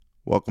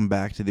Welcome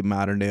back to the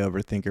Modern Day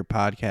Overthinker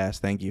podcast.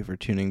 Thank you for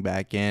tuning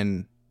back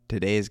in.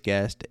 Today's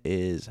guest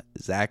is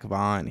Zach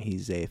Vaughan.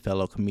 He's a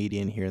fellow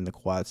comedian here in the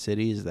Quad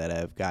Cities that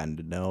I've gotten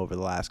to know over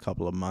the last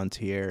couple of months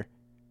here.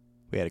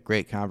 We had a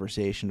great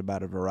conversation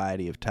about a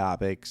variety of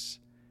topics: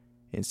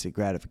 instant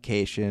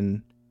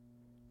gratification,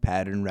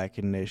 pattern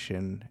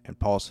recognition,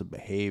 impulsive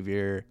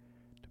behavior,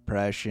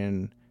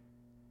 depression,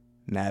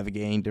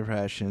 navigating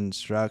depression,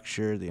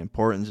 structure, the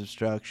importance of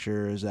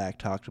structure. Zach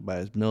talked about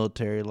his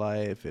military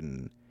life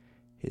and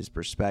his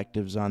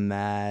perspectives on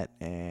that,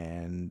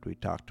 and we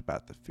talked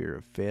about the fear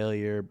of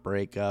failure,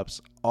 breakups,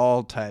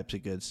 all types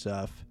of good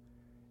stuff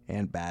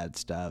and bad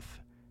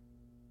stuff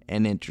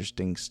and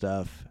interesting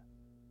stuff.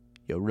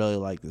 You'll really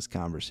like this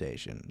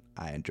conversation.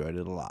 I enjoyed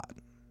it a lot.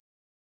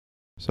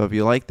 So if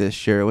you like this,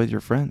 share it with your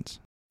friends.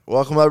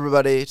 Welcome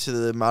everybody to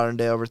the Modern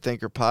Day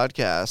Overthinker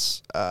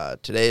podcast.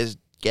 Today's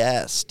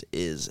guest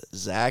is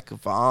Zach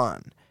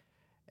Vaughan,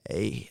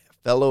 a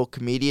fellow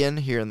comedian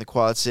here in the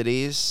Quad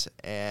Cities,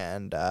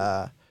 and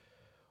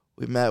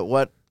we met,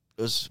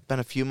 it's been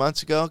a few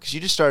months ago, because you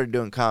just started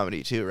doing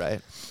comedy too, right?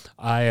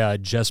 I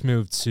just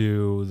moved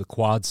to the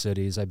Quad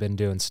Cities. I've been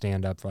doing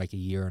stand-up for like a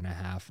year and a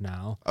half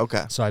now.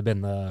 Okay. So I've been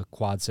in the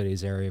Quad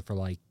Cities area for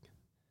like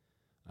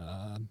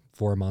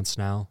 4 months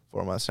now.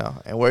 4 months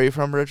now. And where are you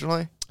from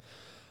originally?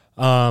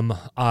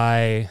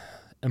 I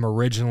am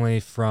originally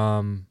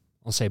from,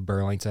 I'll say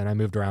Burlington. I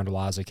moved around a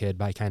lot as a kid,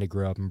 but I kind of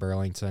grew up in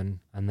Burlington,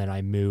 and then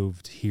I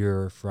moved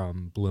here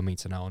from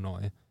Bloomington,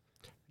 Illinois.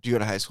 Did you go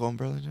to high school in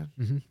Burlington?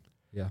 Mm-hmm.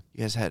 Yeah.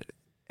 You guys had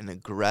an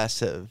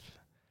aggressive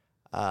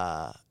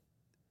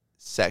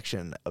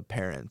section of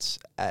parents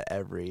at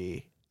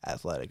every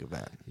athletic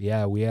event.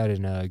 Yeah, we had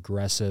an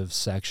aggressive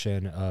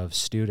section of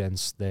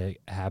students that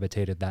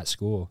habitated that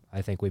school.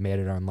 I think we made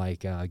it on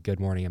like Good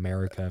Morning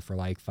America for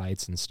like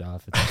fights and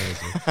stuff. It's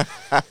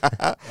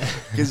crazy.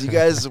 Because you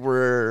guys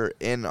were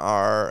in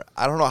I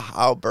don't know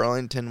how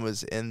Burlington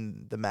was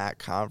in the MAC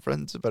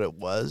conference, but it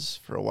was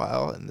for a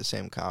while in the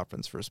same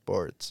conference for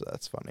sports. So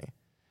that's funny.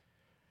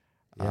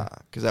 Yeah.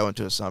 Because I went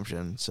to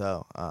Assumption,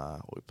 so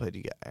we played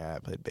together. I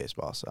played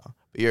baseball, so.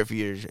 But you're a few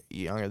years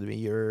younger than me.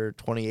 You're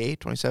 28,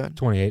 27?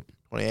 28.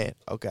 28,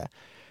 okay.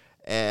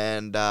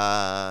 And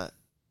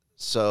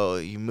so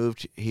you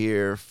moved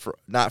here,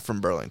 not from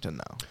Burlington,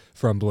 though.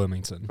 From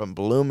Bloomington. From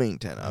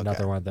Bloomington, okay.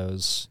 Another one of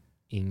those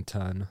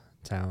Ington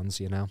towns,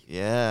 you know?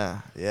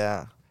 Yeah.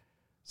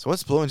 So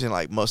what's Bloomington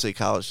like? Mostly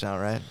college town,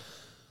 right?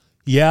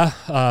 Yeah,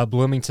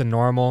 Bloomington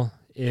normal.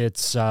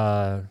 It's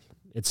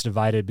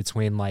divided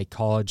between like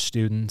college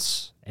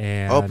students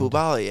and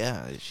Pubali,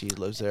 yeah, she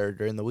lives there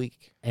during the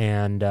week,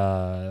 and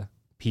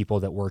people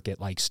that work at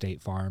like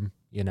State Farm,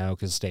 you know,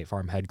 because State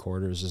Farm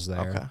headquarters is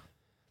there. Okay.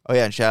 Oh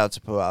yeah, and shout out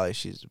to Pubali.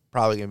 She's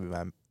probably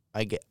gonna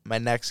be my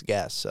next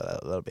guest, so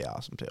that'll be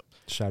awesome too.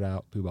 Shout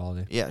out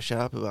Pubali. Yeah, shout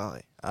out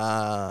Pubali.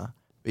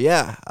 But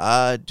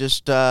yeah,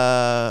 just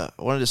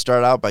wanted to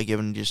start out by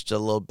giving just a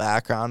little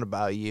background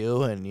about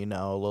you, and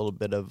a little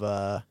bit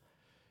of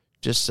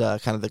just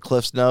kind of the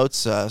Cliff's Notes,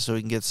 so we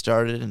can get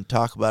started and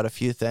talk about a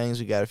few things.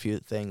 We got a few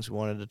things we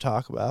wanted to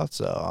talk about,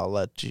 so I'll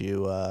let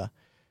you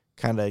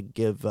kind of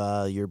give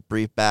your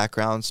brief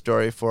background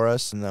story for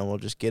us, and then we'll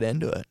just get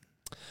into it.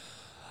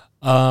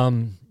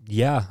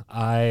 Yeah,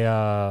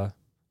 I'm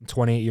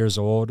 28 years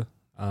old.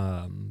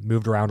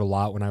 Moved around a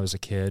lot when I was a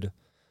kid.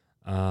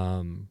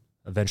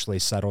 Eventually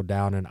settled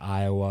down in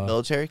Iowa.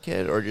 Military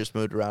kid, or just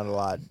moved around a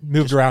lot?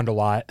 Moved around a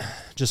lot.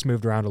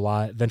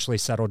 Eventually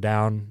settled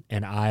down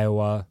in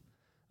Iowa.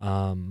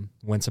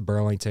 Went to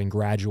Burlington,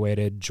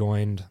 graduated,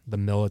 joined the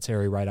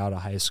military right out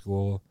of high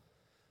school.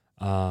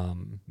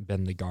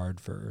 Been the guard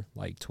for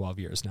like 12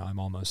 years now. I'm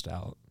almost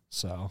out,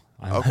 so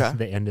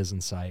the end is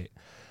in sight.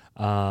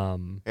 I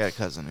got a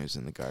cousin who's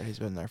in the guard. He's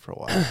been there for a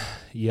while.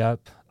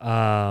 Yep.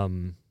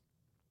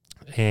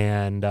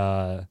 And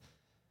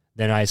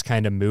then I just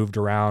kind of moved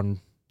around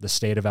the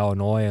state of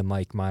Illinois in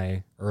like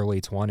my early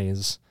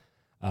 20s.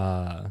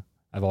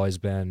 I've always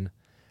been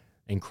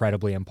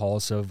incredibly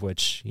impulsive,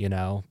 which,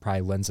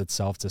 probably lends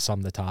itself to some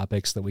of the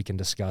topics that we can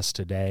discuss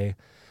today.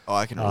 Oh,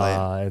 I can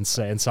relate.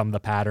 And some of the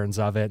patterns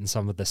of it and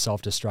some of the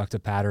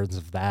self-destructive patterns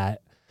of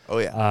that. Oh,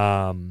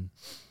 yeah.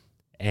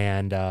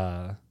 And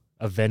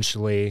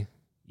eventually,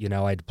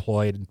 I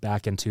deployed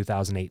back in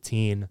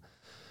 2018,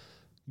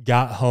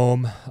 got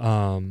home,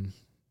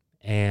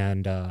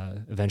 and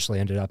eventually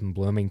ended up in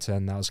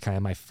Bloomington. That was kind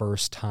of my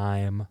first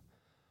time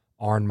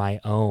on my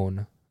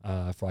own.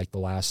 For like the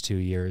last 2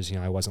 years,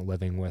 I wasn't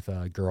living with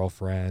a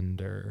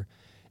girlfriend or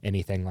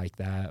anything like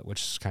that,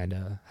 which is kind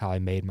of how I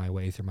made my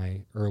way through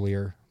my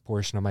earlier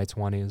portion of my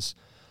 20s.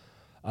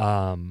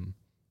 And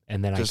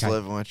then just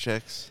living with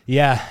chicks.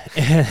 Yeah,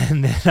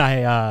 and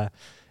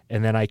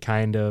then I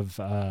kind of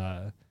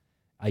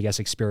I guess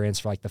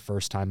experienced for like the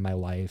first time in my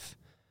life,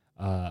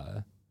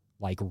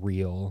 like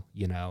real,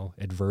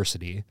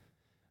 adversity,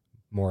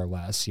 more or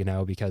less,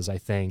 because I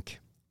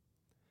think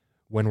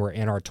when we're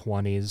in our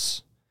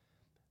 20s.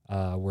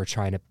 We're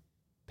trying to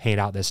paint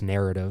out this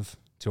narrative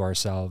to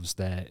ourselves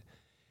that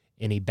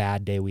any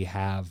bad day we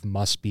have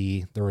must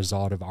be the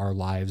result of our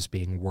lives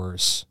being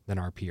worse than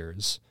our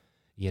peers.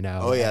 You know,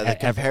 Oh yeah, the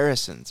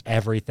comparisons.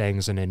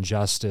 Everything's an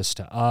injustice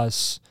to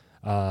us.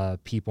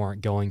 People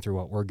aren't going through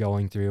what we're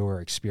going through or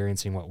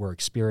experiencing what we're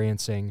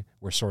experiencing.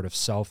 We're sort of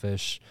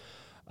selfish.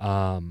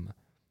 And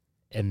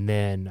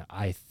then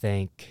I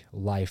think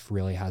life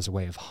really has a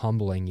way of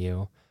humbling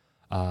you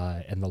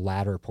in the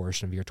latter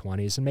portion of your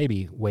 20s, and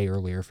maybe way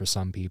earlier for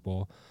some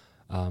people.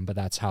 But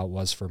that's how it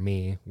was for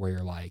me, where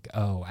you're like,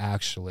 oh,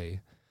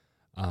 actually,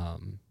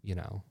 you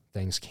know,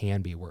 things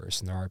can be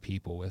worse, and there are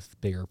people with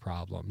bigger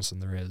problems,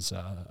 and there is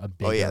a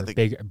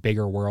bigger,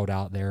 bigger world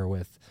out there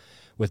with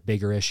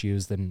bigger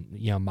issues than,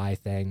 you know, my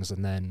things.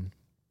 And then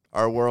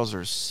our worlds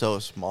are so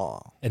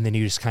small. And then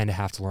you just kind of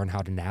have to learn how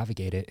to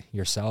navigate it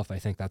yourself. I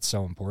think that's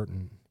so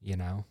important, you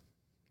know.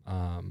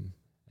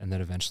 And then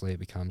eventually it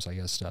becomes, I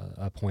guess,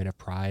 a point of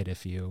pride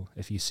if you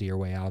see your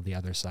way out the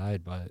other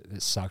side, but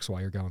it sucks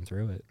while you're going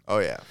through it. Oh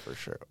yeah, for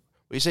sure.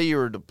 Well, you say you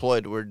were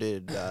deployed. Where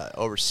did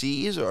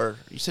overseas, or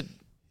you said?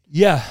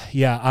 Yeah.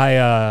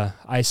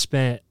 I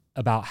spent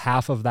about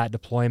half of that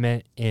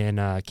deployment in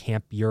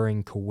Camp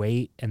Buring,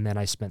 Kuwait, and then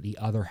I spent the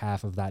other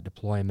half of that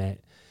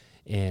deployment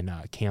in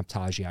Camp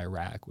Taji,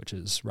 Iraq, which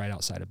is right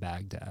outside of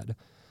Baghdad.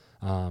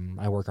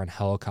 I work on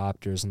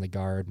helicopters in the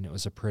Guard, and it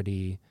was a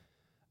pretty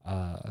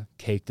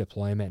cake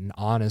deployment. And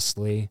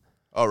honestly,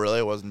 oh really?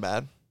 It wasn't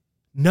bad?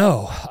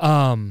 No.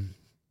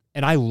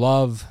 And I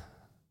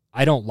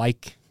don't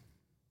like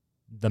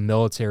the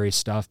military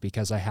stuff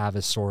because I have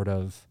a sort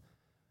of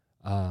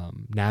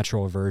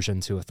natural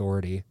aversion to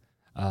authority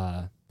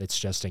that's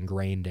just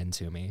ingrained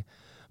into me.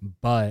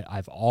 But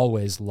I've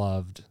always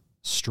loved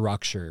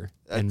structure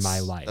in my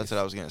life. That's what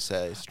I was going to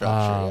say,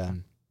 structure, yeah.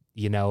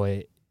 You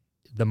know,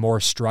 the more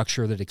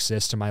structure that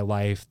exists in my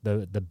life,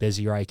 the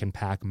busier I can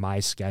pack my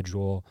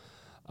schedule,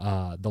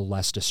 the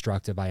less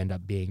destructive I end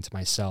up being to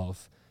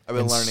myself. I've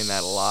been learning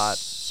that a lot.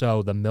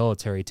 So the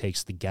military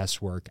takes the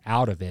guesswork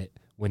out of it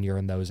when you're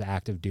in those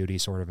active duty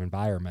sort of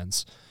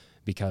environments,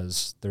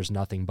 because there's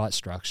nothing but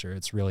structure.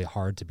 It's really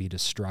hard to be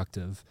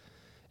destructive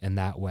in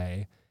that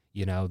way.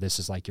 You know, this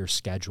is like your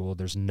schedule.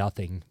 There's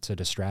nothing to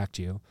distract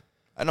you.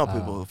 I know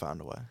people who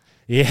found a way.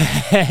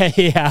 Yeah,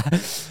 yeah.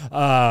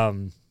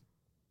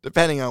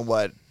 Depending on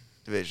what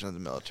division of the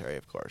military,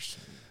 of course,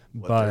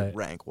 what their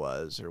rank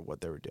was or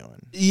what they were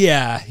doing.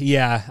 Yeah.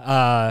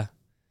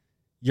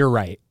 You're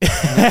right.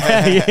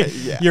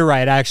 Yeah. You're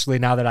right, actually,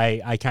 now that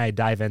I kind of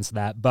dive into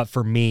that. But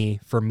for me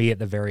at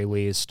the very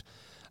least,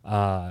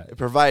 it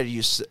provided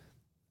you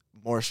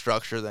more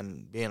structure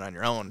than being on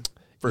your own,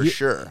 for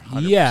sure.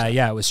 100%.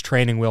 Yeah, it was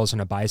training wheels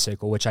and a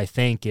bicycle, which I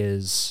think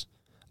is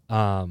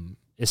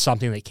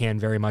something that can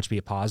very much be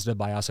a positive,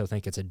 but I also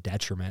think it's a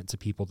detriment to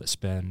people that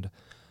spend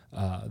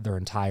their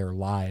entire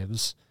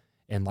lives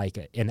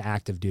in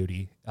active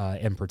duty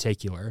in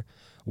particular,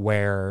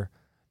 where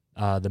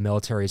the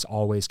military's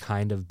always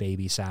kind of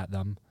babysat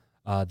them.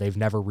 They've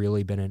never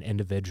really been an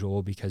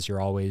individual because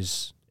you're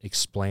always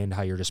explained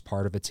how you're just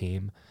part of a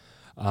team.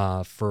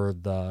 For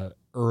the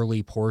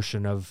early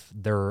portion of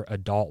their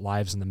adult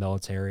lives in the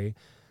military,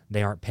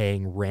 they aren't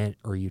paying rent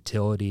or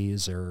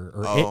utilities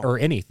or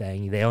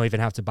anything. They don't even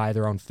have to buy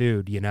their own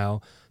food, you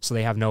know? So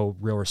they have no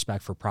real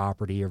respect for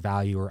property or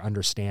value or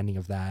understanding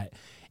of that.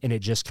 And it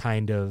just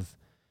kind of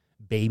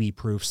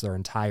baby-proofs their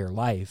entire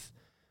life.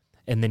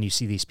 And then you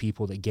see these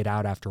people that get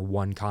out after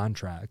one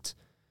contract,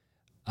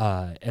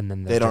 and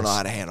then they don't know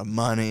how to handle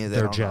money.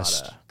 They're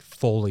just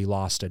fully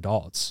lost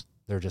adults.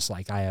 They're just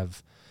like,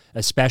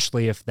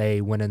 especially if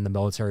they went in the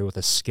military with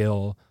a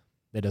skill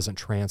that doesn't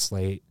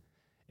translate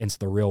into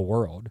the real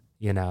world,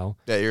 you know?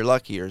 Yeah, you're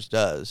lucky yours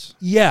does.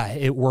 Yeah,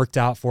 it worked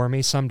out for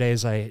me. Some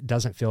days it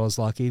doesn't feel as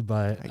lucky,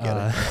 but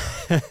I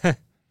get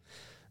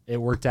it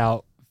worked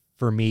out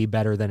for me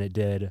better than it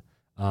did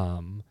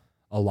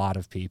a lot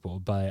of people.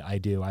 But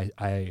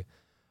I'm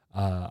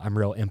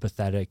real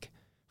empathetic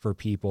for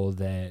people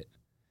that,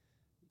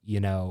 you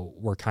know,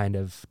 were kind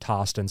of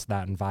tossed into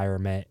that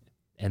environment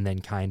and then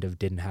kind of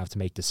didn't have to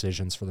make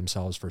decisions for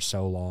themselves for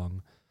so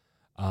long,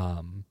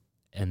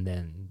 and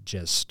then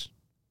just,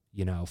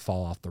 you know,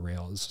 fall off the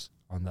rails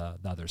on the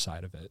other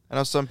side of it. I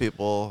know some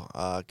people,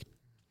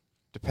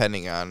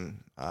 depending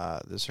on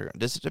does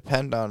it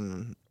depend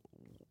on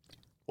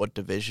what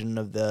division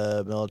of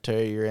the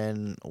military you're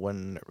in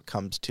when it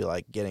comes to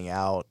like getting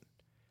out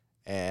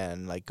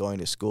and like going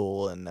to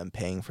school and then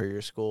paying for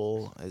your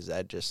school? Is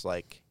that just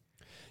like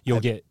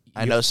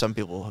I know some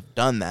people have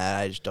done that.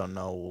 I just don't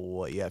know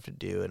what you have to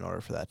do in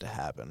order for that to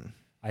happen.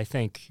 I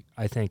think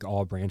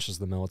all branches of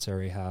the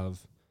military have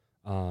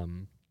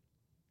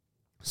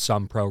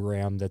some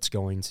program that's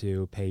going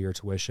to pay your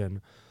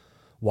tuition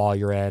while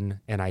you're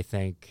in, and I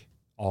think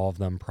all of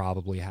them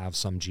probably have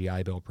some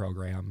GI Bill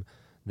program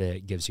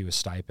that gives you a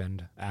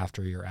stipend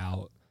after you're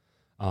out.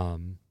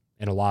 And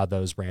a lot of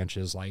those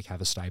branches like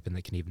have a stipend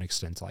that can even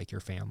extend to like your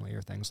family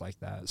or things like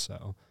that.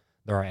 So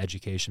there are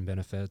education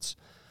benefits.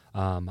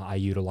 I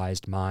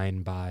utilized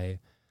mine by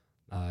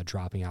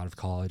dropping out of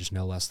college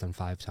no less than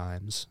 5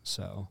 times.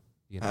 So,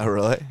 you know. Oh,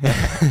 really?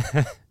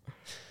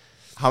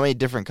 How many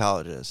different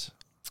colleges?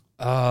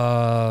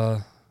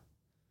 All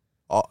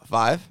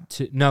 5?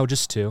 No,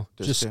 just two.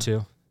 Just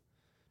two?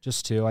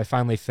 Just two. I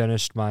finally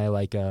finished my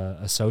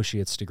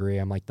associate's degree.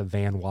 I'm like the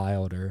Van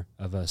Wilder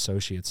of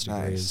associate's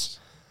degrees.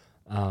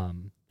 Nice.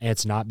 And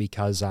it's not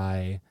because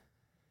I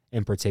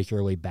am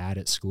particularly bad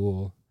at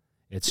school.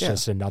 It's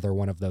just another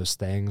one of those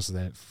things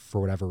that for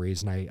whatever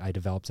reason I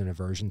developed an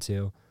aversion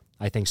to.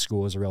 I think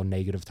school is a real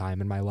negative time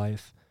in my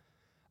life.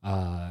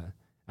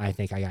 I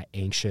think I got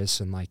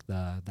anxious in like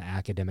the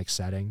academic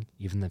setting,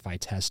 even if I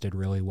tested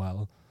really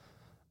well.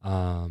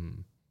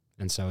 And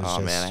so it's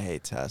man, I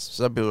hate tests.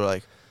 Some people are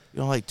like, you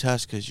don't like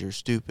tests because you're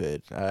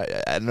stupid.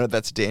 I know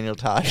that's Daniel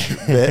Tosh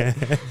bit.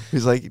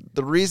 He's like,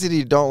 the reason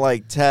you don't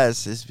like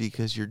tests is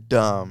because you're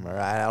dumb. Or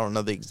I don't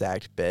know the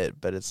exact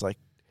bit, but it's like,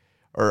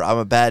 or I'm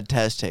a bad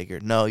test taker.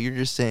 No, you're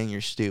just saying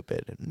you're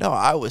stupid. No,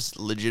 I was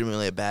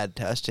legitimately a bad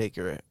test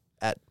taker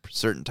at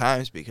certain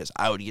times because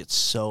I would get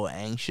so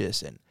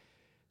anxious and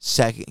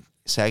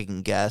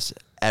second guess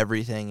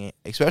everything,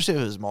 especially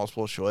if it was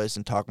multiple choice,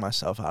 and talk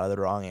myself out of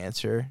the wrong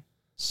answer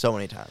so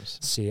many times.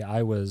 See,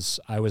 I was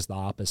the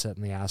opposite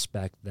in the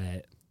aspect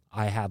that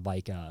I had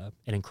like an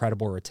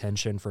incredible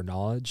retention for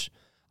knowledge.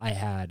 I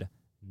had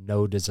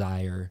no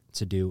desire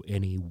to do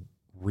any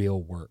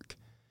real work.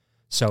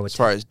 So as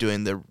far as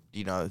doing the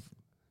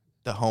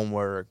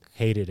homework,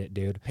 hated it,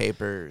 dude.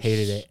 Papers,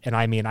 hated it, and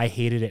I mean I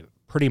hated it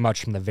pretty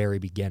much from the very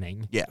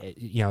beginning. Yeah,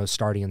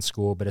 starting in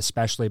school, but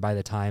especially by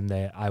the time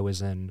that I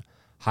was in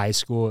high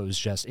school,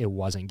 it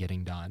wasn't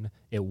getting done.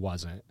 It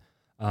wasn't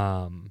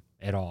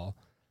at all.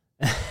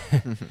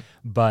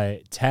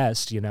 But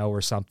tests,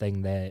 were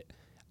something that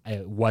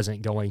it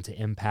wasn't going to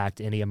impact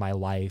any of my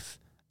life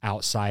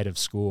outside of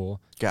school.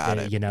 Got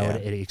it.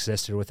 It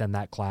existed within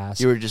that class.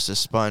 You were just a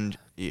sponge.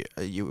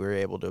 You were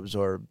able to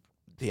absorb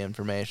the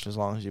information as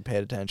long as you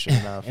paid attention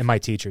enough. And my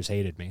teachers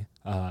hated me.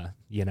 For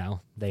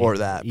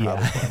that,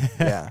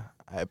 probably.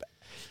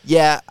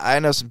 Yeah. I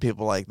know some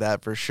people like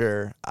that for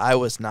sure. I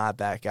was not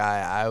that guy.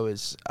 I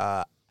was.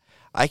 I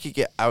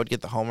would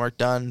get the homework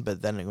done,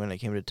 but then when it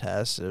came to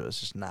tests, it was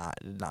just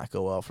it did not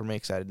go well for me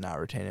because I did not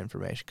retain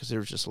information because there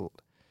was just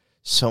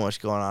so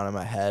much going on in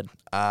my head.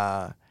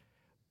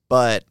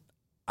 But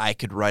I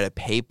could write a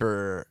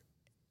paper,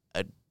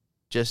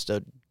 just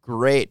a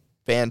great,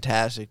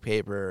 fantastic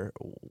paper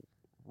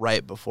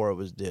right before it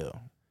was due.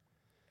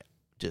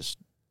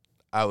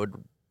 I would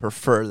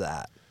prefer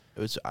that.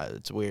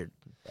 It's weird.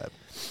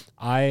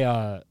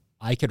 I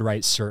could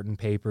write certain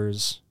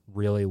papers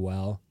really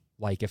well.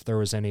 Like if there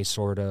was any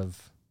sort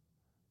of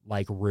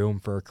like room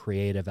for a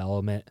creative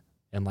element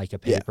in like a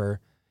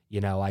paper,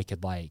 I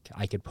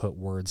could put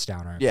words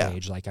down on a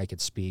page, like I could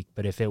speak.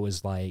 But if it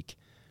was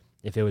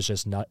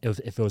just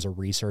if it was a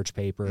research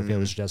paper, if it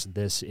was just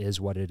this is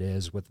what it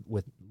is with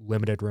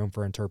limited room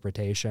for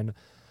interpretation,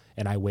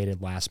 and I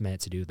waited last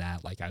minute to do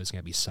that, like I was going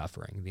to be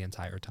suffering the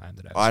entire time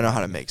that I was. I know how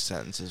to make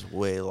sentences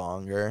way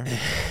longer.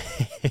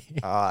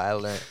 I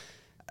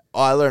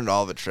learned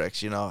all the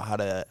tricks, how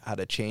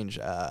to change.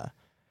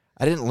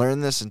 I didn't learn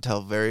this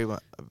until very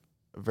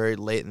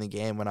late in the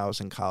game when I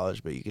was in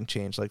college, but you can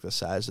change like the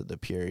size of the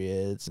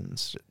periods and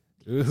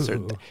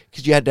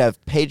because you had to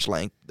have page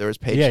length. There was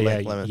page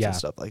length limits and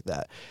stuff like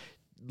that.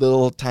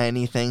 Little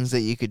tiny things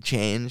that you could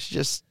change,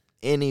 just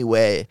any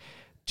way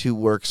to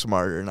work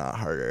smarter, not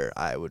harder.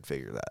 I would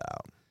figure that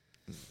out.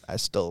 I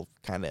still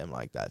kind of am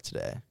like that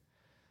today.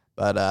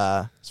 But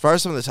as far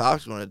as some of the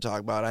topics we wanted to talk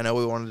about, I know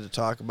we wanted to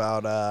talk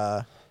about.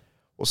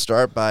 We'll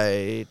start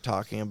by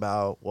talking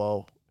about.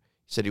 Well,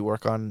 you said you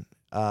work on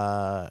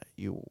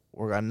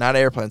not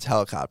airplanes,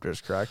 helicopters,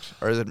 correct?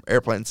 Or is it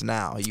airplanes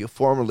now? You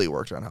formerly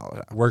worked on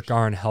helicopters. Worked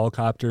on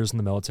helicopters in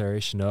the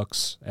military,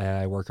 Chinooks.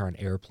 I work on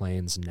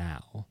airplanes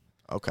now.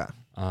 Okay.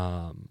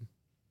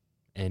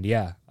 And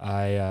yeah,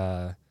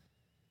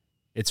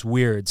 it's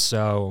weird.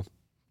 So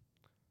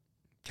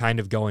kind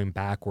of going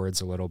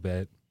backwards a little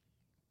bit,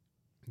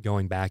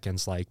 going back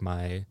into like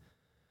my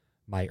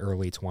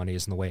early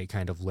 20s and the way it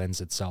kind of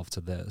lends itself to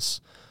this.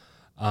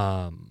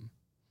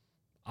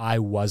 I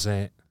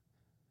wasn't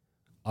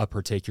a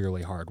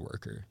particularly hard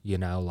worker,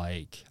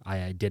 like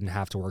I didn't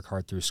have to work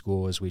hard through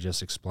school, as we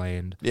just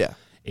explained. Yeah.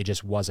 It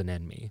just wasn't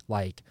in me.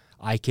 Like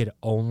I could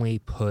only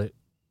put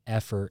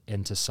effort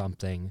into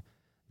something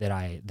that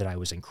I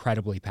was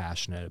incredibly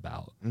passionate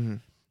about. Mm-hmm.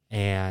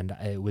 And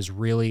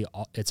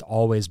it's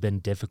always been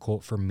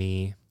difficult for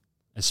me,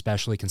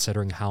 especially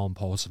considering how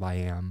impulsive I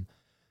am,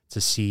 to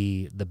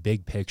see the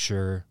big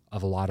picture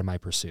of a lot of my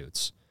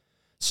pursuits.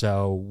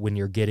 So when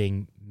you're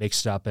getting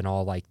mixed up in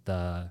all like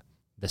the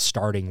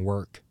starting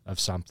work of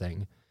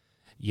something,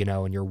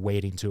 and you're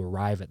waiting to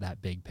arrive at that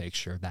big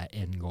picture, that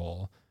end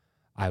goal,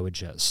 I would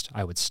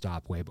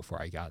stop way before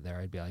I got there.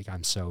 I'd be like,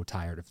 I'm so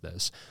tired of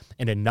this.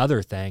 And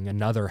another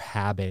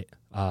habit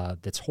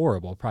that's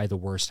horrible, probably the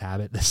worst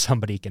habit that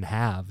somebody can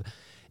have,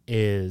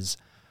 is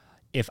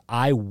if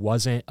I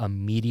wasn't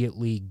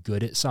immediately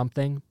good at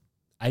something,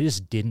 I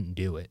just didn't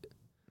do it.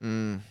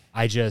 I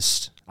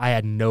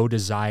had no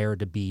desire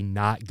to be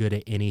not good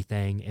at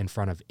anything in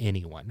front of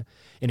anyone.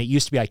 And it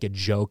used to be like a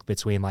joke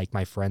between like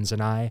my friends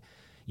and I,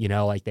 you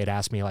know, like they'd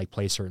ask me to like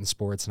play certain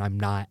sports and I'm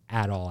not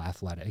at all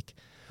athletic.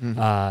 And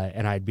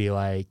I'd be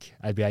like,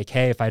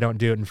 hey, if I don't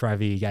do it in front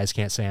of you, you guys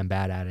can't say I'm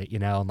bad at it, you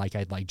know? And like,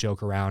 I'd like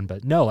joke around,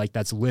 but no, like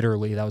that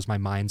was my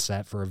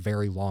mindset for a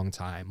very long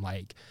time.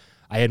 Like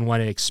I didn't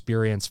want to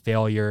experience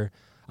failure.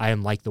 I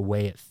didn't like the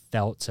way it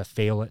felt to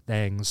fail at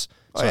things.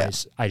 So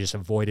I just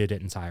avoided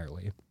it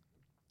entirely.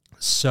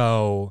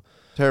 So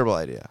terrible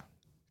idea.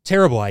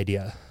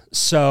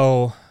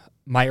 So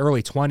my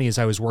early 20s,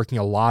 I was working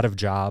a lot of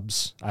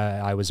jobs.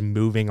 I was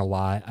moving a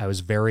lot. I was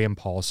very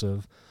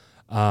impulsive.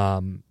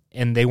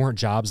 And they weren't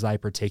jobs that I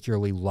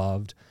particularly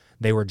loved.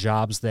 They were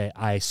jobs that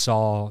I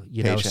saw,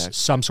 you know,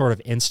 some sort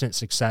of instant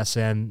success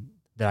in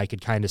that I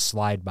could kind of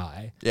slide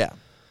by. Yeah.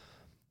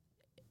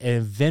 And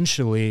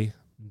eventually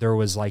there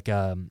was like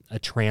a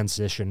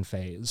transition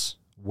phase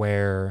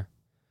where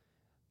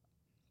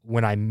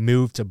when I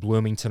moved to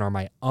Bloomington on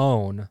my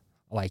own,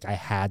 like I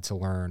had to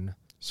learn.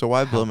 So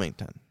why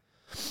Bloomington?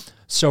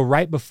 So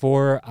right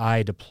before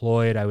I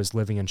deployed, I was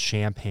living in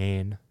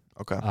Champaign.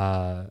 Okay.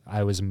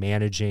 I was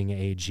managing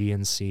a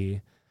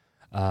GNC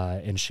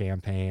in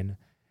Champaign,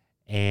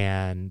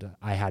 and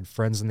I had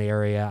friends in the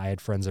area. I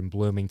had friends in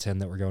Bloomington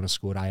that were going to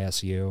school at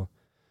ISU.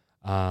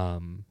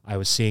 I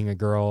was seeing a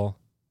girl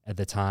at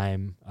the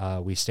time.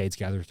 We stayed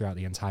together throughout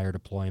the entire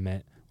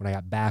deployment. When I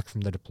got back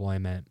from the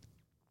deployment,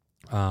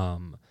 I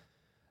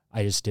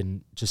just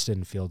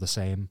didn't feel the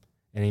same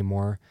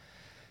anymore.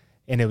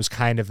 And it was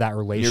kind of that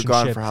relationship.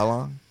 You're gone for how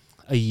long?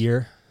 A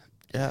year.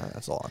 Yeah,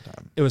 that's a long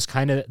time. It was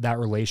kind of that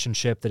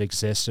relationship that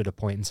exists at a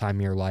point in time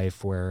in your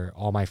life where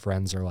all my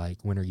friends are like,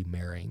 when are you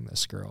marrying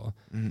this girl?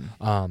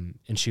 And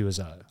she was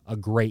a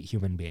great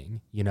human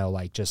being, you know,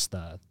 like just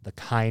the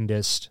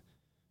kindest,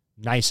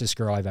 nicest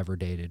girl I've ever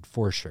dated,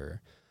 for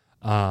sure.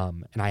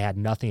 And I had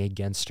nothing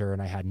against her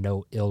and I had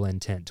no ill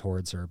intent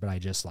towards her, but I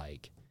just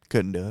like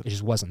couldn't do it. It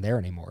just wasn't there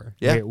anymore.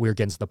 Yeah. We were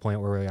getting to the point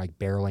where we were like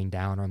barreling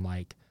down on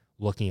like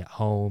looking at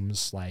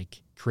homes,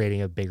 like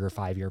creating a bigger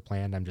 5-year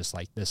plan. I'm just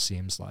like, this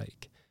seems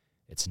like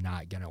it's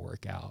not going to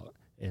work out.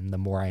 And the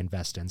more I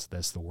invest into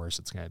this, the worse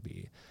it's going to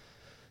be.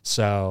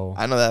 So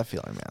I know that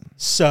feeling, man.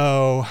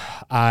 So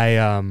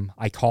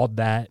I called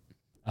that,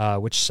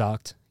 which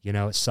sucked. You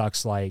know, it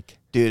sucks like,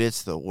 dude,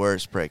 it's the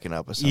worst breaking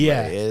up with somebody.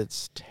 Yeah.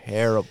 It's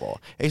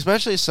terrible.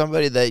 Especially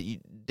somebody that you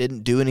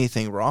didn't do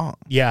anything wrong.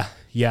 Yeah.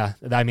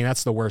 I mean,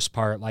 that's the worst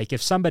part. Like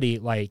if somebody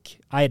like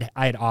I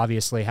had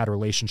obviously had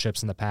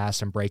relationships in the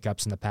past and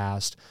breakups in the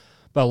past,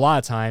 but a lot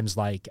of times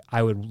like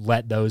I would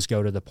let those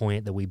go to the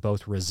point that we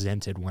both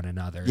resented one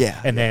another. Yeah.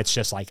 And then it's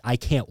just like, I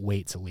can't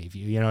wait to leave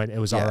you. You know, it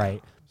was all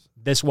right.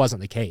 This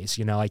wasn't the case,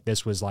 you know, like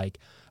this was like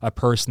a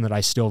person that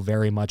I still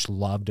very much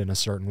loved in a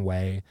certain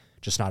way,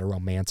 just not a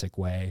romantic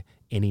way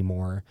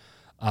anymore,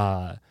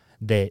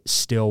 that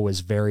still was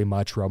very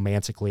much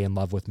romantically in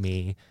love with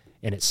me,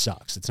 and it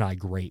sucks. It's not a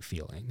great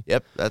feeling.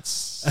 Yep,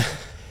 that's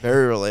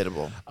very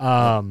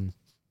relatable.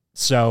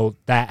 So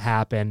that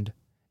happened,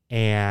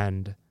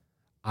 and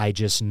I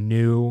just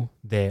knew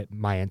that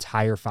my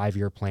entire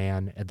 5-year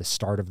plan at the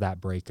start of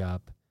that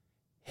breakup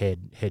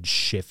had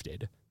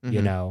shifted,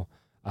 you know.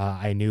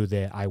 I knew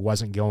that I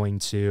wasn't going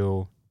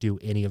to do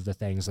any of the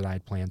things that I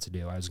had planned to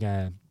do. I was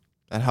going to...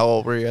 And how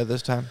old were you at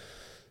this time?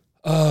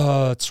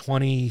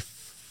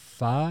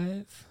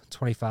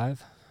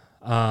 25.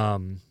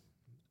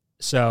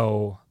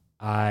 So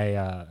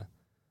I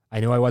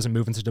knew I wasn't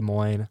moving to Des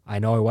Moines. I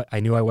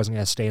knew I wasn't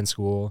going to stay in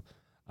school.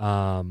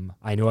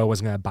 I knew I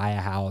wasn't going to buy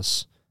a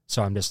house.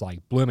 So I'm just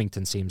like,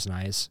 Bloomington seems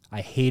nice.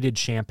 I hated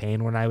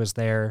Champaign when I was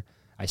there.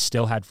 I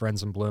still had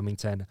friends in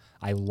Bloomington.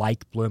 I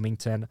like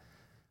Bloomington.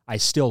 I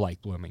still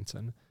like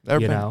Bloomington,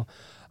 you know?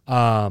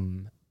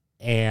 And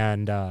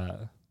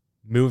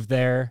moved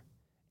there.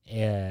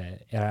 And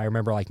I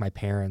remember like my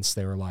parents,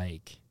 they were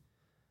like,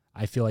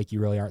 I feel like you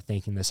really aren't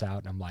thinking this out.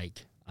 And I'm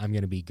like, I'm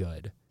going to be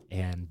good.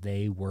 And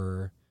they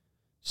were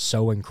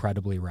so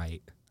incredibly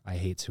right. I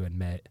hate to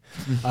admit,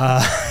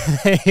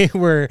 they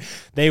were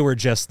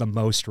just the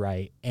most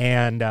right.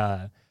 And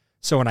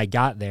so when I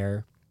got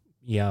there,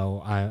 you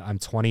know, I'm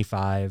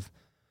 25.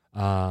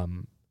 I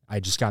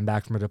just gotten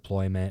back from a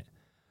deployment.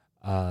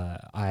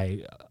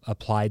 I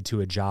applied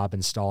to a job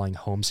installing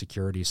home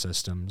security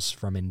systems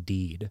from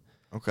Indeed.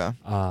 Okay.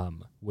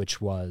 Which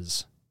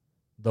was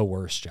the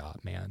worst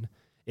job, man.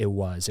 It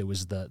was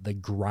the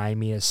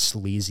grimiest,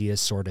 sleaziest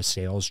sort of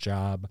sales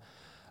job.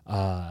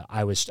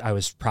 I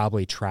was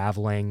probably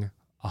traveling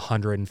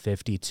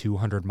 150,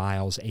 200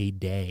 miles a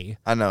day.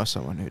 I know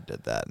someone who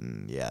did that,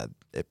 and yeah,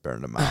 it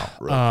burned them out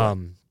real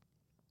quick.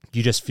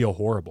 You just feel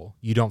horrible.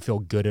 You don't feel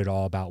good at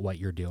all about what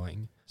you're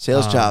doing.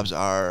 Sales jobs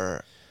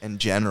are, in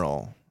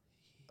general,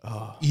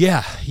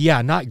 yeah,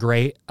 not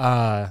great.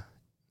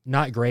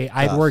 Not great.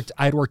 Tough.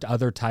 I'd worked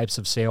other types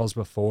of sales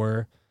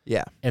before.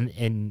 Yeah.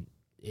 And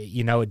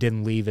you know, it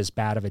didn't leave as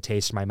bad of a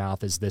taste in my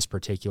mouth as this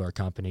particular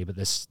company, but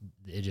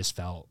it just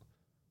felt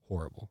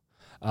horrible.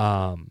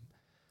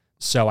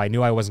 So I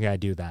knew I wasn't going to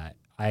do that.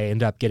 I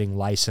ended up getting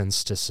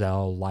licensed to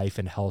sell life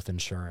and health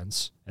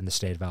insurance in the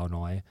state of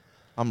Illinois.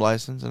 I'm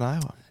licensed in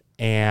Iowa.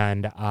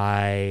 And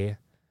I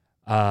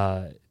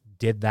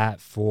did that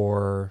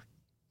for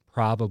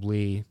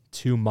probably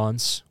 2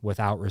 months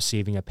without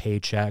receiving a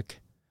paycheck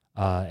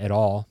at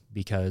all,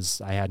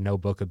 because I had no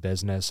book of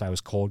business. I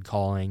was cold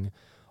calling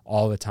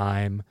all the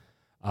time.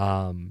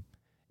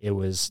 It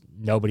was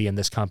nobody in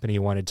this company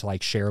wanted to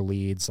like share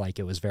leads. Like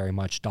it was very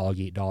much dog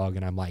eat dog.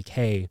 And I'm like,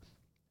 hey,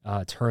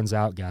 turns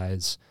out,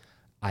 guys,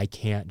 I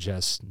can't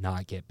just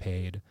not get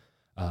paid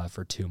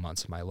for 2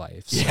 months of my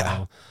life. Yeah.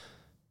 So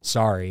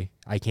sorry,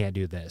 I can't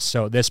do this.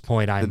 So at this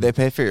point, Did they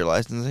pay for your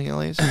licensing at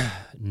least?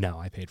 No,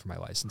 I paid for my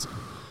licensing.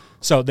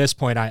 So at this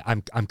point,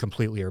 I'm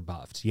completely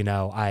rebuffed. You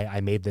know,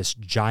 I made this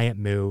giant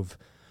move.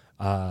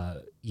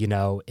 You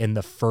know, in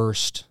the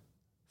first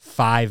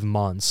 5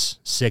 months,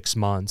 6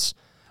 months,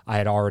 I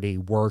had already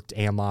worked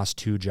and lost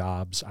 2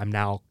 jobs. I'm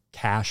now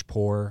cash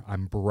poor.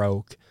 I'm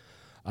broke.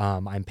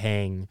 I'm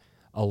paying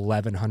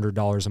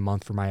 $1,100 a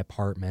month for my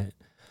apartment.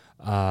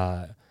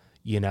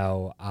 You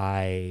know,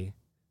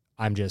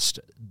 I'm just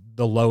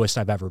the lowest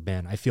I've ever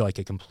been. I feel like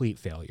a complete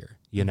failure.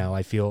 You know,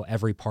 I feel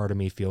every part of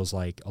me feels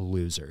like a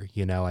loser.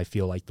 You know, I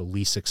feel like the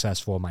least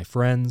successful of my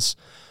friends.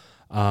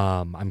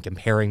 I'm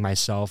comparing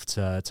myself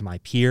to my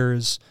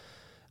peers.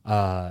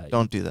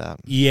 Don't do that.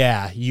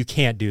 Yeah, you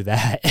can't do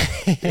that.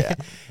 Yeah.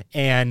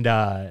 And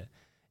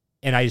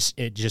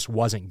it just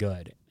wasn't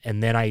good.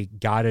 And then I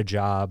got a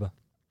job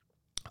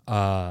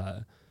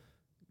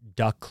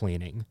duct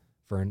cleaning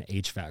for an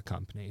HVAC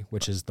company,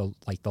 which is the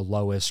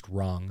lowest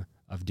rung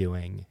of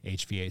doing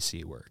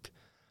HVAC work.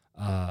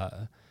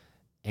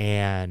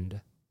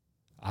 And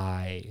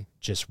I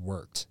just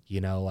worked, you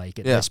know, like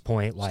at this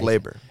point, like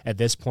labor. At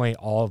this point,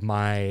 all of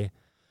my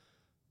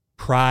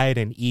pride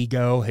and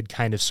ego had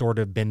kind of sort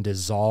of been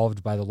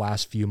dissolved by the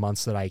last few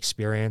months that I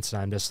experienced.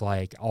 And I'm just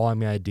like, all I'm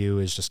going to do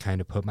is just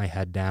kind of put my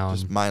head down.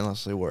 Just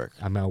mindlessly work.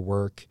 I'm going to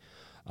work.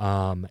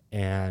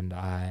 And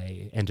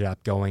I ended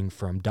up going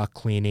from duct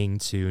cleaning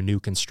to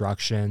new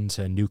construction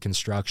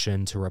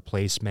to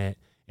replacement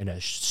in a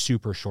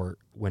super short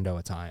window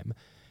of time.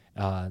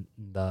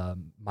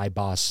 My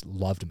boss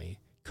loved me,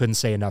 couldn't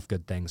say enough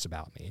good things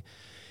about me.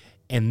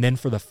 And then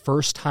for the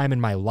first time in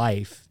my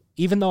life,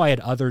 even though I had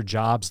other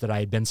jobs that I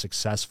had been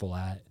successful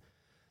at,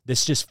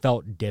 this just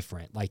felt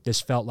different. Like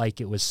this felt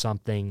like it was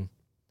something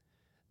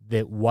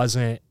that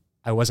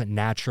I wasn't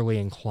naturally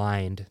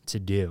inclined to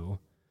do,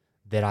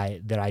 that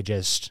I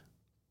just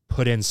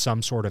put in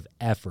some sort of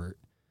effort.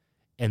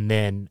 And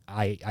then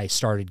I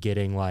started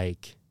getting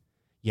like,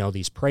 you know,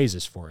 these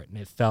praises for it. And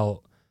it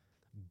felt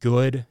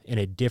good in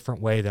a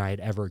different way than I had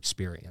ever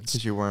experienced.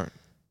 Because you weren't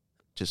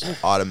just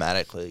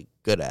automatically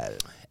good at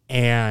it.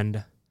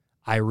 And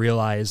I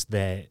realized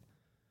that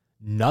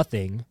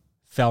nothing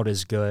felt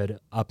as good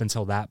up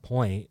until that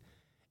point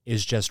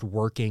is just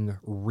working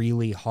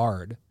really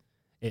hard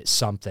at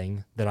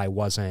something that I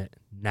wasn't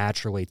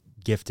naturally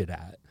gifted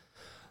at.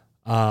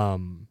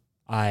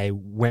 I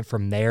went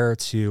from there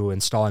to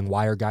installing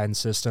wire guidance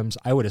systems.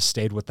 I would have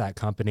stayed with that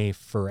company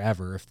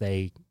forever if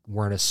they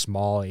weren't a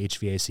small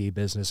HVAC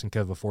business and could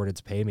have afforded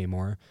to pay me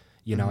more.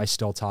 You know, I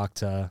still talk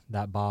to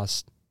that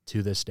boss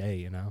to this day,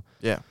 you know?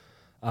 Yeah.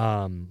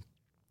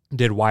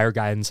 Did wire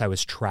guidance. I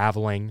was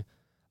traveling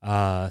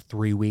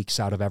 3 weeks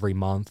out of every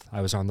month.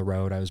 I was on the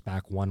road. I was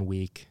back 1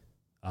 week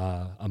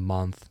a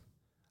month.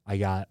 I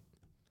got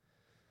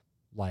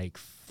like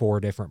 4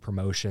 different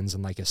promotions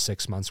in like a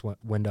 6 months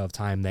window of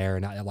time there.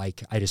 And I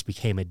just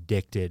became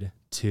addicted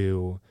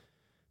to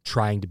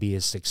trying to be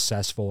as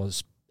successful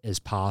as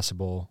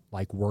possible,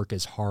 like work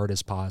as hard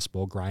as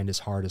possible, grind as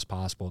hard as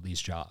possible at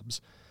these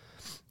jobs.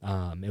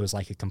 It was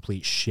like a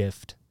complete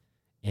shift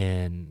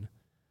in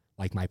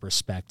like my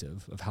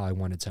perspective of how I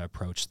wanted to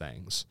approach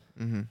things.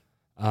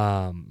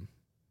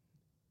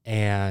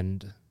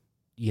 And,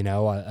 you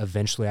know,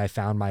 eventually I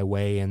found my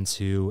way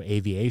into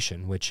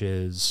aviation, which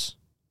is,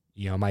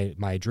 you know,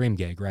 my dream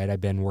gig, right?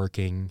 I've been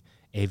working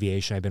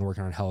aviation. I've been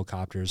working on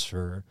helicopters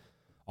for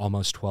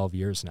almost 12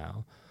 years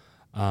now.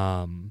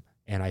 And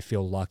I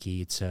feel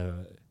lucky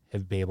to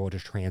have been able to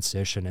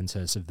transition into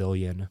a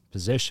civilian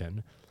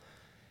position.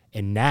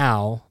 And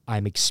now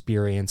I'm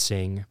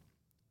experiencing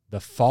the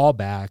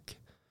fallback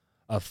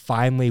of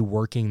finally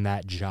working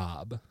that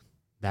job,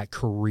 that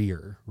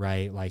career,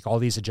 right? Like all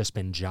these have just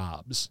been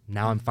jobs.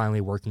 Now I'm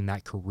finally working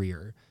that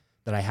career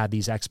that I had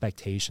these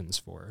expectations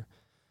for.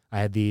 I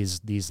had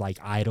these like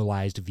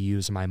idolized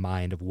views in my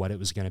mind of what it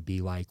was going to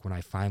be like when I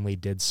finally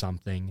did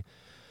something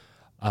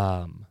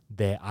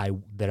that I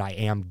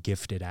am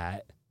gifted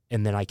at,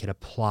 and then I could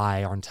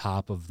apply on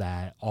top of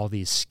that all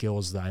these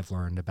skills that I've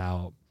learned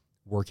about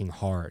working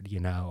hard,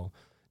 you know,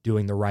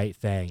 doing the right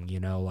thing,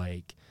 you know,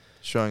 like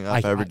showing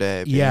up every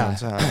day, being on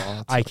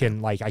time. I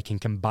can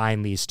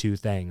combine these two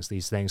things.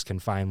 These things can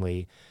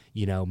finally,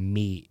 you know,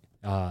 meet,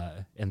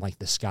 and like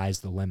the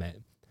sky's the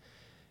limit.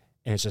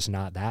 And it's just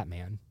not that,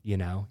 man. You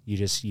know,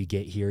 you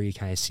get here, you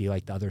kind of see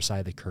like the other side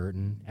of the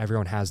curtain.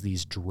 Everyone has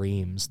these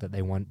dreams that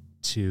they want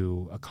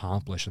to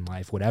accomplish in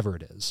life, whatever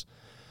it is.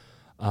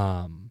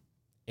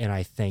 And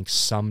I think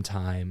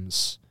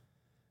sometimes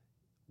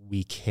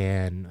we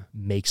can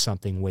make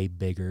something way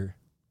bigger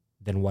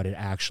than what it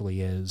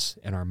actually is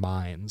in our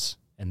minds.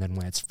 And then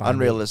when it's finally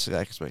unrealistic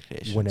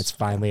expectations, when it's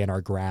finally in our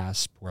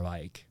grasp, we're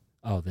like,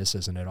 oh, this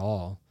isn't at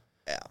all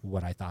Yeah.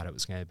 what I thought it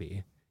was going to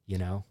be, you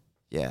know?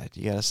 Yeah,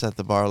 you got to set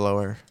the bar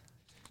lower.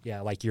 Yeah,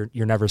 like you're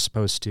never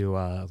supposed to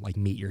like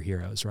meet your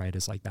heroes, right?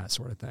 It's like that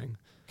sort of thing.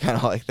 Kind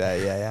of like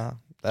that, yeah.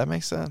 That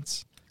makes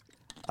sense.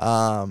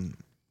 But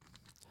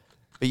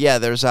yeah,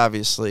 there's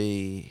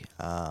obviously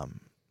so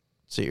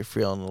you're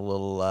feeling a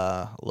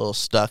little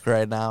stuck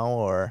right now,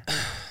 or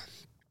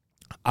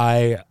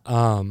I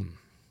don't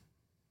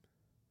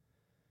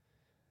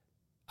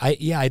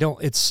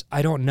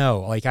know.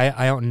 Like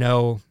I don't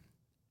know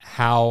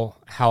how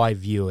I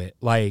view it.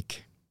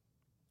 Like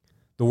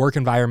the work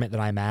environment that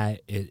I'm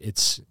at,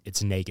 it's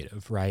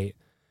negative, right?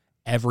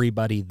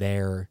 Everybody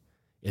there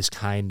is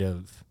kind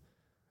of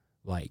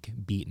like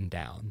beaten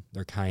down.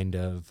 They're kind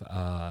of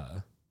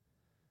I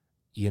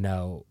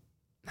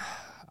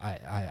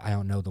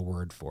don't know the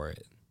word for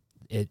it.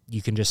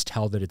 You can just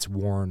tell that it's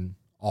worn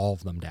all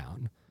of them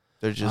down.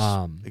 they're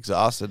just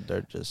exhausted.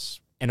 They're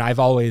just And I've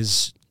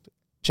always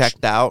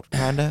checked out,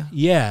 kind of.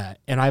 Yeah,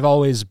 and I've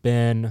always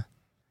been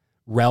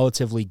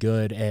relatively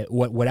good at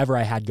whatever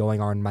I had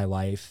going on in my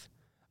life,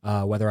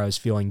 whether I was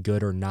feeling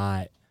good or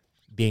not,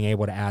 being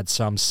able to add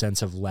some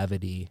sense of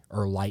levity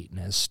or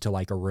lightness to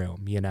like a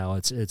room. You know,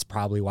 it's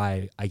probably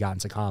why I got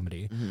into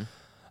comedy.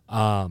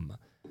 Mm-hmm.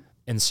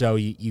 And so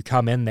you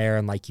come in there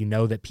and like, you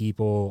know that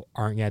people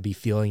aren't going to be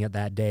feeling it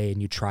that day,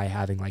 and you try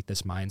having like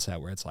this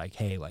mindset where it's like,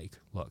 hey, like,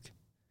 look,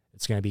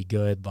 it's going to be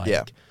good. Like,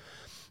 Yeah.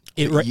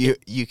 You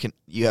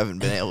haven't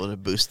been able to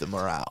boost the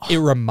morale. It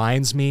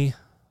reminds me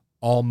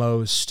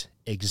almost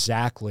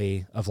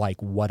exactly of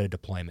like what a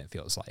deployment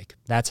feels like.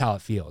 That's how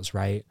it feels,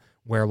 right?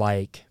 Where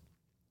like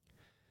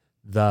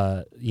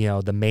the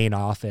main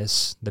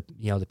office, the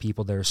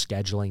people that are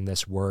scheduling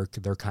this work,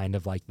 they're kind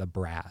of like the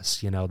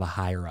brass, the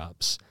higher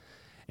ups,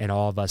 and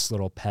all of us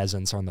little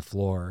peasants on the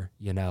floor,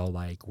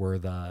 like we're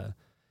the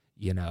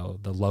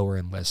lower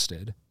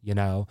enlisted,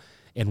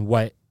 and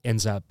what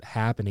ends up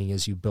happening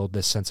is you build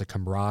this sense of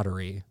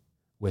camaraderie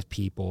with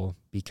people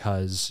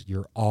because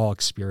you're all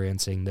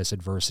experiencing this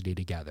adversity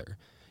together.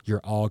 You're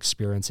all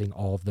experiencing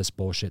all of this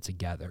bullshit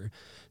together.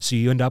 So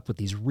you end up with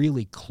these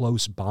really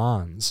close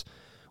bonds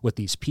with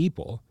these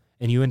people,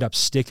 and you end up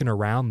sticking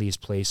around these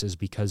places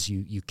because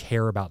you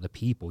care about the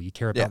people. You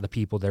care about the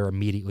people that are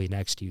immediately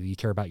next to you. You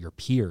care about your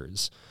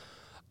peers.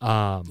 Yep.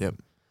 I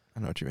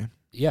know what you mean.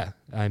 Yeah.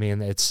 I mean,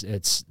 that's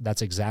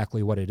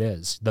exactly what it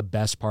is. The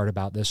best part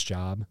about this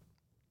job,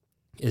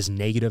 as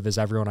negative as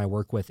everyone I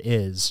work with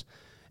is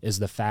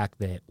the fact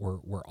that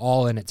we're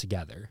all in it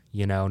together,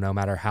 no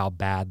matter how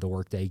bad the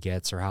workday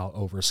gets or how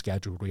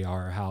overscheduled we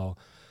are, how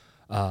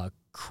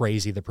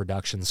crazy the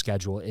production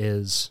schedule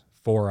is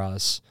for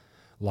us.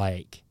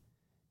 Like,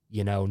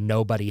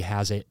 nobody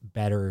has it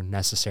better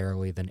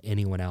necessarily than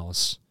anyone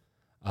else.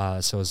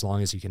 So as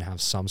long as you can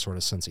have some sort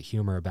of sense of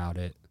humor about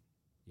it,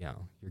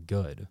 you're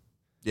good.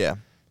 Yeah.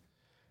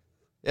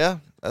 Yeah,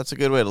 that's a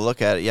good way to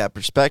look at it. Yeah,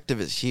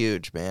 perspective is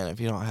huge, man. If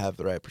you don't have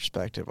the right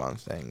perspective on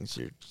things,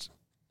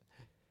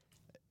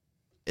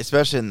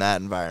 especially in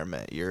that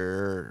environment,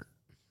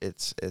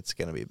 it's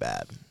going to be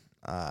bad.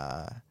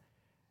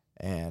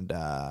 And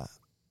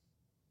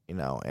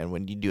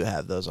when you do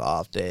have those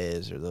off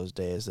days or those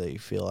days that you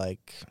feel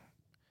like,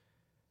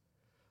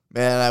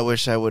 man, I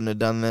wish I wouldn't have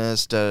done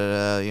this,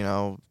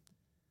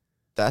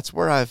 that's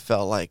where I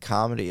felt like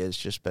comedy has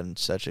just been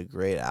such a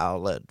great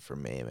outlet for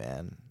me,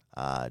 man.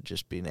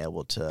 Just being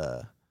able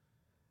to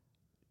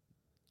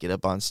get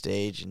up on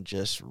stage and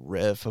just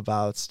riff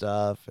about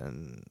stuff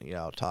and,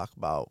 talk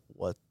about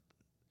what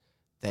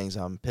things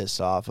I'm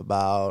pissed off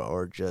about,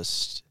 or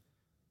just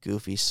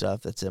goofy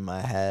stuff that's in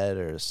my head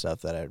or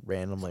stuff that I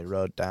randomly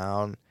wrote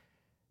down,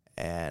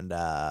 and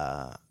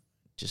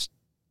just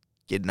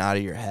getting out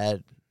of your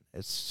head.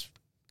 It's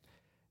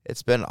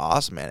been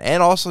awesome, man.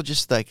 And also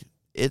just like,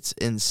 it's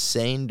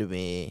insane to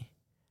me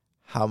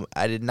how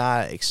I did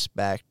not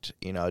expect,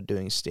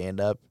 doing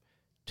stand-up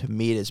to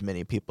meet as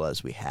many people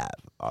as we have.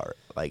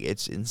 Like,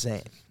 it's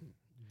insane.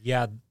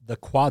 Yeah, the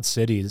Quad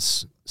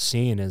Cities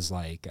scene is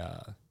like,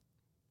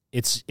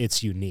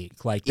 it's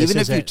unique. Like, even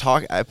if you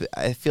talk,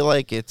 I feel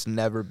like it's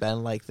never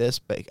been like this.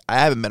 But I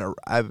haven't been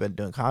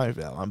doing comedy for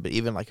that long. But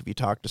even like if you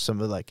talk to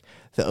some of like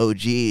the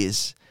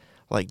OGs,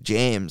 like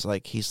James,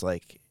 like he's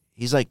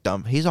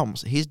dumb.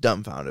 He's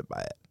dumbfounded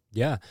by it.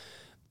 Yeah,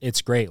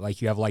 it's great.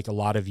 Like, you have like a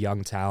lot of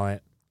young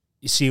talent.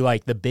 You see,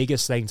 like, the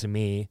biggest thing to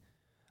me,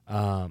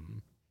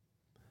 when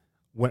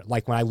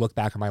I look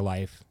back on my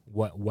life,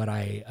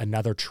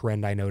 another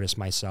trend I noticed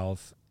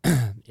myself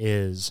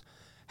is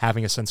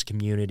having a sense of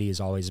community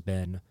has always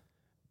been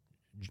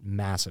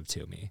massive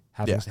to me.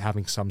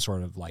 Having some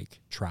sort of like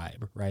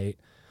tribe, right?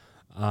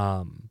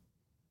 I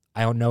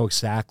don't know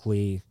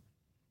exactly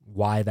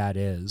why that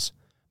is,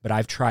 but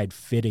I've tried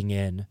fitting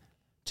in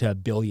to a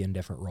billion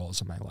different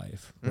roles in my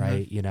life,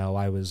 right?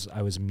 Mm-hmm.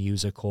 I was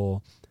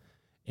musical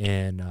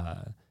in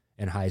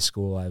in high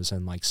school. I was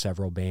in like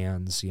several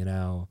bands, you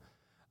know.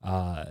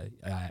 What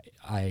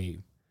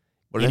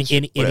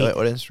instrument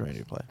do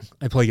you play?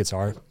 I play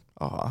guitar.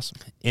 Oh, awesome.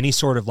 Any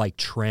sort of like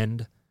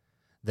trend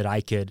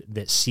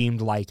that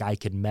seemed like I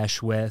could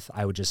mesh with,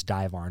 I would just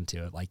dive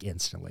onto it like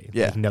instantly.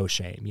 Yeah. Like no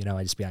shame, you know.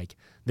 I'd just be like,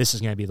 this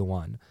is going to be the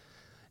one.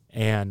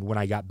 And when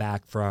I got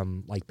back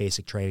from like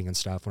basic training and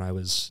stuff, when I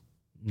was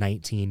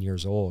 19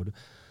 years old,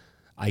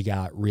 I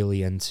got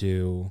really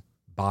into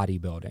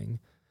bodybuilding.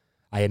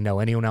 I didn't know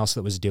anyone else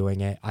that was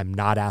doing it. I'm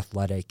not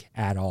athletic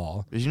at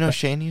all. Did you know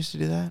Shane used to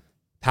do that?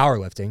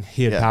 Powerlifting.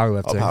 He had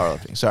powerlifting. Oh,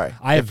 powerlifting. Sorry.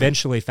 I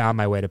eventually found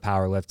my way to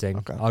powerlifting.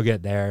 Okay. I'll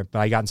get there. But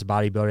I got into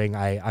bodybuilding.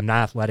 I'm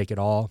not athletic at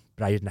all,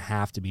 but I didn't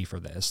have to be for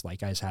this.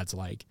 Like, I just had to,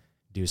 like,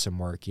 do some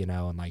work, you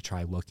know, and, like,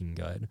 try looking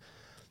good.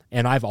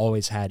 And I've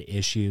always had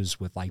issues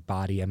with, like,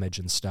 body image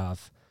and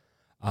stuff.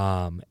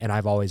 And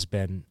I've always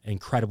been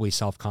incredibly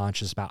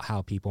self-conscious about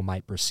how people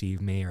might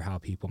perceive me or how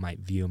people might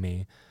view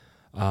me,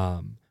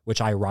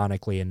 which,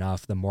 ironically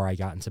enough, the more I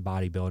got into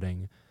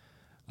bodybuilding,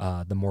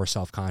 the more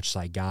self-conscious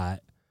I got.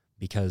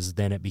 Because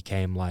then it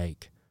became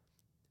like,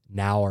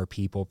 now are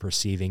people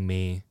perceiving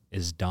me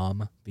as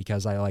dumb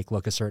because I like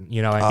look a certain,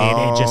 you know what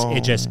I mean?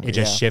 It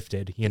just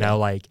shifted, you know,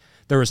 like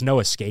there was no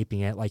escaping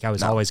it. Like I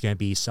was always going to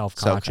be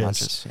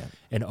self-conscious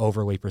and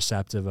overly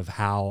perceptive of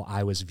how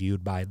I was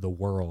viewed by the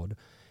world.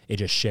 It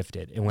just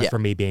shifted. It went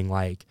from me being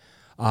like,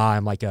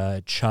 I'm like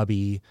a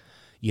chubby,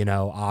 you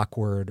know,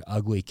 awkward,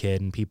 ugly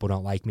kid and people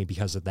don't like me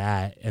because of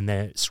that. And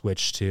then it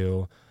switched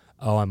to,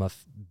 oh, I'm a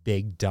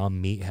big,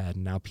 dumb meathead,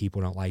 and now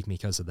people don't like me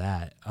because of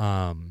that.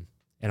 And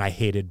I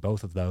hated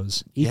both of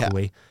those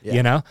equally,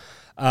 you know?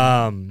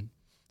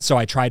 So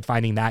I tried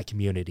finding that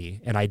community,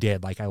 and I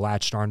did. Like, I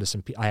latched on to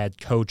some I had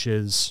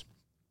coaches.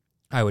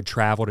 I would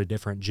travel to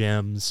different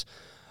gyms.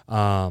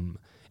 And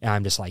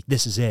I'm just like,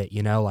 this is it,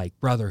 you know? Like,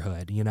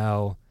 brotherhood, you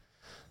know?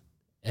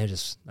 And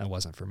that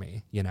wasn't for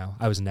me, you know?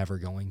 I was never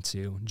going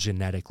to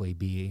genetically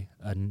be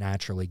a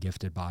naturally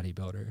gifted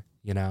bodybuilder,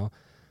 you know?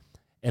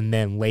 And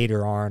then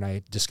later on,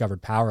 I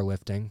discovered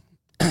powerlifting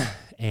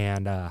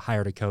and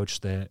hired a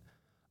coach that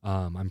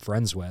I'm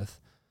friends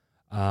with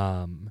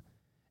and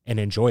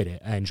enjoyed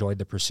it. I enjoyed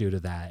the pursuit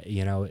of that.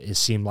 You know, it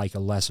seemed like a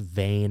less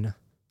vain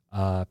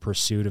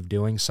pursuit of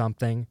doing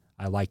something.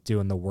 I liked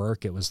doing the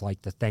work. It was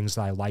like the things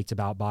that I liked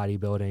about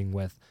bodybuilding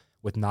with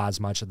not as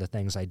much of the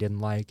things I didn't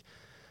like.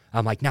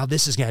 I'm like, now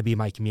this is going to be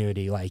my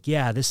community. Like,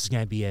 yeah, this is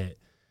going to be it.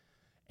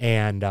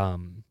 And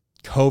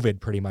COVID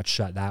pretty much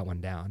shut that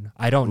one down.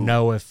 I don't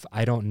know if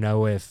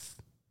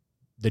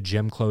the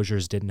gym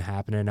closures didn't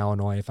happen in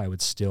Illinois, if I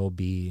would still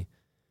be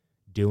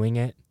doing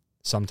it.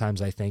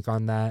 Sometimes I think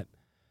on that.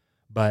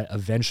 But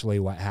eventually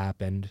what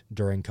happened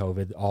during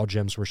COVID, all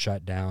gyms were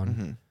shut down.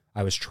 Mm-hmm.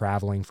 I was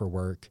traveling for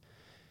work.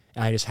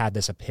 And I just had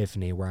this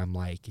epiphany where I'm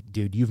like,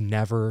 dude, you've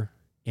never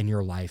in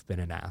your life been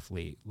an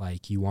athlete.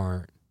 Like, you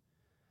aren't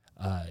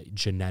a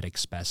genetic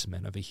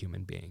specimen of a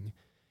human being.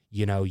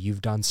 You know,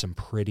 you've done some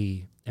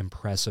pretty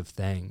impressive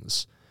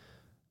things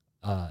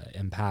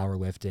in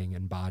powerlifting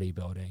and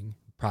bodybuilding,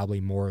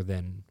 probably more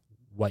than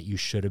what you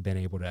should have been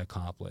able to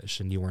accomplish,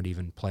 and you weren't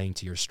even playing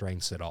to your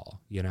strengths at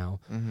all, you know?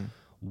 Mm-hmm.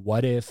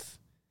 What if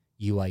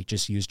you, like,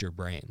 just used your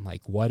brain?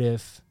 Like, what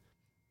if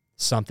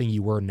something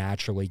you were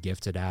naturally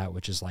gifted at,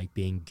 which is, like,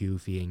 being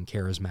goofy and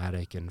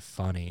charismatic and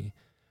funny,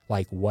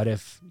 like, what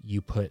if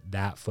you put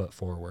that foot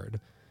forward?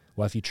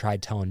 What if you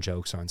tried telling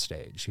jokes on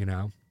stage, you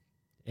know?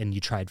 And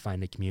you tried to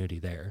find a community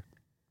there.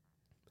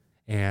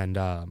 And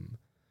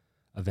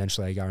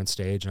eventually I got on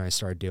stage and I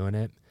started doing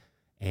it,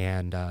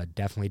 and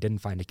definitely didn't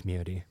find a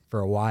community for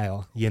a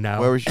while, you know.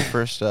 Where was your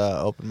first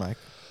open mic?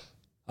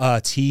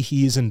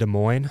 Teehees in Des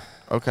Moines.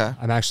 Okay.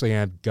 I'm actually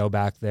going to go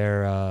back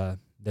there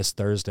this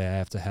Thursday. I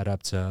have to head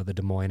up to the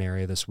Des Moines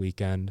area this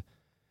weekend,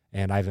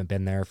 and I haven't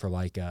been there for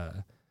like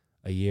a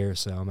year,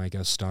 so I might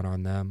go stun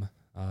on them.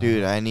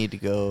 Dude, I need to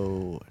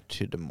go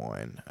to Des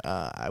Moines.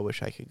 I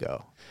wish I could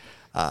go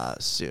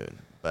soon,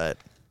 but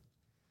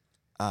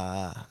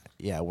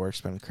yeah,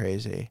 work's been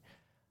crazy.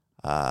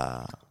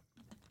 Have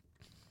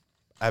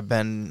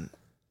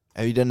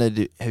you done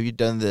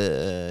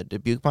the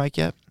Dubuque mic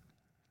yet?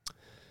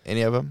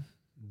 Any of them?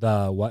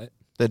 The what?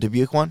 The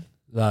Dubuque one?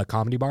 The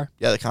comedy bar?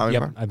 Yeah, the comedy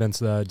bar. I've been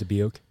to the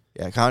Dubuque.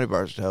 Yeah, comedy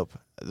bar's dope.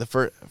 The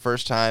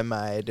first time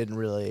I didn't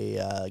really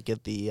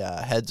get the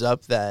heads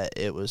up that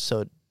it was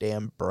so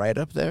damn bright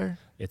up there.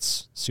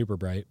 It's super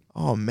bright.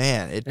 Oh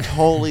man, it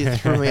totally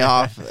threw me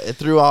off. It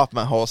threw off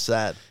my whole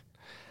set.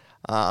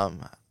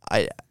 That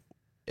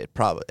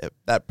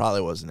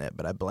probably wasn't it,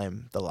 but I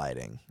blame the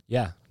lighting.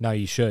 Yeah, no,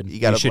 you should.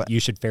 You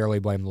should fairly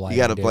blame the lighting.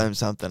 You got to blame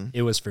something.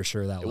 It was for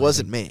sure that. It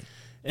wasn't me.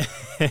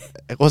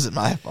 It wasn't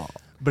my fault.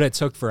 But it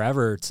took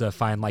forever to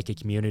find like a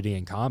community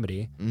in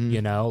comedy. Mm-hmm.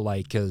 You know,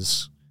 like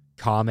because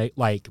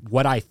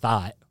what I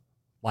thought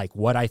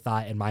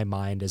in my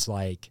mind is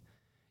like,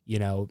 you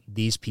know,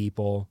 these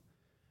people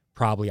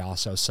probably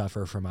also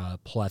suffer from a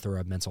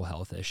plethora of mental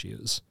health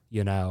issues,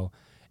 you know,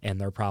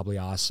 and they're probably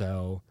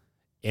also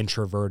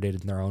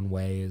introverted in their own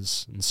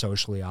ways and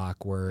socially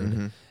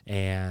awkward,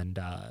 and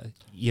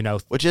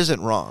which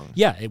isn't wrong.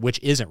 Yeah, which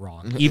isn't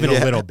wrong, even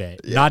a little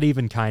bit, not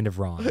even kind of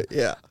wrong.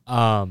 Yeah.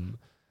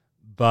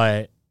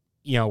 But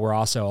we're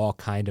also all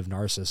kind of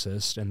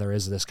narcissists, and there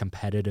is this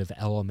competitive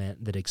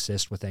element that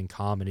exists within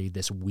comedy,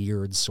 this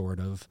weird sort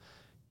of,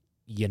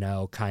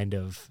 kind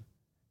of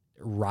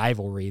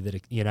rivalry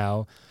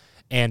that,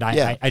 and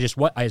I just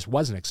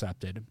wasn't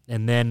accepted.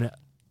 And then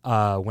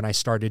when I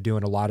started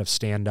doing a lot of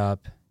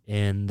stand-up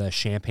in the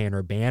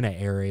Champaign-Urbana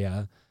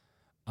area,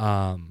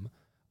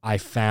 I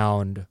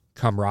found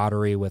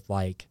camaraderie with,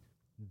 like,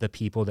 the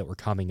people that were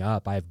coming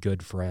up. I have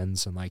good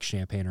friends in, like,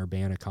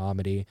 Champaign-Urbana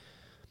comedy.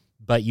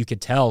 But you could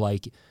tell,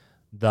 like,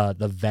 the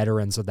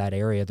veterans of that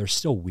area, there's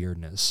still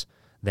weirdness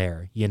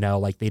there,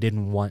 like they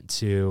didn't want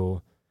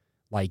to,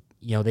 like,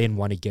 they didn't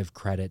want to give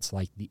credit to,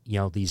 like,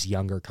 these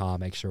younger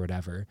comics or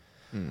whatever.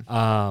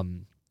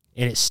 And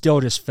it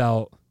still just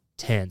felt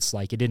tense.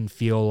 Like, it didn't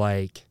feel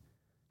like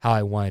how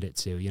I wanted it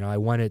to. I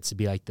wanted it to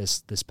be like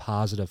this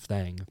positive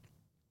thing.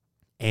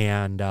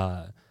 And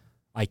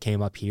I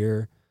came up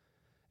here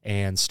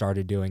and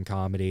started doing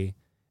comedy,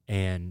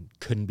 and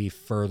couldn't be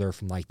further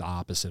from, like, the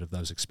opposite of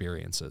those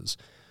experiences.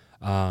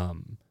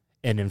 And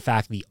in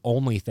fact, the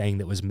only thing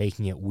that was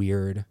making it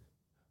weird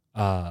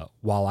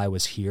while I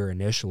was here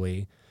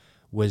initially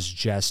was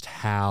just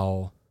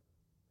how,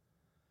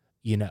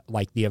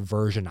 like, the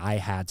aversion I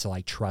had to,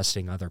 like,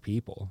 trusting other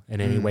people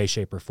in any way,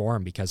 shape, or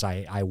form, because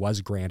I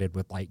was greeted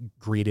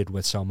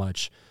with so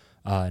much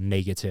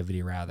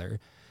negativity, rather,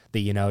 that,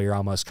 you're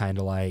almost kind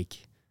of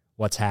like,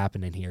 what's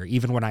happening here?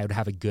 Even when I would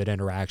have a good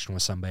interaction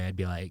with somebody, I'd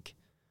be like,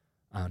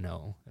 I don't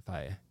know if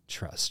I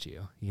trust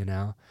you,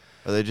 Or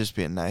they're just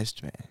being nice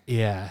to me.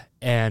 Yeah.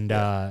 And,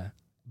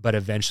 but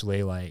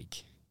eventually,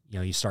 like,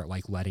 you start,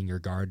 like, letting your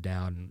guard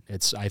down.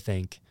 I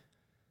think,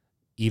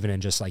 even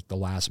in just, like, the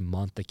last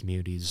month, the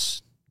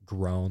community's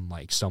grown,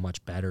 like, so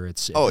much better.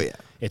 It's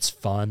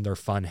fun. They're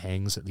fun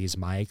hangs at these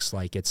mics.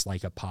 Like, it's,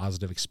 like, a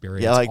positive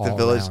experience. Yeah, like all the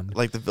village, around.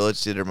 like the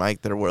Village Theater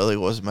mic, there really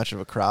wasn't much of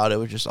a crowd. It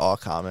was just all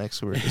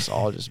comics. We were just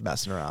all just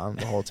messing around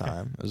the whole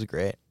time. It was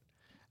great.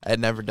 I had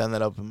never done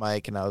that open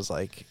mic, and I was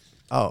like,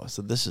 oh,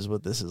 so this is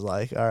what this is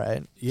like. All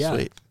right. Yeah.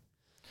 Sweet.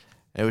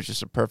 It was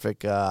just a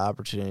perfect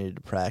opportunity to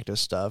practice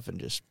stuff and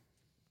just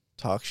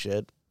talk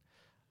shit.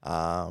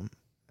 Talk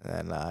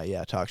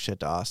shit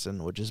to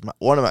Austin, which is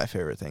one of my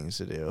favorite things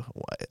to do.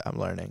 I'm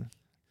learning.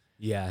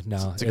 Yeah,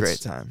 no. It's a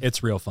great time.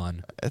 It's real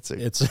fun. It's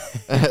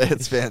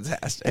it's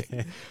fantastic.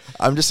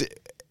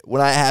 When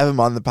I have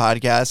him on the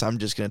podcast, I'm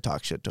just going to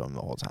talk shit to him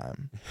the whole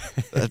time.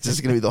 That's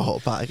just going to be the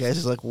whole podcast.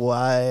 It's like,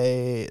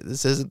 why?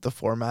 This isn't the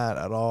format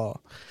at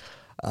all.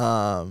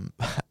 But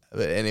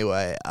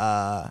anyway,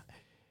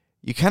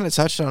 you kind of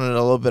touched on it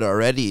a little bit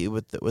already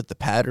with the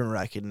pattern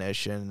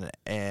recognition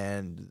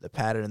and the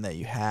pattern that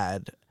you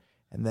had,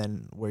 and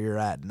then where you're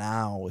at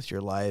now with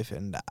your life.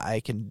 And I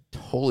can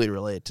totally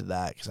relate to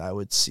that, because I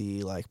would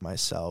see, like,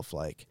 myself,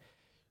 like,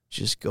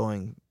 just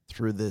going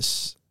through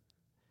this,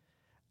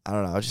 I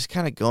don't know, just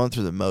kind of going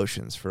through the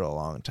motions for a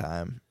long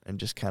time and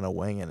just kind of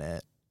winging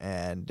it,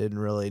 and didn't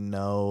really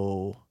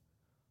know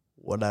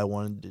what I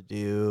wanted to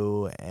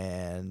do.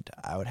 And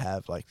I would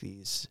have, like,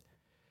 these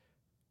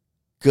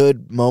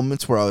good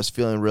moments where I was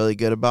feeling really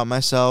good about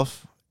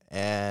myself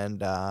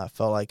and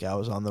felt like I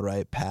was on the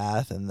right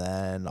path. And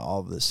then all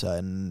of a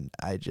sudden,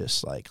 I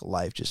just, like,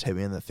 life just hit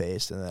me in the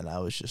face. And then I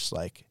was just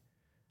like,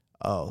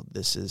 oh,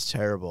 this is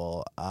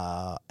terrible.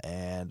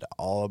 And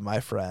all of my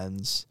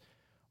friends,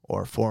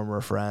 or former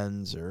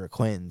friends or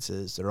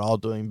acquaintances, they're all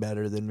doing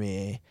better than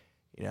me.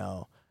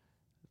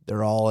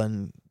 They're all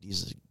in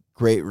these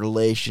great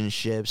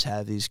relationships,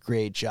 have these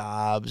great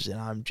jobs, and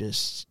I'm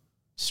just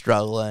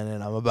struggling,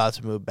 and I'm about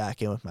to move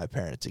back in with my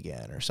parents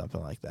again or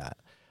something like that.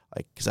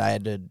 Like, because I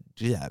had to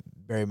do that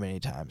very many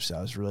times. So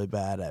I was really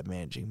bad at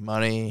managing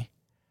money.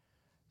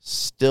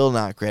 Still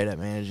not great at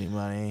managing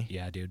money.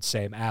 Yeah, dude,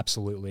 same.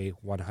 Absolutely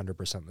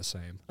 100% the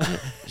same.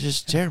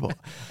 Just terrible.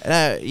 And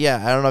I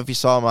don't know if you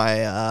saw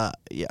I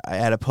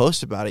had a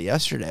post about it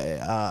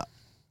yesterday. I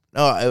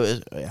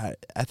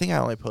think I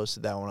only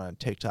posted that one on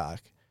TikTok.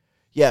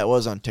 Yeah, it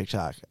was on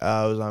TikTok. It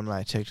was on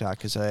my TikTok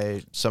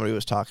because somebody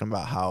was talking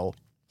about how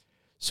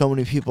so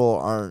many people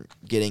aren't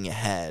getting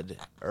ahead,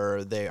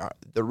 or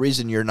the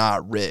reason you're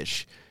not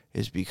rich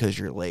is because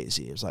you're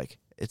lazy. It's like,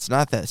 it's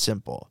not that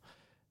simple.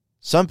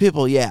 Some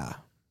people, yeah,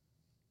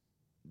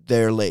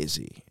 they're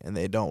lazy and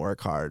they don't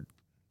work hard.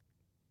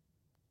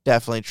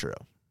 Definitely true.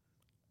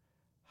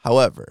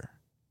 However,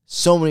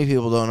 so many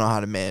people don't know how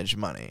to manage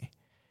money,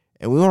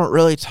 and we weren't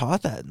really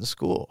taught that in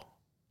school.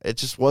 It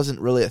just wasn't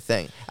really a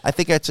thing. I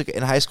think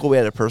in high school, we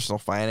had a personal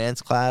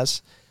finance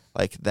class,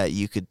 like, that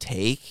you could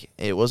take.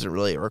 It wasn't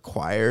really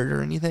required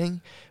or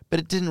anything, but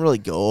it didn't really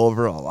go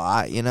over a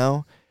lot,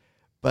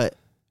 But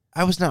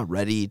I was not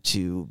ready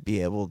to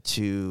be able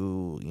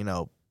to,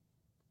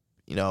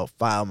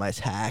 file my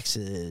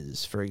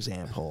taxes, for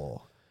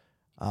example,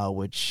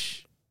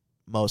 which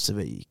most of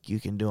it you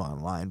can do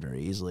online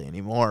very easily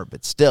anymore.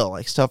 But still,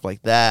 like, stuff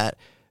like that,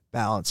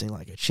 balancing,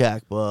 like, a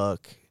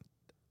checkbook,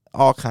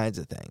 all kinds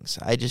of things.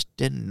 I just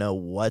didn't know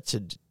what to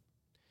do.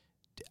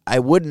 I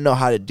wouldn't know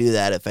how to do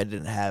that if I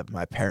didn't have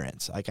my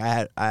parents. Like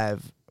I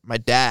have my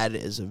dad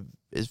is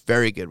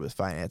very good with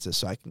finances,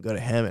 so I can go to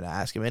him and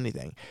ask him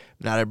anything.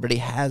 Not everybody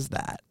has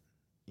that.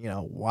 You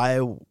know, why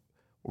were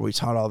we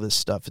taught all this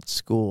stuff at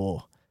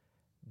school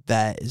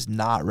that is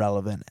not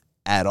relevant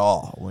at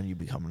all when you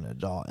become an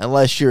adult,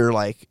 unless you're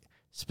like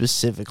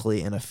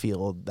specifically in a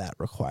field that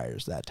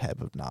requires that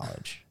type of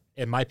knowledge.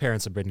 And my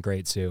parents have been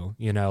great too.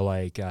 You know,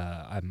 like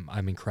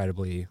I'm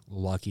incredibly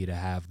lucky to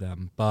have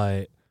them.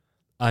 But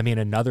I mean,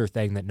 another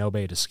thing that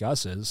nobody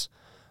discusses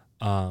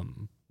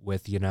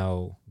with, you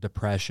know,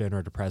 depression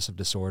or depressive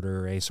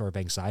disorder or any sort of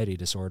anxiety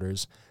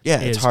disorders.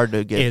 Yeah, it's hard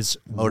to get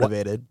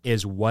motivated.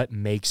 Is what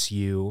makes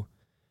you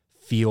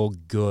feel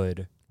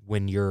good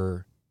when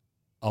you're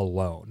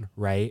alone,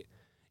 right?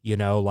 You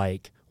know,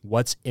 like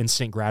what's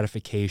instant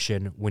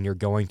gratification when you're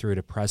going through a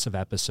depressive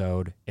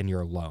episode and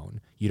you're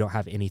alone? You don't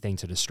have anything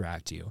to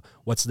distract you.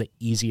 What's the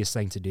easiest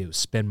thing to do?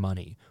 Spend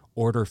money,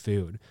 order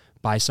food,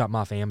 buy something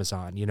off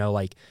Amazon. You know,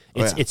 like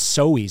it's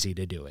so easy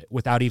to do it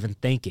without even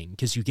thinking,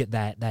 because you get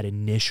that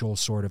initial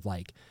sort of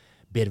like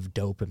bit of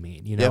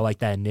dopamine, you know, like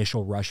that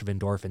initial rush of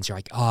endorphins. You're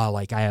like, oh,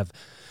 like I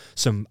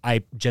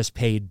just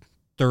paid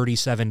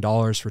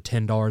 $37 for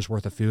 $10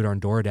 worth of food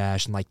on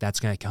DoorDash, and like that's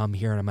gonna come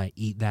here and I'm gonna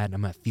eat that and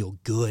I'm gonna feel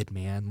good,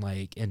 man.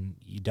 Like, and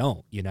you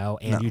don't, you know,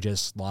 and you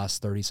just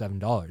lost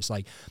 $37.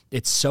 Like,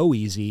 it's so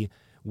easy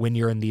when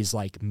you're in these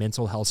like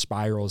mental health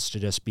spirals to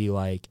just be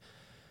like,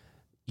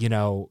 you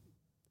know,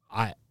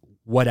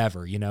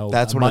 whatever, you know,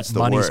 that's when it's the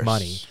money's worst.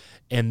 Money.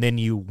 And then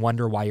you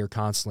wonder why you're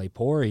constantly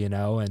poor, you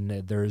know, and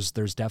there's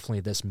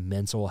definitely this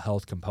mental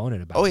health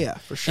component about it. Oh yeah,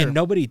 for sure. And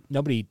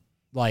nobody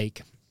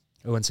like,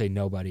 I wouldn't say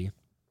nobody.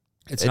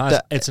 It's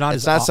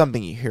not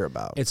something you hear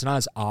about. It's not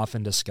as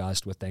often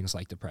discussed with things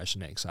like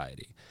depression and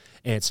anxiety.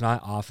 And it's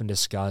not often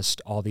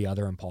discussed all the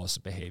other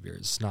impulsive behaviors.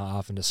 It's not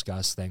often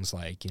discussed things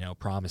like, you know,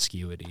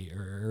 promiscuity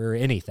or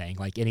anything,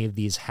 like any of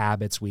these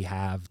habits we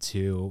have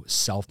to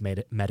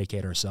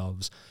self-medicate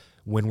ourselves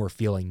when we're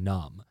feeling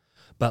numb.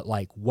 But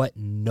like what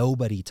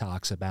nobody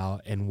talks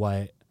about, and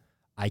what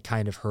I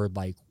kind of heard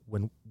like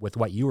with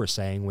what you were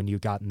saying, when you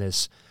got in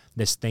this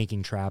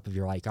thinking trap of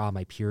you're like, oh,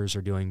 my peers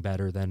are doing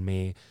better than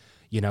me.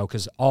 You know,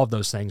 because all of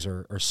those things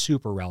are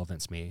super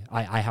relevant to me.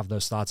 I have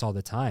those thoughts all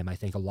the time. I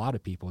think a lot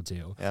of people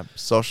do. Yeah,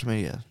 social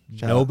media.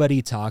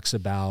 Nobody talks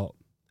about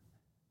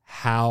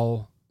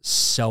how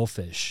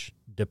selfish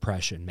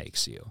depression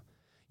makes you.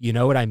 You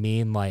know what I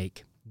mean?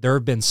 Like, there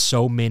have been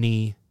so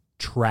many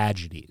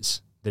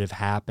tragedies that have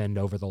happened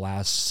over the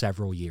last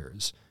several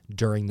years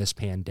during this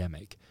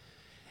pandemic.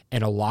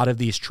 And a lot of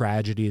these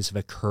tragedies have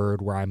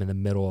occurred where I'm in the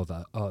middle of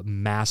a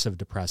massive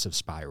depressive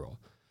spiral.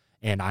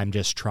 And I'm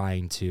just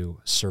trying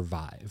to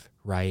survive,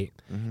 right?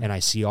 Mm-hmm. And I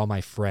see all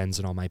my friends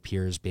and all my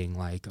peers being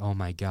like, oh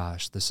my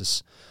gosh, this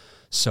is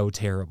so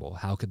terrible.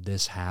 How could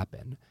this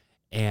happen?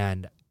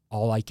 And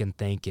all I can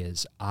think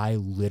is I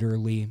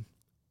literally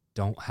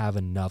don't have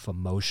enough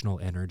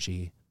emotional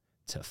energy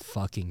to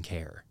fucking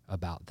care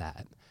about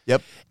that.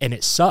 Yep. And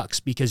it sucks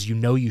because you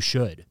know you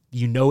should.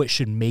 You know it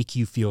should make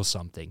you feel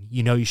something.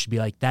 You know you should be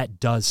like, that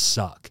does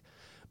suck.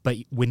 But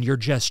when you're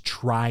just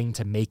trying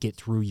to make it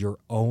through your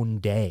own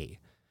day,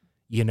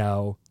 you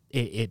know,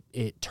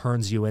 it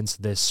turns you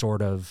into this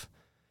sort of,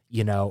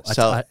 you know,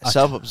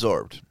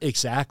 self-absorbed.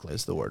 Exactly.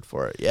 Is the word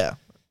for it. Yeah.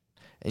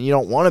 And you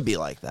don't want to be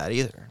like that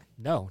either.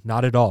 No,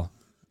 not at all.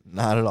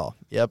 Not at all.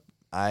 Yep.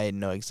 I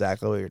know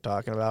exactly what you're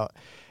talking about.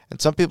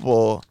 And some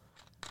people,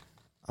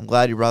 I'm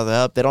glad you brought that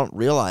up, they don't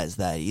realize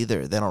that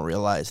either. They don't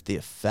realize the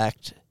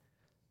effect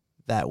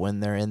that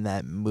when they're in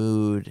that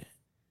mood,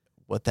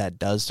 what that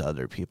does to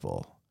other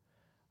people.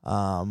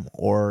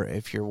 Or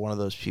if you're one of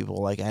those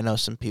people, like I know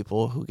some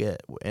people who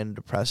get in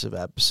depressive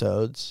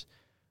episodes,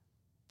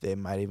 they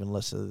might even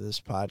listen to this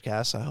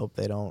podcast. I hope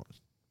they don't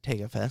take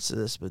offense to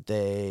this, but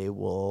they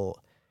will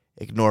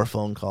ignore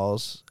phone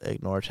calls,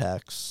 ignore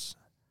texts,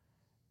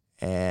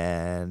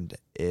 and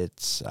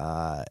it's,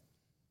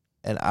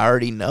 and I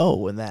already know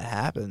when that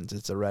happens,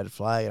 it's a red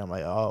flag, and I'm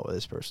like, oh,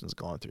 this person's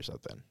going through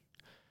something.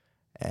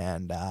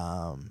 And,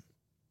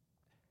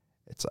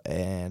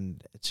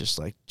 it's just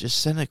like,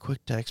 just send a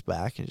quick text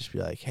back and just be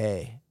like,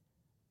 hey,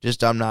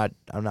 I'm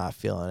not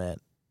feeling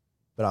it,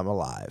 but I'm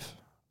alive.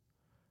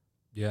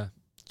 Yeah.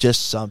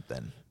 Just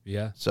something.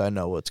 Yeah. So I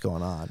know what's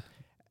going on.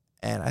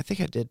 And I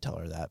think I did tell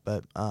her that,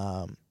 but,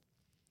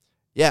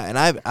 yeah. And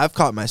I've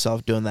caught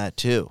myself doing that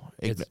too.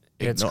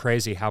 It's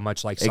crazy how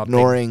much like something,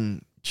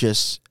 ignoring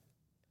just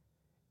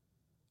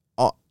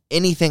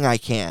anything I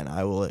can.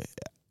 I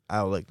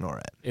will ignore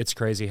it. It's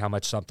crazy how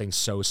much something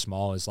so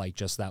small as like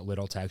just that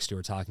little text you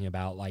were talking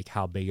about, like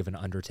how big of an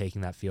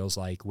undertaking that feels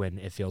like when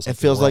it feels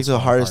like the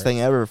hardest thing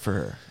ever for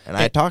her. And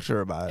I talked to her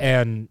about it.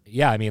 And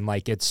yeah, I mean,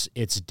 like it's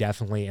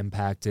definitely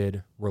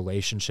impacted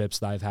relationships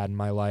that I've had in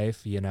my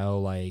life, you know,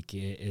 like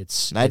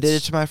it's. And I did it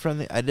to my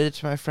friend. I did it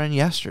to my friend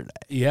yesterday.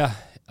 Yeah.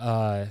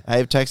 I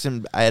had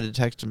to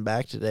text him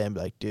back today and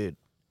be like, dude,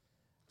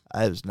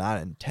 I was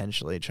not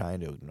intentionally trying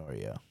to ignore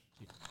you.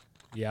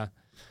 Yeah.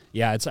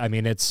 Yeah,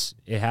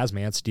 it has,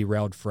 man. It's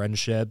derailed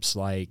friendships,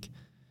 like,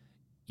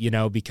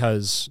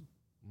 because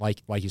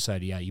like you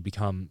said, yeah, you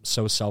become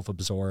so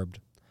self-absorbed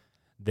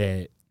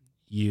that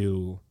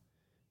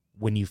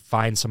when you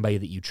find somebody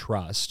that you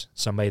trust,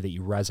 somebody that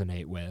you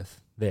resonate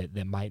with,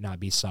 that might not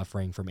be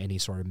suffering from any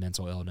sort of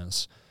mental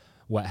illness,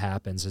 what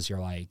happens is you're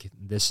like,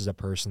 this is a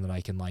person that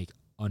I can like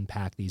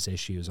unpack these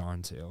issues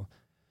onto.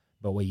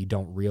 But what you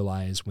don't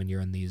realize when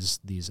you're in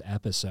these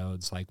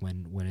episodes, like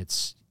when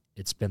it's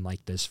been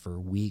like this for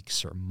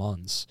weeks or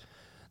months,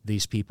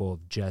 these people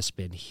have just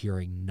been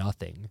hearing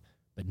nothing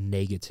but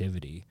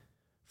negativity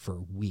for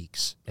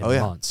weeks and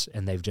months,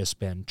 and they've just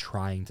been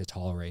trying to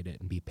tolerate it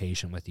and be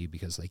patient with you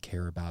because they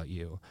care about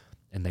you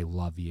and they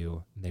love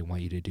you and they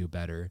want you to do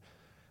better.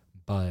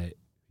 But,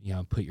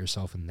 put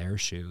yourself in their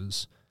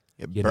shoes.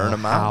 Burn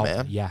them out,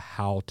 man. Yeah,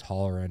 how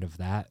tolerant of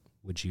that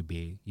would you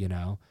be,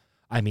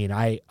 I mean,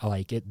 I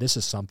like it. This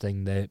is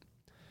something that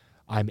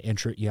I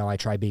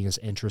try being as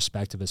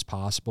introspective as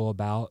possible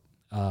about.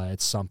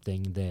 It's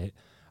something that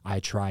I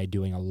try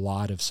doing a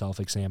lot of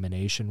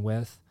self-examination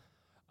with,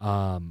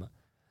 and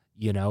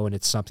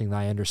it's something that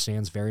I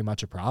understand is very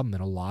much a problem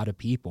in a lot of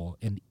people.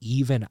 And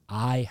even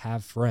I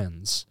have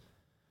friends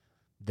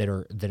that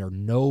are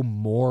no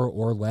more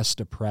or less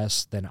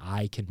depressed than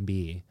I can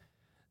be,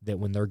 that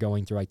when they're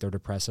going through like their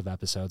depressive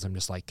episodes, I'm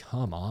just like,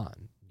 come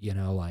on,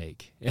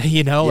 like, and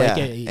you know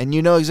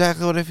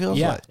exactly what it feels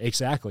like. Yeah,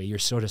 exactly. You're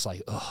still just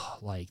like, oh,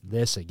 like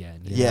this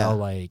again, you know,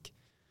 like.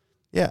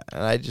 Yeah.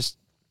 And I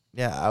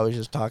was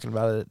just talking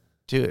about it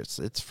too.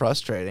 It's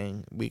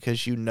frustrating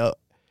because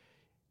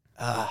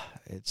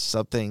it's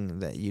something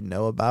that you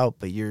know about,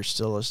 but you're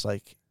still just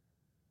like,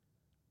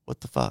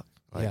 what the fuck?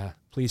 Like, yeah,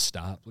 please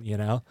stop,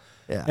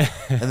 Yeah.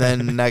 And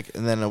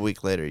then a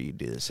week later you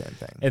do the same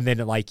thing. And then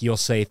like you'll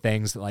say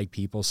things that like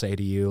people say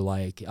to you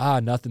like,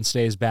 nothing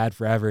stays bad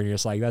forever, and you're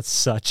just like, that's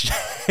such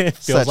it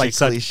feels like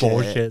such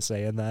bullshit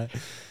saying that.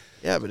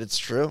 Yeah, but it's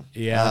true.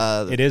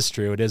 Yeah, it is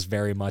true. It is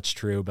very much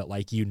true, but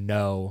like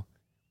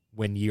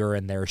when you're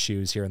in their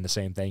shoes hearing the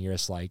same thing, you're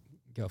just like,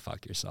 go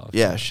fuck yourself.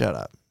 Yeah, shut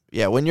up.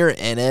 Yeah, when you're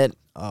in it,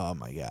 oh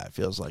my God, it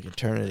feels like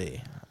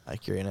eternity.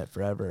 Like you're in it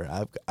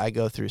forever. I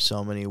go through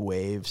so many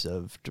waves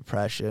of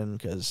depression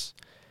because,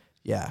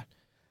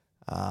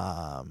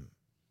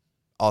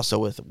 also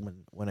with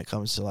when it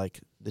comes to like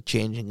the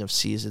changing of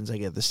seasons, I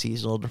get the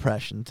seasonal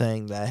depression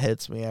thing that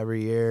hits me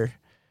every year.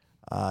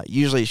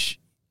 Usually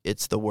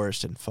it's the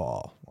worst in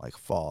fall. Like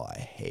fall, I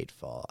hate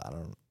fall.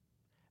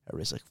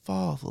 Everybody's like,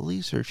 fall, the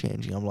leaves are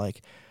changing. I'm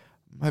like,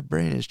 my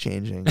brain is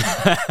changing,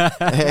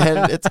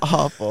 and it's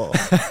awful.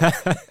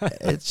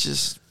 It's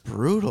just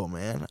brutal,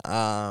 man.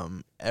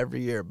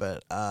 Every year,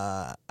 but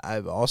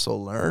I've also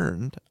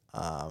learned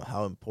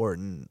how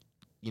important,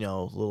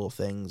 little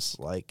things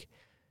like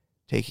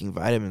taking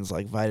vitamins,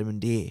 like vitamin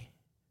D,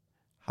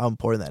 how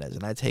important that is.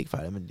 And I take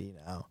vitamin D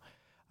now,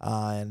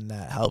 and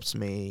that helps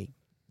me.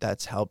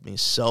 That's helped me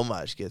so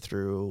much get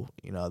through,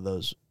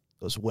 those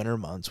winter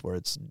months where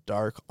it's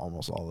dark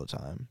almost all the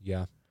time.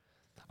 Yeah.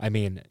 I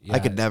mean, I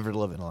could never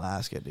live in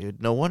Alaska,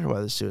 dude. No wonder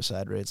why the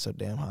suicide rate's so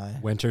damn high.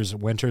 Winter's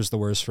the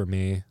worst for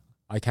me.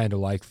 I kind of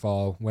like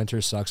fall. Winter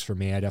sucks for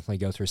me. I definitely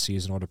go through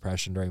seasonal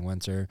depression during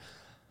winter.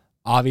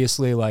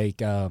 Obviously, like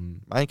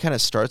mine kind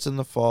of starts in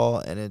the fall,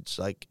 and it's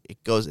like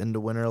it goes into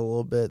winter a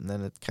little bit, and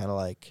then it kind of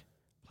like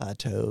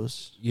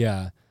plateaus.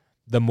 Yeah,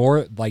 the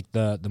more like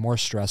the more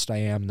stressed I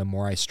am, the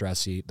more I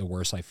stress eat, the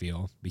worse I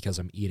feel because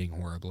I'm eating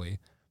horribly.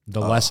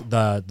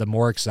 The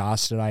more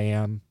exhausted I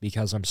am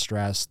because I'm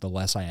stressed, the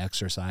less I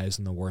exercise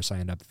and the worse I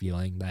end up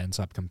feeling. That ends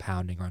up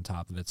compounding on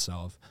top of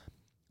itself.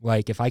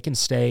 Like if I can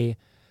stay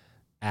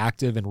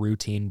active and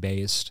routine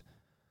based,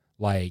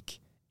 like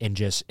and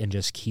just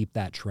keep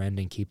that trend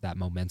and keep that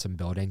momentum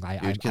building,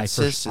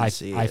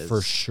 I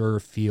for sure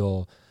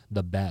feel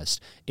the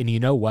best. And you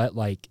know what?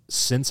 Like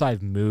since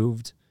I've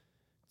moved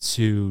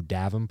to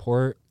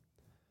Davenport,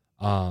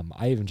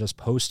 I even just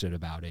posted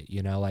about it.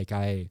 Like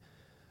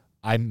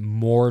I'm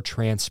more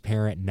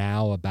transparent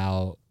now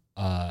about,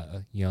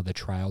 the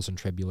trials and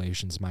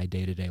tribulations of my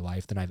day-to-day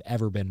life than I've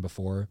ever been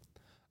before.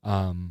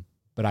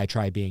 But I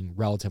try being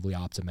relatively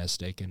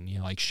optimistic and,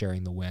 like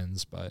sharing the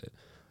wins, but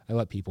I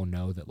let people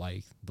know that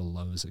like the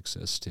lows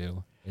exist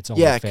too. It's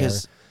only fair.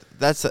 Because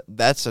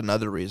that's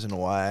another reason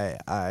why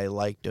I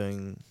like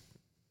doing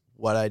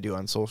what I do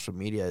on social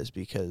media is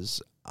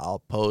because I'll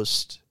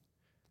post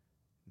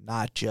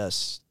not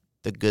just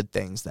the good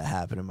things that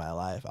happen in my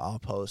life. I'll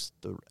post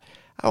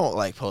I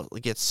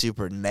won't get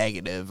super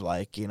negative,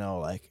 like,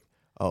 like,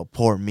 oh,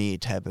 poor me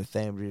type of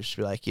thing. But just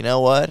be like, you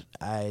know what?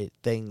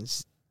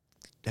 Things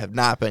have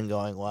not been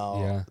going well.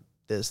 Yeah.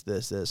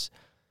 This.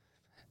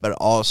 But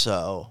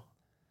also,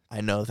 I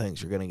know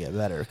things are going to get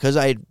better. Because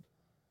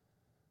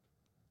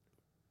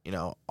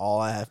all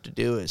I have to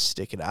do is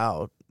stick it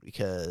out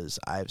because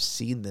I've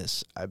seen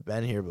this. I've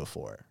been here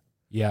before.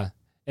 Yeah.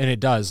 And it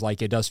does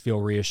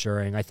feel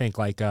reassuring. I think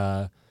like,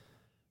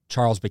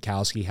 Charles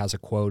Bukowski has a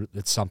quote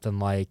that's something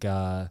like,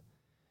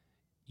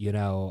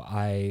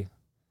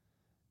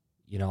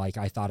 you know, like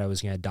I thought I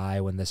was going to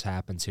die when this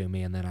happened to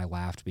me. And then I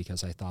laughed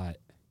because I thought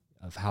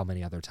of how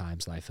many other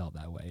times that I felt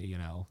that way, you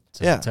know,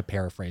 to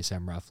paraphrase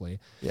him roughly.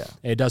 Yeah.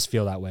 It does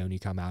feel that way when you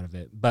come out of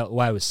it. But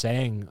what I was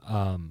saying,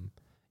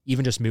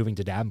 even just moving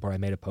to Davenport, I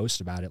made a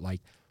post about it. Like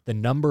the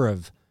number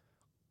of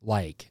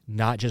like,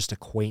 not just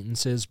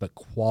acquaintances, but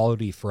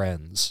quality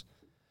friends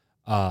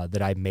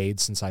that I've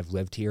made since I've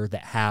lived here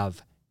that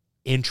have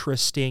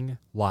interesting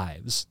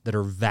lives that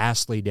are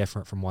vastly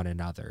different from one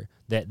another,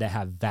 that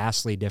have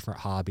vastly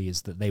different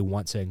hobbies that they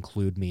want to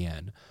include me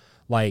in.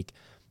 Like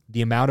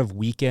the amount of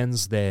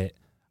weekends that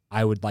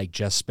I would like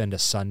just spend a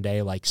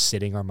Sunday like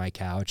sitting on my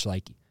couch,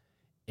 like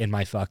in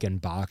my fucking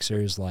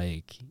boxers,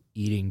 like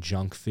eating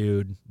junk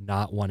food,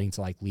 not wanting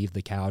to like leave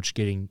the couch,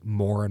 getting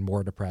more and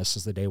more depressed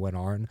as the day went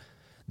on,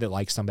 that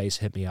like somebody's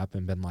hit me up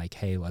and been like,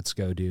 hey, let's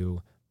go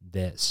do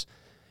this.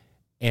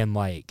 And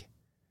like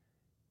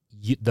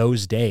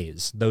those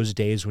days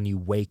when you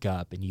wake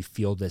up and you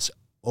feel this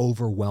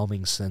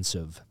overwhelming sense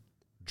of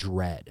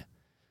dread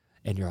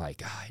and you're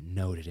like, oh, I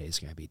know today's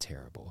going to be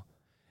terrible.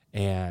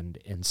 And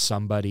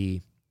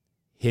somebody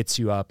hits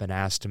you up and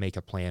asks to make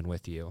a plan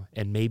with you.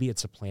 And maybe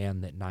it's a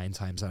plan that 9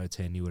 times out of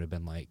 10 you would have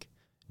been like,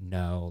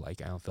 no,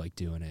 like I don't feel like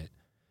doing it.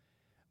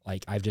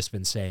 Like I've just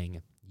been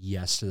saying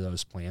yes to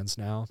those plans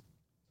now.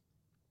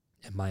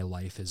 And my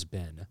life has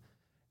been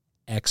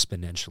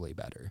exponentially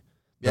better.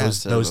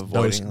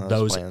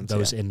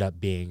 Those end up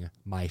being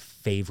my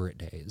favorite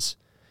days,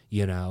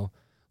 you know,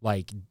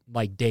 like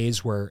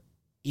days where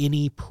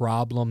any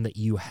problem that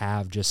you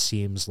have just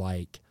seems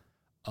like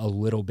a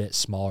little bit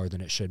smaller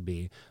than it should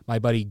be. My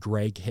buddy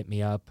Greg hit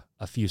me up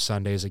a few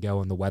Sundays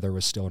ago and the weather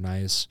was still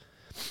nice.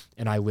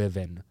 And I live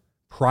in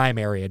prime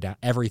area down.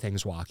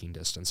 Everything's walking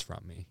distance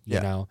from me, you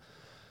know?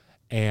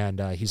 And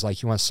he's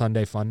like, you want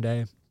Sunday fun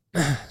day?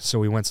 So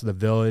we went to the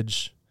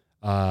village.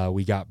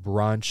 We got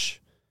brunch.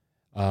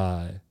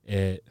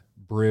 At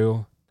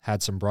Brew,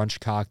 had some brunch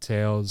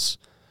cocktails,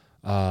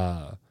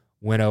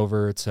 went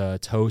over to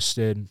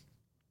Toasted,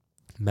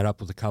 met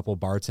up with a couple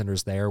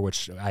bartenders there,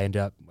 which I end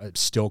up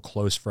still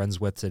close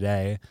friends with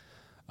today.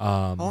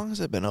 How long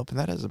has it been open?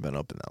 That hasn't been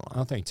open that long. I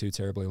don't think too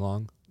terribly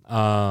long.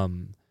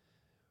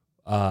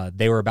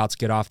 They were about to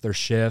get off their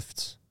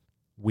shift.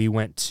 We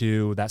went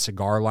to that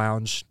cigar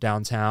lounge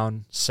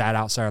downtown, sat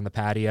outside on the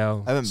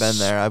patio. I haven't been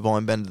there. I've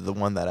only been to the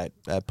one that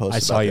I posted. I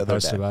saw you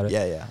post about it.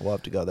 Yeah. We'll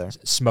have to go there.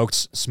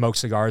 Smoked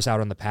cigars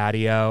out on the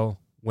patio.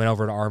 Went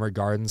over to Armored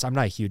Gardens. I'm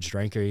not a huge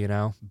drinker, you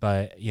know,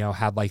 but, you know,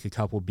 had like a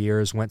couple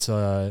beers. Went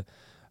to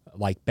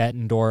like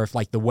Bettendorf.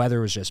 Like the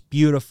weather was just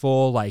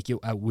beautiful. Like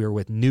we were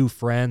with new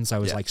friends. I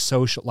was like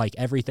social. Like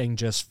everything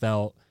just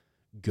felt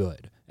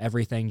good.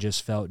 Everything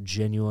just felt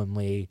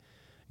genuinely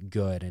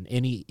good. And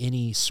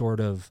any sort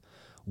of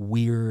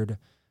weird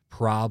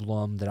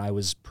problem that I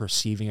was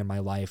perceiving in my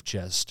life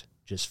just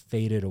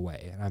faded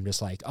away. And I'm just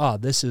like, oh,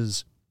 this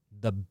is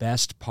the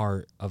best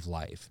part of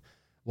life.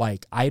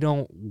 Like I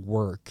don't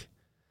work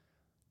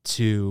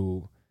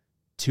to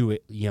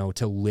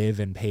live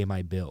and pay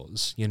my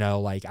bills, you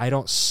know, like I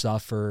don't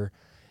suffer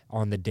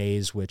on the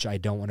days which I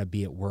don't want to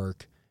be at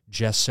work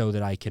just so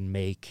that I can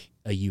make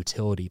a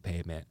utility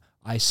payment.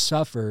 I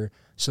suffer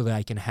so that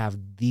I can have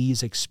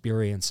these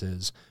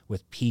experiences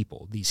with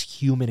people, these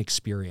human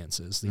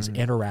experiences, these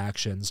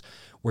interactions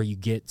where you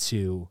get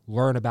to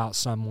learn about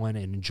someone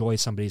and enjoy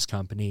somebody's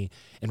company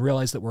and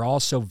realize that we're all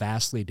so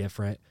vastly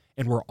different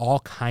and we're all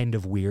kind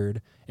of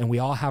weird and we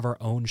all have our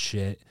own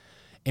shit.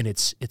 And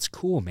it's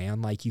cool,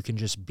 man. Like you can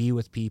just be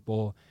with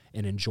people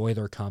and enjoy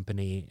their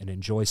company and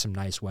enjoy some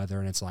nice weather.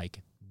 And it's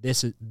like,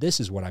 this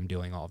is what I'm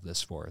doing all of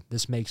this for.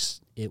 This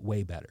makes it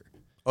way better.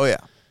 Oh yeah.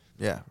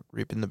 Yeah.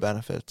 Reaping the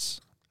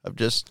benefits of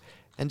just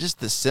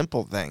the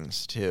simple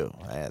things too.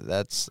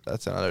 That's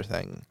another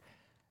thing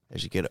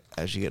as you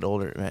get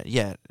older, man.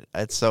 Yeah.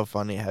 It's so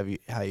funny how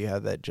you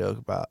have that joke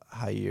about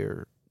how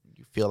you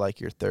feel like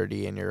you're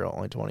 30 and you're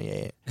only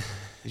 28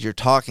 because you're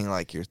talking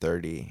like you're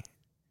 30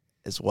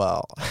 as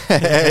well.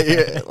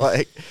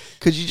 Like,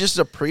 cause you just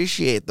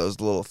appreciate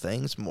those little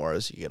things more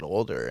as you get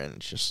older. And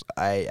it's just,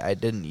 I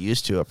didn't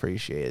used to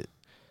appreciate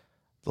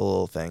the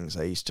little things.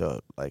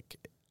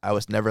 I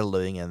was never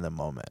living in the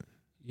moment.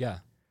 Yeah.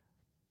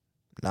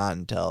 Not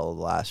until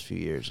the last few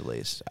years, at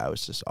least. I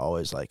was just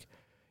always like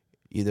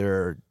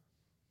either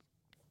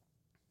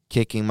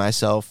kicking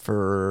myself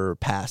for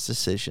past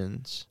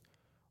decisions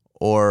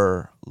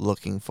or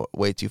looking for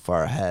way too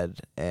far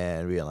ahead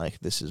and being like,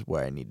 this is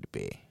where I need to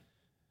be.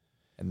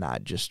 And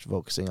not just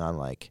focusing on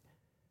like,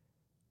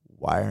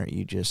 why aren't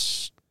you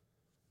just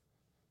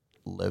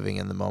living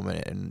in the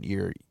moment and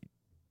you're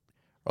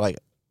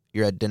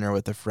at dinner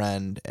with a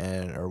friend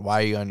or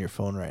why are you on your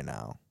phone right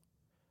now?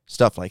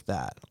 Stuff like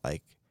that.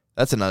 Like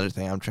that's another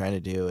thing I'm trying to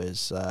do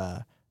is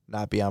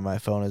not be on my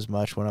phone as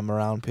much when I'm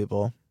around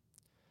people.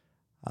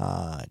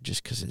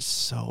 Just because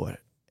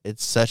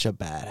it's such a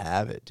bad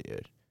habit,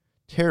 dude.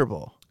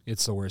 Terrible.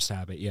 It's the worst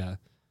habit, yeah.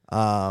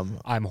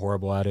 I'm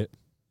horrible at it.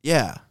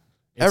 Yeah.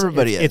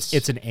 Everybody is.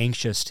 It's an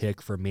anxious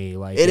tick for me.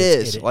 Like it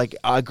is. Like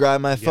I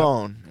grab my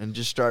phone and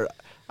just start.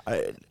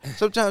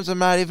 Sometimes I'm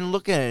not even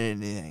looking at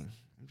anything.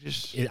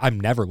 I'm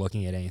never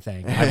looking at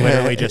anything. I'm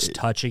literally just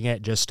touching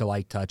it just to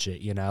like touch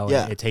it, you know?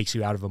 Yeah. It takes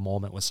you out of a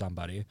moment with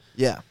somebody.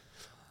 Yeah.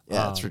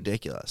 Yeah, it's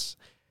ridiculous.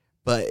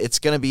 But it's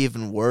going to be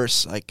even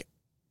worse. Like,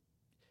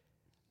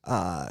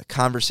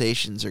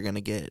 conversations are going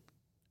to get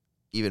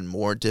even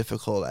more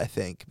difficult, I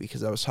think,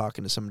 because I was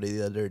talking to somebody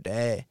the other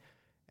day,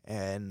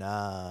 and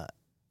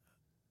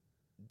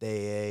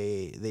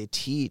they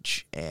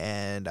teach,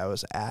 and I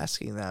was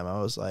asking them,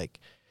 I was like,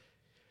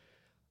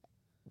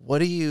 how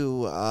do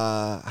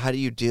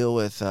you deal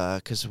with,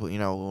 because, you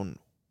know,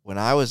 when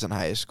I was in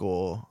high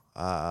school,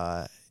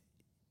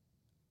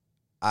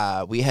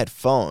 we had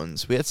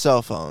phones, we had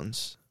cell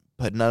phones,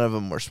 but none of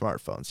them were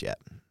smartphones yet.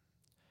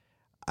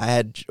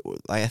 I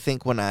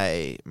think when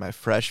my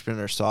freshman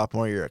or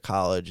sophomore year of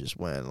college is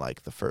when,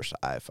 like, the first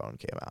iPhone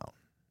came out.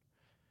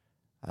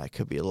 I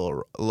could be a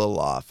little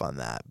off on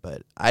that,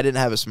 but I didn't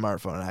have a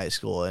smartphone in high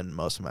school, and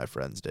most of my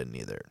friends didn't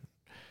either.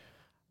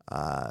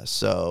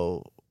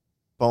 So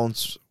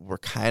phones were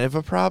kind of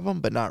a problem,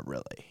 but not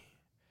really,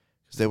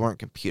 because they weren't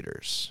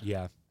computers.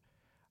 Yeah.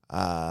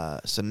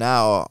 So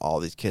now all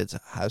these kids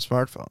have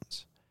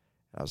smartphones.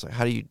 And I was like,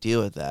 how do you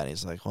deal with that? And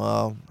he's like,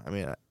 well, I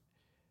mean,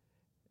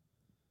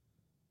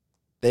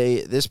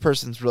 this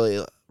person's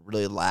really,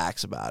 really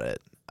lax about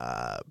it.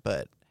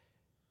 But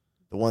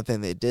the one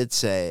thing they did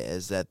say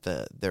is that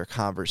their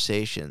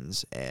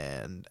conversations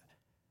and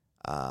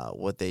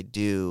what they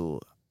do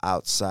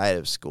outside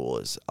of school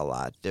is a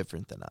lot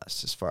different than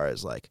us, as far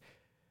as, like,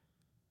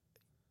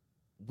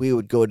 we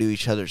would go to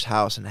each other's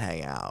house and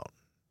hang out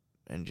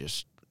and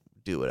just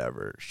do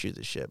whatever, shoot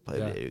the shit, play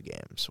video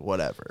games,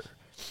 whatever,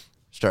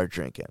 start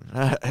drinking,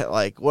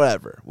 like,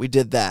 whatever. We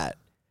did that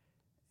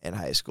in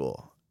high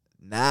school.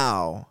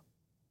 Now,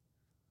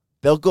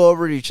 they'll go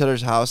over to each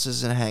other's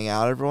houses and hang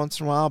out every once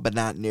in a while, but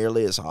not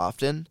nearly as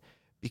often,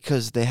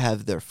 because they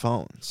have their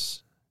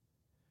phones.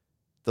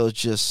 They'll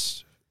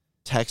just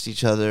text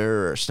each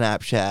other or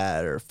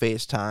Snapchat or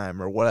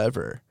FaceTime or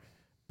whatever.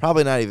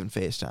 Probably not even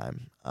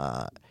FaceTime.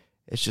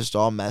 It's just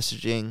all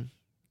messaging,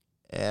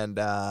 and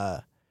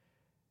the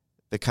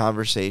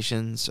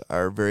conversations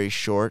are very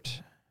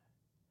short,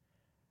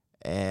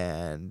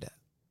 and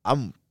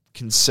I'm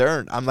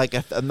concerned. I'm like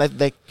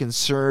that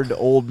concerned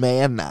old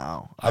man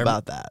now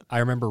about that. I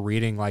remember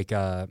reading, like,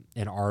 an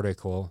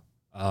article.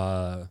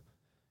 You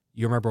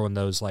remember when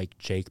those, like,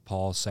 Jake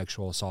Paul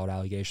sexual assault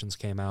allegations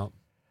came out?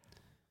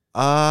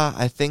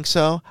 I think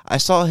so. I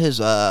saw his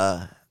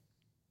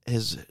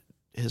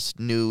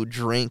new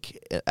drink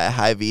at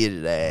Hy-Vee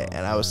today,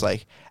 and I was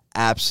like,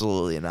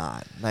 absolutely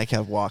not. And I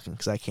kept walking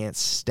because I can't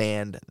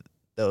stand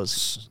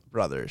those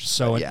brothers.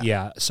 So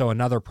so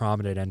another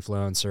prominent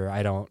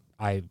influencer,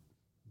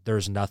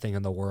 there's nothing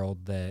in the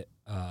world that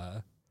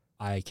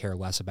I care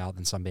less about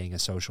than someone being a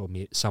social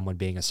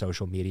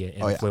media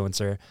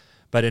influencer.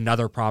 But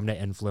another prominent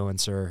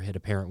influencer had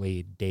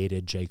apparently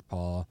dated Jake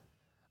Paul,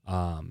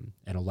 and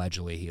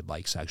allegedly he had,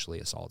 like, sexually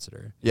assaulted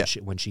her. Yeah.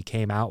 When she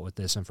came out with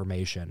this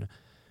information,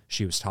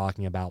 she was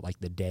talking about, like,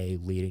 the day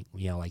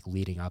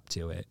leading up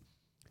to it.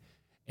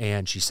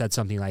 And she said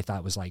something I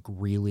thought was, like,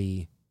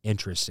 really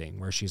interesting,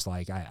 where she's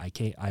like,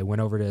 I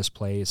went over to his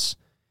place,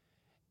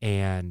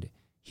 and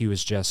he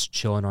was just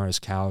chilling on his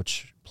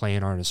couch,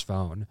 playing on his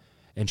phone.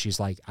 And she's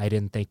like, I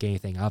didn't think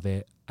anything of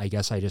it. I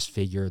guess I just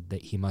figured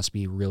that he must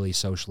be really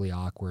socially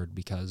awkward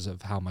because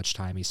of how much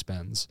time he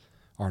spends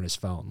on his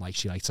phone. Like,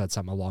 she, like, said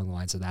something along the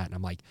lines of that. And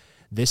I'm like,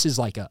 this is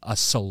like a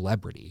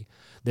celebrity.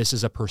 This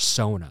is a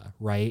persona,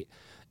 right?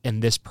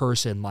 And this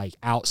person, like,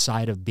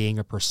 outside of being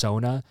a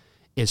persona,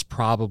 is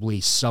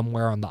probably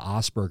somewhere on the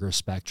Asperger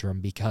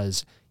spectrum,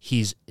 because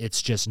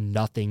it's just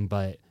nothing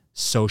but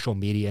social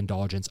media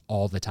indulgence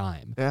all the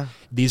time. Yeah.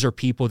 These are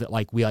people that,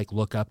 like, we, like,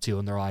 look up to,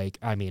 and they're like,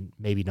 I mean,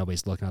 maybe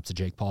nobody's looking up to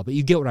Jake Paul, but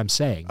you get what I'm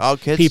saying. Oh,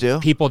 kids do.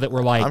 People that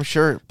were like, I'm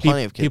sure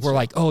plenty of kids people were do.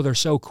 like, oh, they're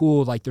so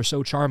cool, like, they're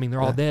so charming,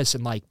 they're all this,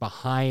 and, like,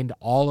 behind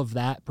all of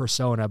that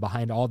persona,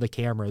 behind all the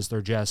cameras,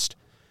 they're just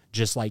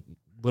like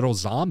little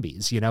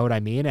zombies, you know what I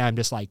mean? And I'm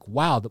just like,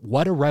 wow,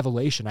 what a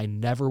revelation. I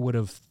never would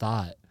have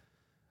thought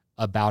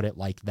about it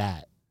like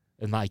that.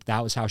 And, like,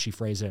 that was how she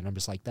phrased it, and I'm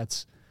just like,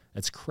 that's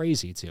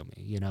crazy to me,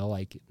 you know?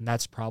 Like, and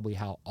that's probably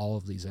how all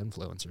of these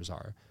influencers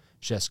are.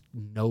 Just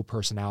no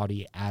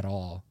personality at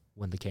all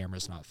when the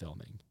camera's not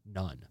filming.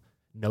 None.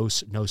 No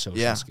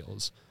social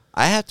skills.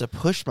 I have to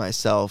push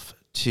myself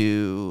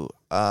to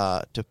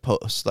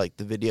post, like,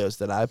 the videos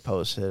that I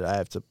posted. I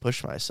have to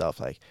push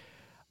myself,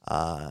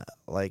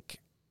 like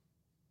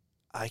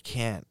I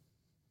can't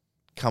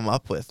come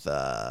up with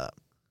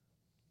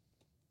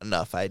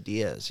enough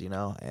ideas, you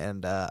know,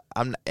 and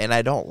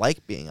I don't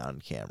like being on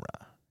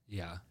camera.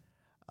 Yeah.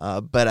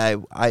 But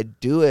I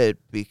do it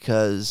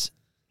because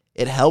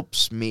it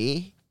helps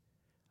me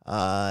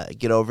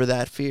get over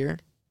that fear,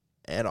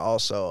 and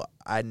also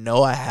I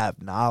know I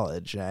have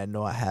knowledge, and I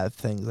know I have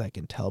things I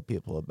can tell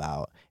people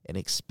about, an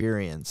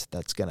experience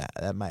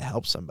that might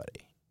help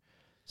somebody.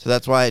 So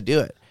that's why I do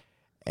it.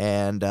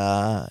 And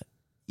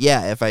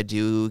yeah, if I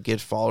do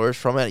get followers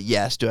from it,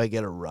 yes. Do I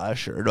get a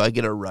rush, or do I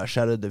get a rush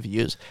out of the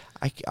views?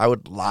 I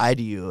would lie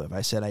to you if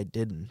I said I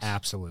didn't.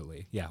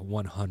 Absolutely. Yeah,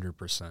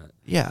 100%.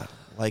 Yeah,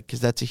 like,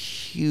 because that's a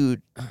huge...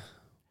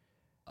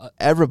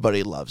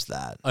 everybody loves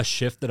that. A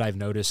shift that I've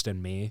noticed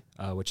in me,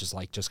 which is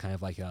like just kind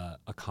of like a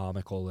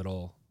comical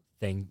little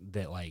thing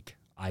that like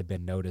I've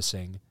been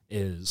noticing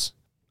is,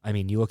 I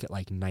mean, you look at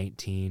like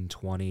 19,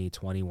 20,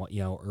 21,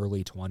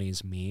 early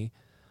 20s me,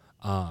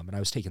 and I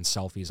was taking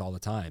selfies all the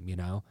time,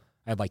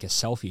 I had like a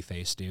selfie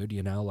face, dude,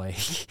 like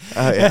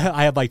Oh, yeah.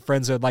 I had like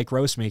friends that would like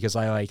roast me because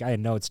I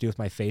didn't know what to do with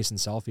my face and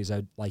selfies.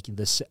 I'd like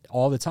this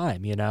all the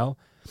time,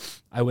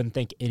 I wouldn't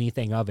think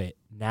anything of it.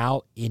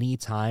 Now,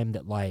 anytime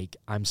that like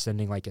I'm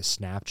sending like a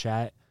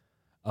Snapchat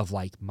of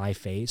like my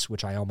face,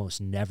 which I almost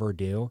never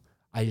do,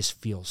 I just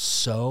feel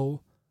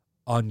so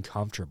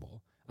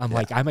uncomfortable. I'm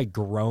like, I'm a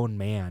grown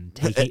man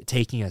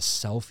taking a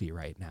selfie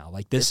right now.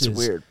 Like this is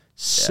weird.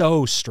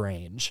 So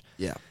strange.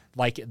 Yeah.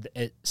 Like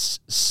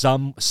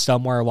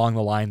somewhere along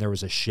the line there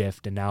was a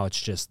shift, and now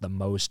it's just the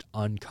most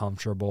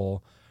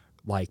uncomfortable,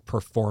 like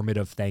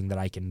performative thing that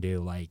I can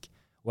do. Like,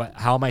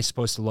 how am I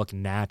supposed to look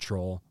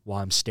natural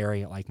while I'm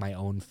staring at like my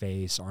own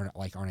face or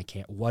like on a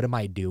camera? What am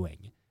I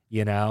doing?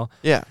 Yeah.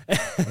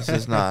 This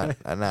is not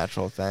a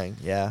natural thing.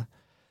 Yeah.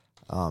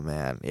 Oh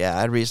man. Yeah.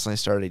 I recently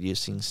started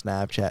using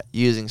Snapchat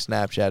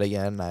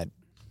again.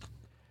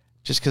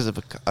 Just because of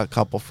a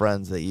couple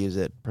friends that use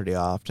it pretty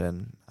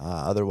often.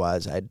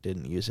 Otherwise, I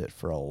didn't use it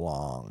for a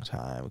long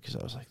time because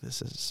I was like,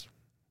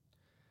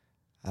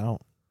 I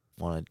don't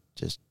want to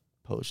just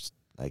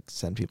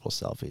send people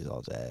selfies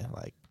all day.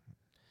 Like,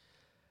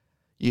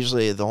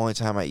 usually the only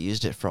time I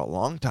used it for a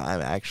long time,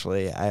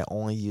 actually, I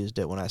only used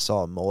it when I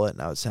saw a mullet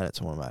and I would send it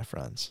to one of my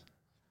friends.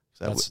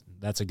 So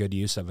that's a good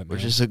use of it, man.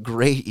 Which is a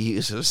great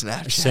use of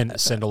Snapchat.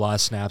 Send a lot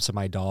of snaps of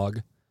my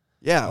dog.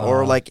 Yeah,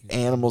 or like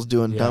animals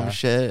doing dumb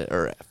shit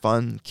or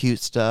fun,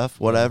 cute stuff,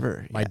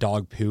 whatever. My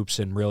dog poops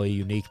in really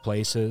unique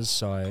places,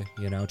 so I,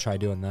 try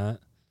doing that.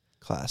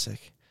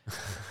 Classic.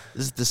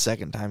 This is the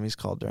second time he's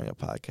called during a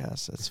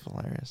podcast. That's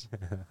hilarious.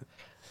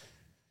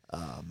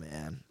 Oh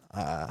man.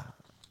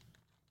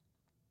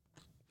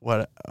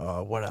 What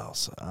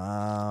else?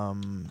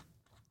 I'm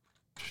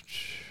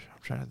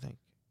trying to think.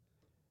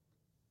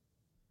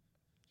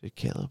 Did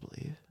Caleb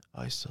leave?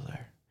 Oh, he's still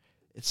there.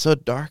 It's so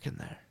dark in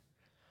there.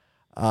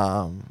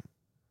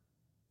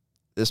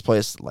 This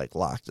place like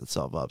locked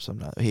itself up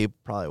sometimes. He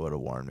probably would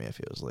have warned me if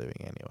he was leaving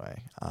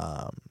anyway.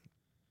 I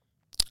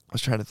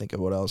was trying to think of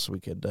what else we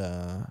could.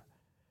 I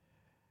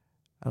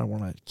don't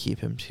want to keep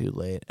him too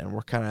late, and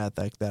we're kind of at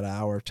like that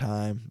hour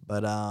time.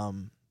 But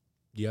do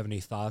you have any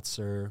thoughts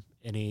or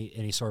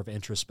any sort of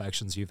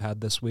introspections you've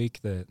had this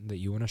week that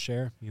you want to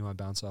share? You want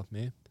to bounce off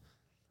me?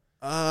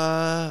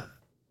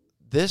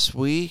 This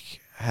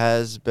week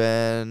has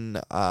been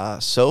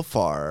so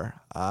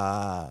far.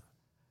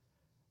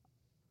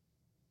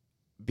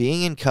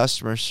 Being in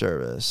customer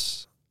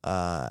service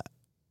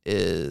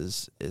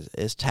is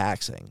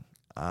taxing,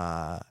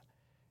 and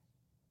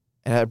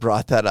I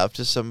brought that up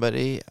to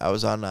somebody. I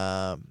was on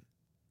I'm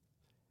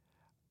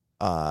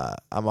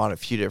on a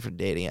few different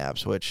dating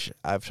apps, which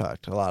I've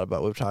talked a lot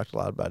about. We've talked a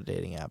lot about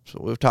dating apps.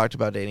 We've talked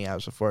about dating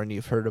apps before, and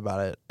you've heard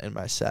about it in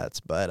my sets.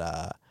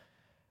 But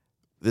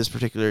this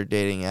particular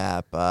dating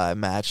app, I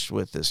matched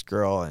with this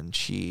girl, and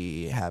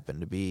she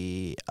happened to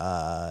be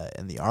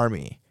in the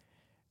Army.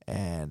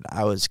 And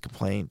I was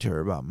complaining to her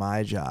about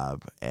my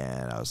job,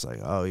 and I was like,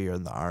 "Oh, you're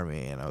in the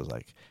Army," and I was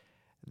like,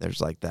 "There's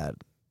like that,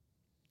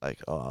 like,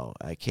 oh,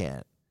 I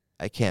can't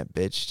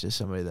bitch to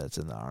somebody that's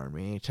in the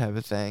Army type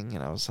of thing."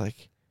 And I was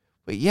like,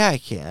 "But yeah, I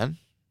can,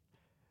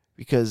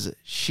 because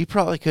she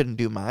probably couldn't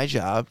do my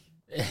job,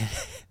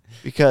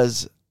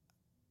 because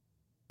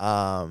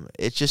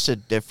it's just a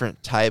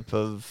different type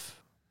of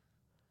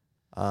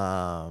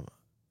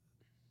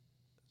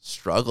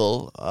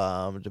struggle,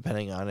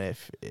 depending on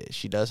if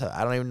she does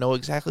I don't even know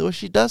exactly what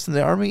she does in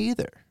the Army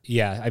either.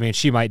 Yeah, I mean,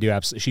 she might do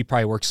she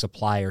probably works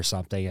supply or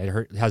something.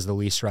 It has the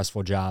least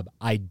stressful job.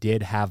 I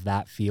did have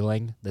that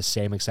feeling, the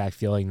same exact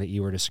feeling that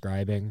you were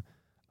describing.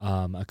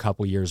 A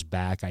couple years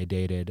back, I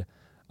dated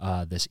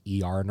this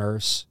ER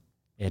nurse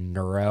in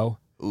neuro.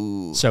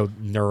 Ooh. So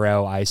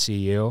neuro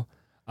ICU.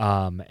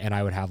 And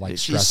I would have like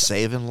she's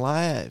saving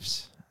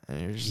lives.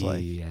 And you're just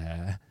like,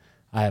 yeah,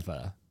 I have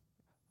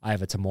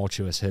a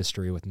tumultuous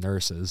history with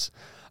nurses.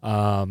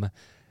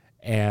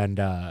 And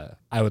I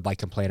would like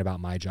complain about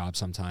my job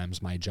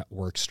sometimes, my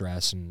work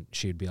stress, and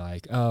she'd be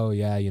like, "Oh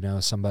yeah,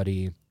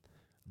 somebody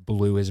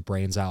blew his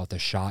brains out with a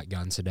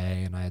shotgun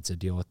today, and I had to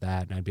deal with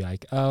that." And I'd be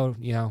like, "Oh,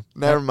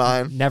 never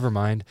mind. Never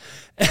mind."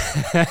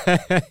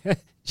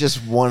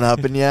 Just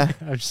one-upping you.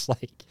 I'm just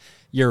like,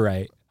 you're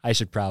right. I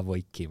should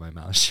probably keep my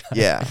mouth shut.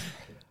 Yeah,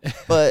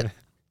 but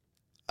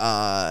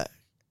I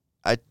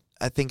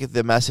think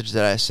the message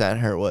that I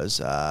sent her was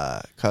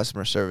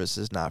customer service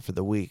is not for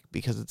the weak,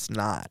 because it's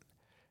not.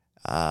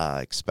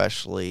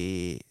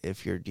 Especially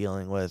if you're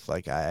dealing with,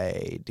 like,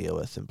 I deal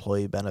with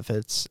employee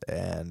benefits,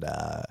 and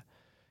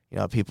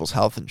people's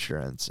health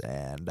insurance.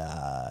 And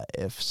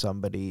if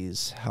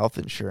somebody's health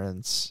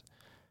insurance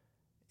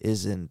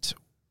isn't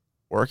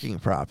working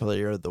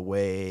properly or the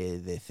way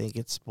they think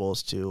it's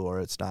supposed to, or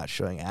it's not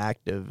showing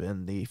active,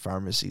 and the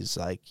pharmacy's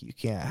like, you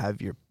can't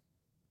have your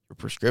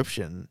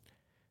prescription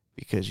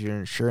because your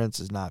insurance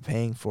is not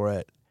paying for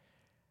it,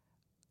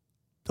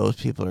 those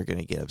people are going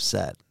to get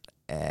upset,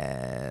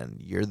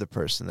 and you're the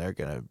person they're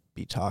going to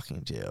be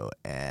talking to,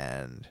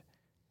 and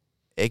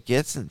it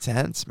gets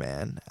intense,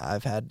 man.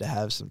 I've had to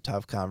have some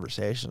tough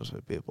conversations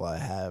with people. I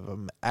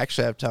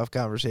have tough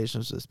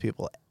conversations with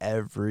people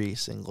every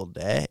single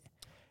day,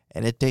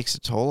 and it takes a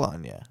toll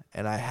on you.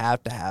 And I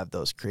have to have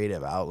those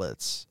creative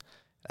outlets.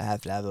 I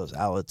have to have those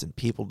outlets and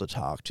people to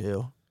talk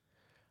to.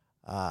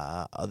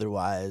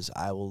 Otherwise,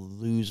 I would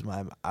lose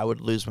my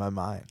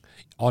mind.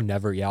 I'll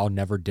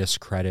never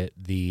discredit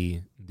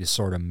the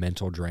sort of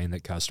mental drain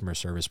that customer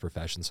service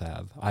professions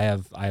have. I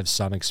have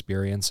some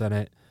experience in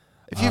it.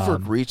 If you've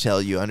worked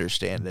retail, you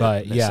understand it.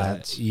 But in a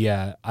sense.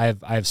 I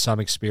have some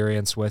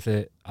experience with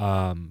it.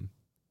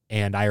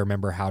 And I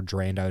remember how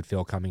drained I would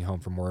feel coming home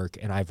from work.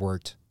 And I've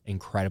worked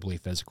incredibly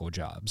physical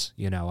jobs.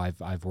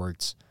 I've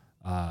worked.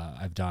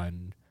 I've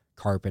done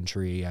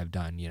carpentry. I've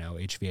done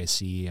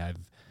HVAC.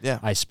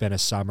 I spent a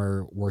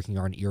summer working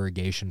on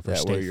irrigation for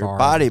State where your Farm.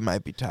 body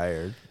might be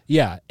tired.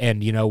 Yeah,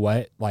 and you know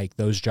what? Like,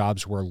 those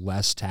jobs were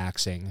less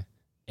taxing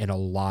in a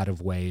lot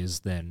of ways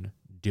than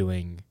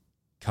doing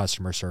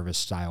customer service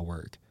style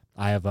work.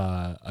 I have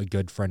a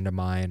good friend of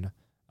mine.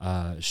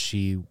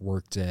 She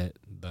worked at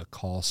the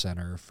call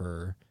center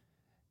for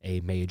a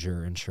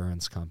major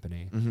insurance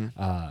company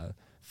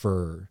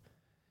for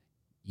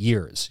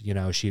years.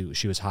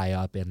 She was high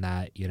up in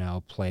that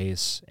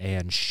place,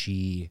 and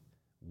she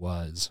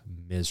was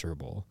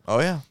miserable. Oh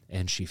yeah.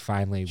 And she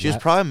finally was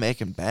probably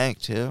making bank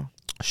too.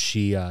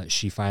 She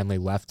finally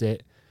left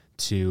it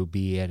to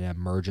be an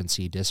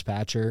emergency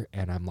dispatcher,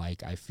 and I'm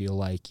like, I feel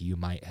like you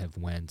might have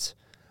went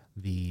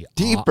the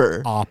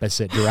deeper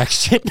opposite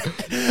direction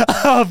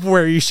of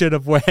where you should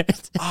have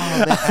went.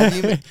 Oh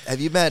man,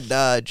 have you met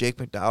Jake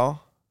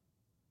McDowell?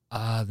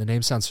 The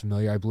name sounds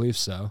familiar. I believe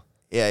so.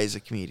 Yeah, he's a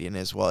comedian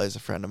as well. He's a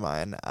friend of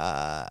mine.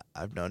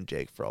 I've known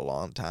Jake for a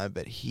long time,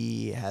 but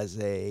he has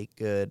a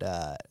good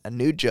a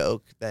new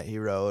joke that he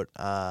wrote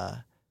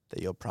that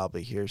you'll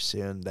probably hear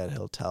soon that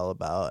he'll tell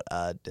about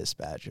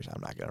dispatchers.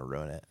 I'm not going to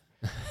ruin it.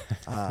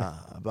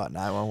 About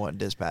 911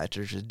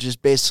 dispatchers.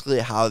 Just basically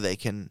how they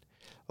can,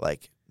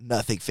 like,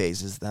 nothing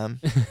phases them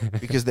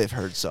because they've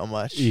heard so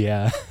much.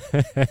 Yeah.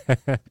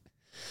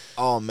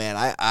 Oh,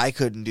 man, I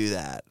couldn't do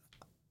that.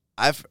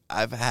 I've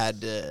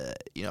had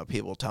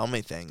people tell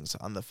me things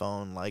on the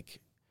phone, like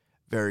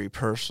very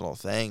personal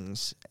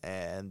things,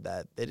 and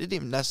that they didn't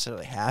even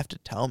necessarily have to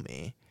tell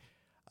me.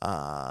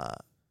 But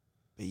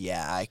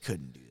yeah, I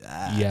couldn't do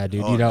that. Yeah,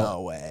 dude,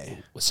 no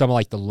way. Some of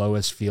like the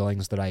lowest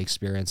feelings that I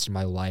experienced in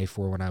my life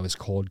were when I was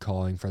cold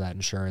calling for that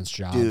insurance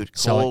job. Dude,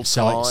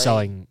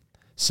 selling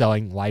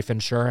life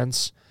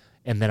insurance,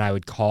 and then I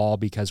would call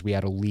because we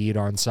had a lead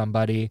on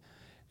somebody.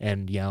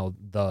 And,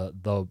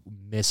 the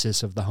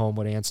missus of the home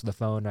would answer the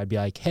phone. I'd be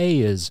like,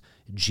 hey, is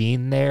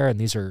Gene there? And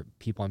these are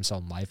people I'm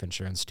selling life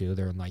insurance to.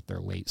 They're in, like, their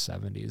late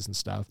 70s and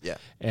stuff. Yeah.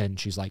 And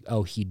she's like,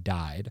 oh, he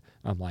died.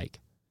 I'm like,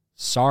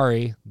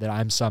 sorry that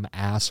I'm some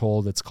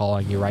asshole that's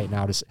calling you right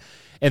now.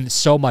 And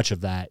so much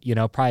of that,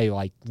 probably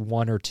like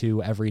one or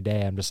two every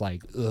day. I'm just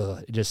like,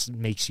 ugh. It just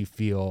makes you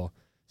feel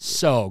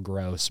so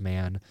gross,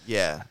 man.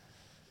 Yeah.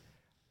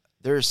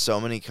 There's so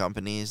many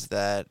companies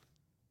that,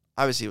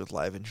 obviously, with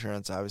life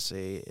insurance,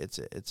 obviously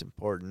it's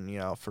important,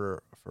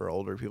 for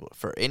older people,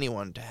 for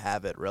anyone to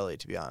have it. Really,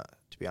 to be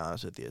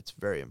honest with you, it's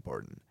very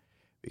important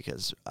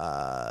because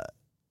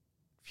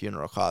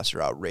funeral costs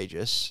are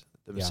outrageous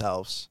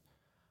themselves.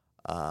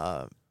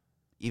 Yeah.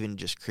 Even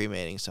just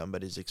cremating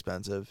somebody's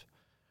expensive.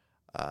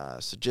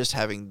 So just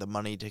having the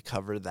money to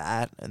cover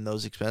that and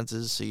those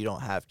expenses, so you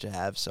don't have to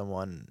have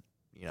someone,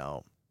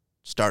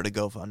 start a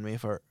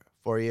GoFundMe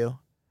for you.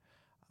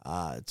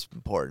 It's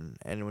important,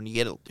 and when you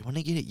get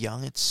it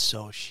young, it's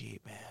so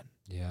cheap, man.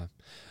 Yeah,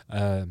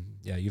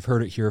 you've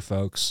heard it here,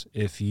 folks.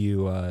 If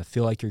you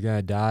feel like you're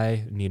gonna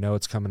die and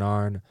it's coming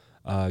on,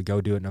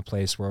 go do it in a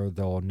place where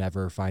they'll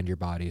never find your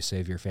body.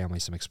 Save your family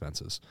some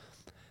expenses.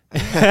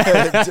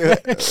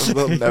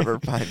 They'll never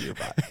find your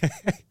body.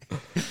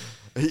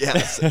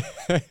 Yes.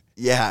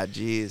 Yeah.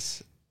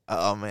 Jeez.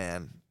 Oh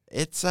man,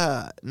 it's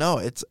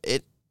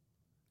it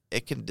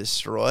can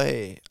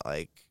destroy,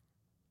 like.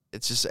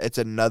 It's yet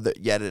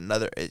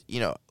another,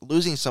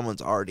 losing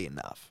someone's already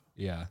enough.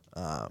 Yeah.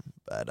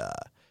 But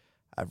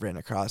I've ran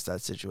across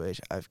that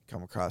situation. I've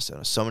come across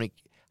so many.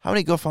 How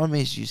many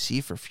GoFundMes do you see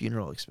for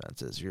funeral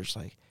expenses? You're just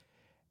like,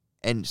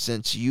 and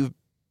since you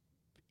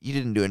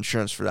didn't do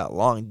insurance for that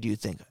long, do you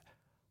think,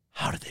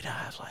 how did they not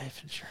have life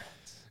insurance?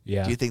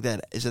 Yeah. Do you think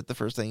that, is it the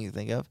first thing you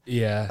think of?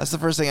 Yeah. That's the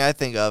first thing I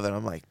think of, and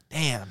I'm like,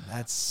 damn,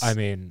 that's. I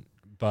mean,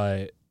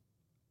 but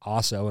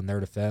also in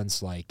their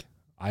defense, like,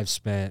 I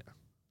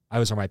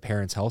was on my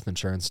parents' health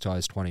insurance until I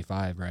was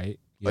 25, right?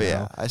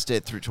 Yeah, I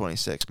stayed through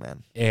 26,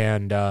 man.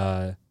 And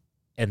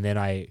then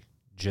I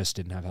just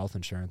didn't have health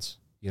insurance.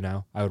 You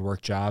know, I would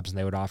work jobs and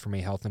they would offer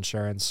me health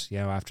insurance, you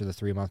know, after the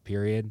 3-month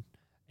period.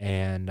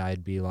 And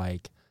I'd be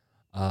like,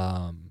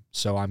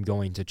 so I'm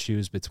going to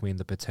choose between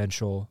the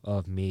potential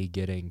of me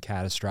getting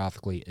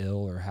catastrophically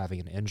ill or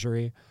having an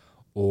injury,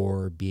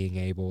 or being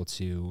able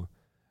to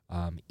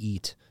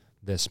eat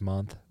this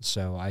month.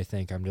 So I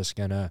think I'm just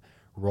going to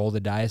roll the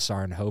dice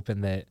on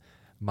hoping that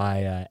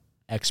my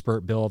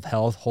expert bill of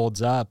health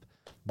holds up.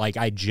 Like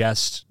I've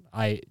just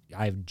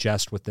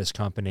with this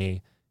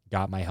company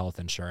got my health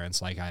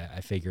insurance. Like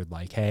I figured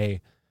like,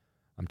 hey,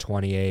 I'm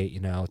 28, you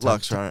know,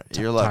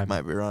 your luck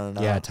might be running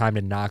out. Yeah. Time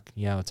to knock,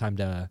 you know, time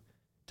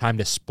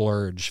to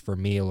splurge for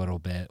me a little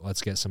bit.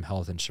 Let's get some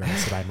health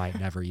insurance that I might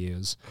never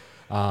use.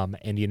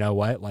 And you know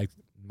what? Like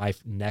my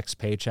next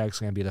paycheck's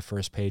going to be the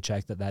first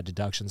paycheck that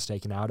deduction's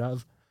taken out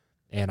of.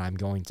 And I'm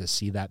going to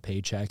see that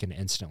paycheck and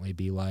instantly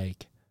be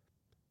like,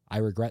 I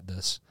regret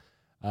this.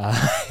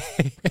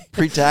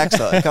 Pre-tax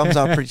though. It comes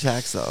out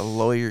pre-tax though.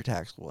 Lower your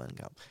taxable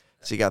income.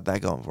 So you got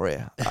that going for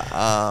you.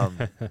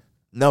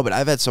 No, but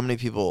I've had so many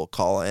people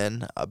call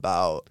in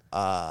about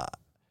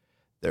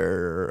they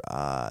were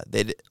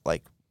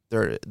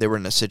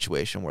in a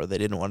situation where they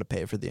didn't want to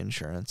pay for the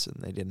insurance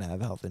and they didn't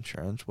have health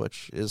insurance,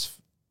 which is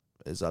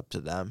up to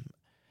them.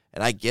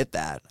 And I get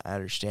that. I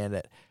understand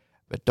it.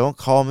 But don't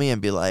call me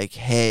and be like,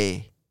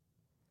 hey,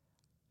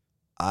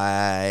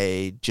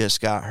 I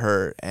just got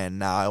hurt and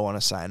now I want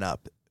to sign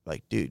up.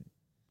 Like, dude,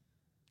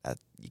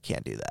 you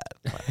can't do that.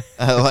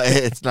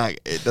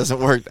 It doesn't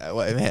work that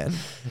way, man.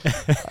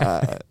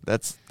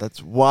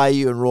 That's why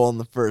you enroll in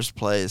the first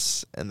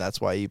place, and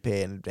that's why you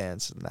pay in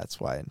advance, and that's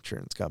why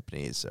insurance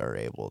companies are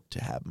able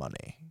to have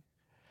money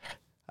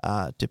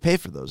to pay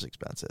for those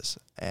expenses.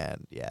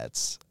 And yeah,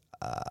 it's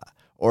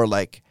or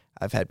like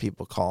I've had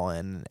people call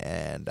in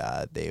and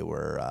they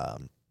were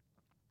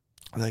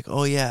like,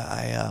 oh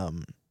yeah,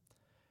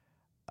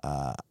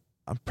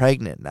 I'm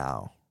pregnant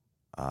now,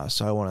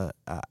 so I want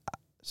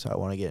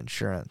to get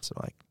insurance.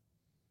 I'm like,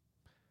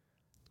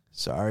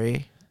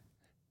 sorry,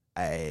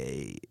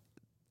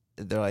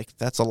 they're like,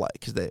 that's a lot,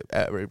 because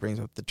it brings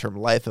up the term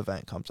life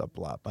event comes up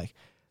a lot. I'm like,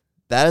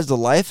 that is a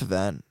life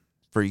event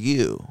for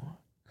you,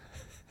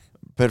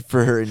 but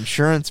for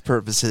insurance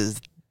purposes,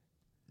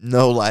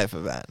 no life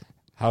event.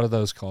 How do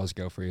those calls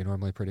go for you?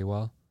 Normally pretty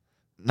well?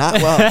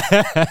 Not well.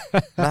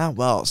 Not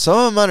well. Some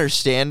of them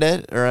understand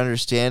it or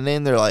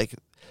understanding. They're like,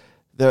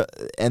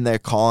 they're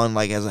calling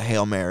like as a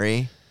Hail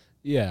Mary.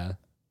 Yeah.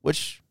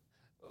 Which,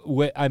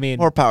 I mean,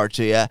 more power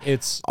to you.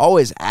 It's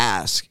always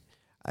ask.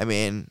 I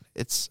mean,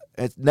 it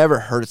never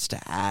hurts to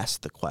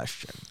ask the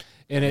question.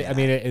 And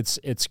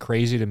it's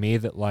crazy to me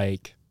that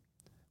like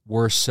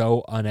we're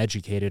so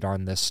uneducated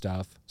on this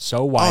stuff,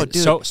 so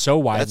widely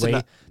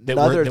that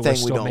we're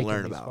still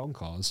making these phone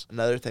calls.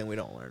 Another thing we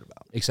don't learn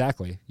about.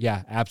 Exactly.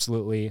 Yeah,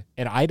 absolutely.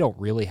 And I don't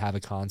really have a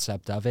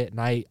concept of it,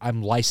 and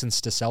I'm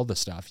licensed to sell the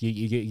stuff.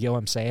 You know what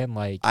I'm saying?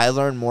 Like I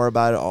learn more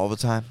about it all the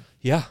time.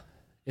 Yeah.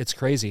 It's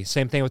crazy.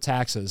 Same thing with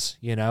taxes,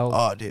 you know?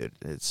 Oh, dude,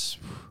 I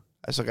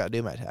still got to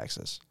do my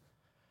taxes.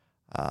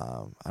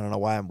 I don't know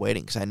why I'm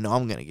waiting, because I know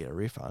I'm going to get a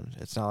refund.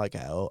 It's not like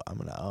I'm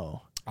going to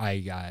owe.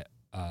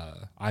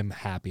 I'm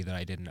happy that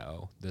I didn't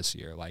owe this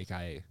year.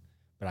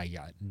 But I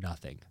got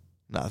nothing.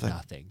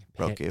 Nothing.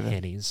 Broke even.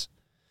 Pennies.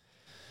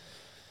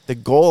 The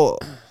goal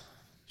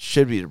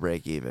should be to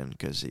break even,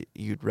 because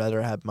you'd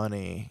rather have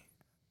money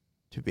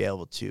to be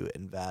able to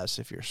invest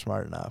if you're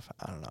smart enough.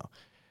 I don't know.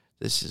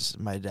 This is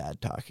my dad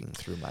talking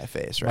through my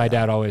face right now. My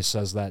dad always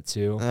says that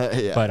too.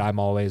 Yeah. But I'm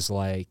always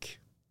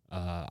like,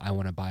 I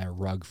want to buy a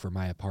rug for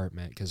my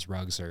apartment because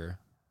rugs are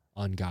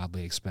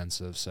ungodly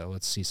expensive. So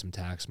let's see some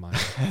tax money.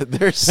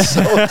 They're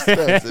so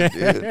expensive,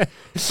 dude.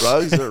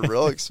 Rugs are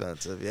real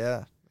expensive.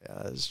 Yeah. Yeah,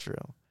 that is true.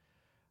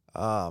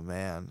 Oh,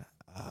 man.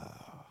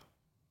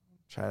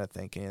 Trying to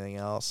think anything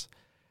else.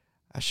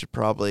 I should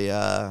probably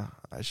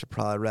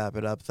wrap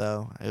it up,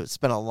 though. It's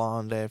been a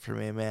long day for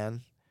me,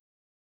 man.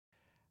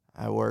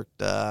 I worked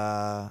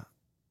from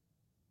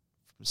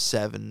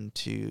 7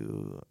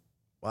 to,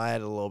 well, I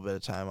had a little bit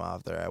of time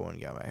off there. I went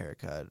and got my hair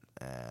cut,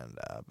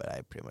 but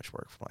I pretty much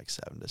worked from like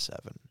 7 to 7,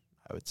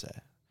 I would say.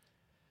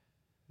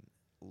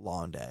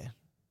 Long day.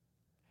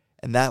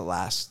 And that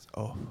last,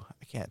 I'm not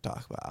going to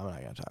talk about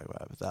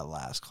it, but that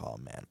last call,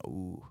 man,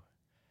 ooh.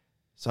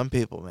 Some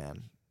people,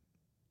 man,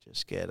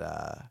 just get,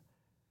 I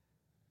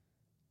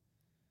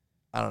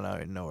don't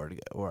know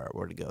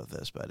where to go with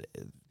this, but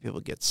people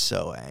get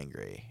so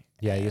angry.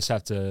 Yeah, you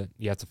have to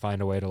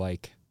find a way to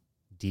like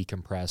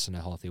decompress in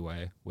a healthy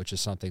way, which is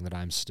something that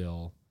I'm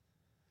still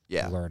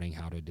learning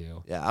how to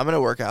do. Yeah, I'm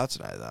gonna work out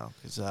tonight though,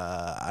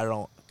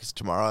 because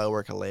tomorrow I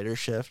work a later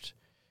shift,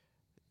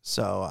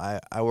 so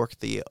I work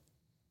the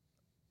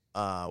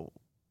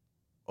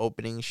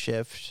opening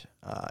shift.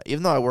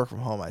 Even though I work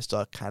from home, I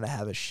still kind of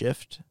have a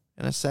shift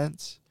in a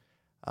sense,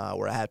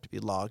 where I have to be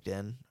logged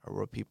in, or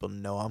where people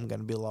know I'm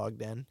gonna be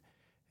logged in.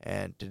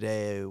 And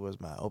today was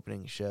my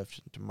opening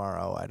shift. And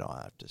tomorrow I don't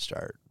have to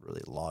start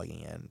really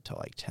logging in until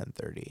like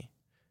 10:30.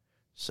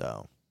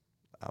 So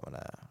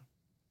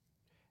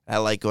I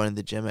like going to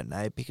the gym at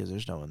night because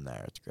there's no one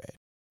there. It's great.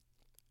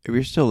 If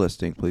you're still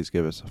listening, please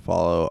give us a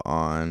follow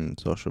on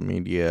social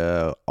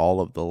media. All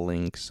of the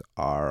links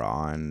are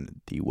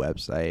on the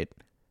website,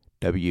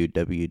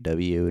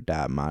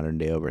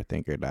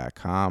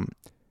 www.moderndayoverthinker.com.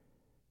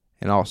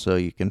 And also,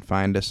 you can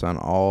find us on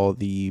all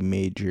the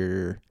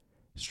major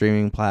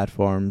streaming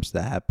platforms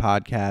that have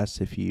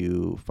podcasts. If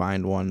you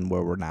find one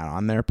where we're not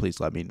on there,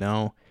 please let me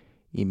know.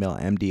 Email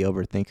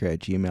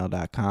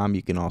mdoverthinker@gmail.com.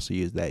 You can also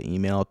use that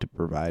email to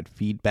provide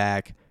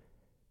feedback,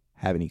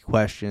 have any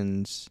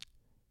questions,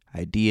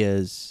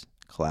 ideas,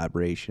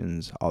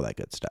 collaborations, all that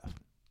good stuff.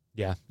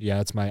 Yeah,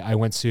 I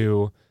went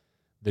to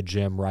the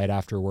gym right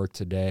after work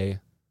today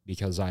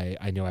because I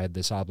knew I had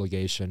this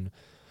obligation.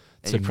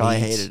 And you probably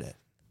hated it.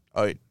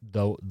 Oh,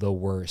 the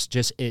worst.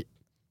 Just it.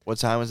 What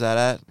time was that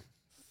at?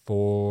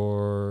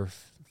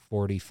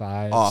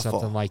 4:45,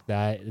 something like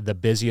that. The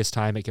busiest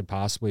time it could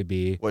possibly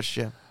be. What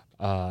gym?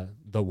 The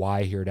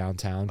Y here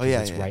downtown. Oh yeah,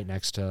 it's right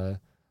next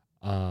to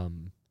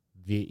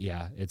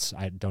it's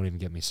don't even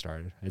get me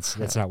started.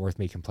 It's not worth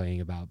me complaining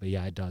about. But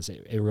yeah, it does.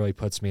 It really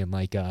puts me in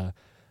like a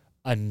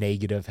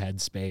negative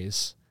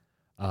headspace.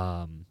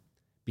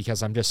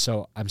 Because I'm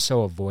so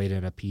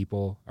avoidant of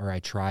people, or I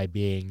try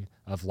being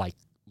of like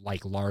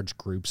large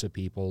groups of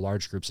people,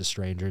 large groups of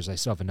strangers. I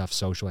still have enough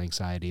social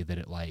anxiety that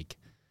it like,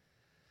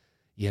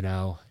 you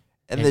know.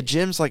 And the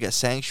gym's like a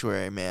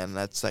sanctuary, man.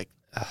 That's like,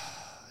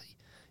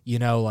 you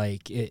know,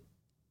 like it,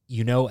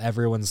 you know,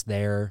 everyone's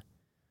there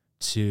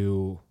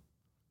to,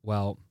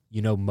 well,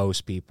 you know,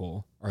 most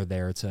people are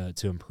there to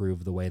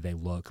improve the way they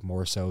look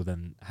more so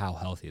than how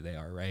healthy they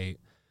are, right?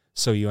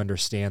 So you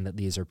understand that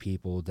these are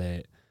people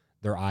that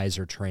their eyes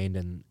are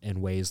trained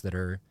in ways that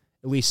are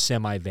at least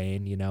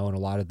semi-vain, you know, and a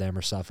lot of them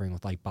are suffering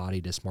with like body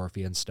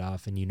dysmorphia and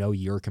stuff. And you know,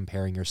 you're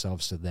comparing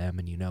yourselves to them,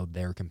 and you know,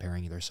 they're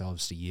comparing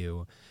themselves to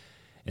you.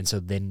 And so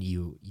then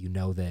you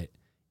know that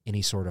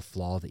any sort of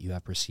flaw that you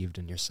have perceived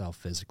in yourself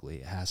physically,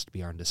 it has to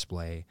be on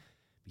display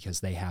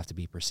because they have to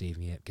be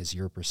perceiving it because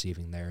you're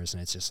perceiving theirs.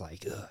 And it's just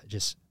like,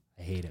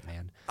 I hate it,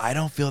 man. I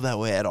don't feel that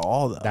way at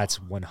all, though. That's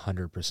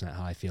 100%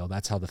 how I feel.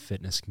 That's how the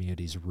fitness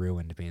community's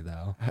ruined me,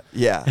 though.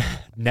 Yeah.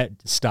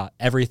 Stop.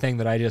 Everything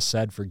that I just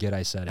said, forget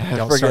I said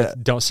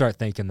it. Don't start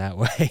thinking that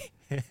way.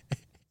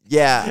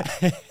 Yeah.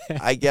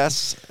 I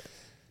guess,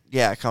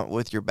 yeah,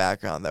 with your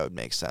background, that would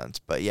make sense.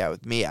 But yeah,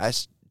 with me, I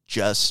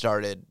just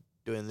started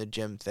doing the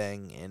gym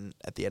thing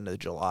at the end of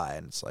July,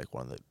 and it's like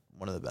one of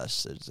the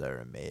best decisions I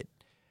ever made.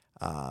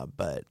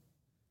 But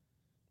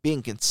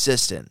being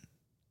consistent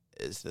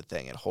is the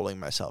thing, and holding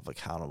myself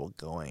accountable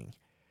going,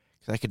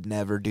 because I could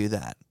never do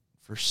that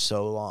for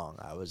so long.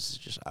 I would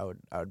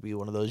be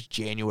one of those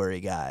January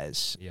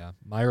guys. Yeah,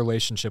 my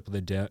relationship with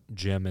the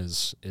gym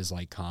is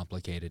like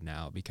complicated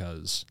now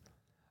because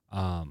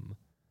I'm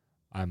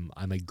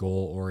a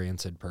goal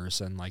oriented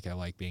person. Like I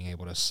like being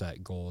able to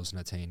set goals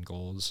and attain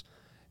goals.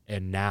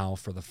 And now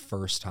for the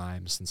first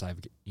time since I've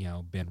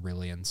been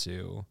really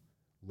into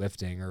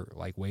lifting or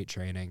like weight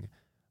training,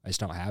 I just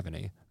don't have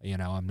any.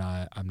 I'm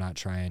not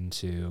trying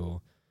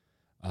to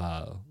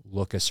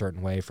look a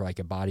certain way for like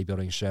a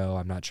bodybuilding show.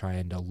 I'm not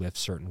trying to lift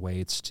certain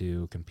weights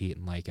to compete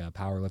in like a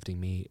powerlifting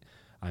meet.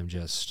 I'm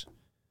just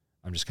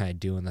kind of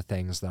doing the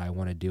things that I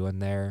want to do in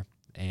there,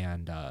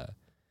 and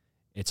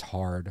it's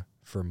hard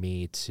for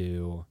me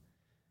to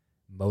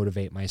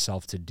motivate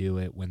myself to do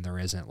it when there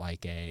isn't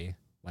like a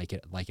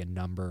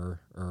number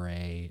or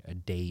a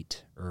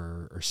date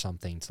or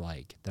something to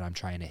like that I'm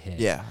trying to hit.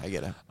 Yeah, I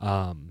get it.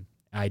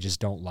 I just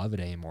don't love it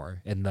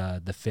anymore. And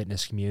the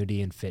fitness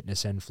community and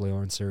fitness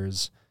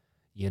influencers,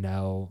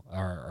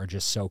 are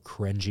just so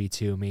cringy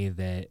to me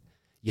that,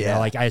 you know,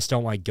 like I just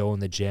don't like go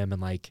in the gym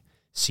and like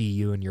see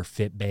you in your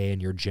Fitbay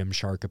and your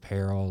Gymshark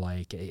apparel.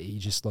 Like you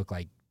just look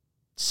like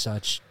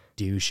such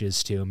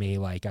douches to me.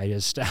 Like I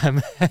just,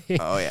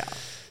 oh yeah.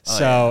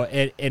 So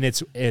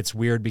it's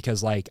weird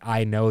because like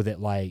I know that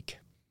like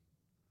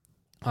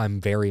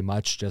I'm very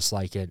much just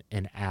like an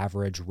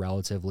average,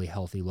 relatively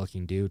healthy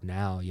looking dude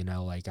now,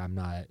 like I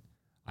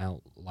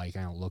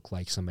don't look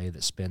like somebody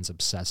that spends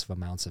obsessive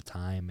amounts of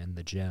time in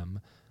the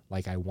gym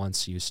like I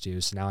once used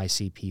to. So now I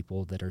see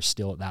people that are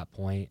still at that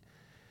point,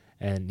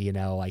 and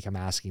like I'm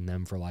asking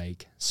them for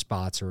like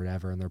spots or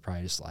whatever, and they're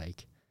probably just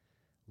like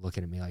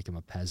looking at me like I'm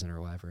a peasant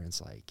or whatever. And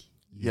it's like,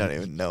 you don't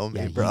even know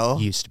me, bro.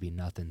 You used to be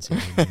nothing to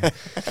me.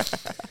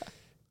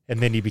 And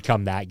then you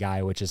become that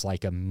guy, which is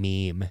like a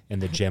meme in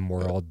the gym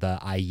world.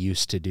 I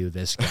used to do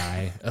this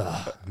guy.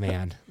 Ugh,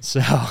 man. So,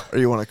 or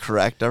you want to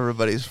correct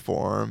everybody's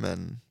form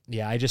and.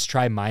 Yeah, I just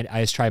try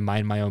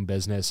mind my own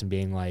business and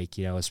being like,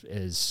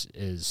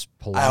 is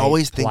polite. I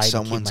always think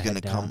someone's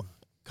gonna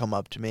come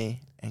up to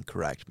me and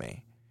correct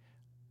me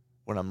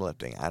when I'm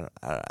lifting. I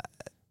don't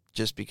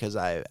just because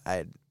I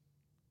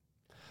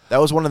that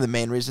was one of the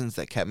main reasons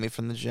that kept me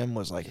from the gym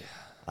was like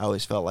I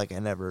always felt like I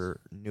never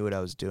knew what I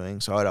was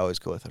doing, so I'd always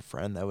go with a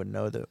friend that would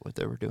know what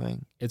they were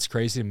doing. It's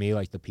crazy to me,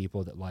 like the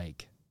people that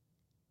like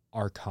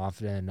are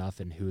confident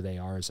enough in who they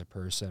are as a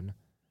person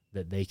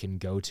that they can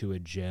go to a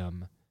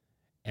gym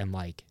and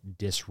like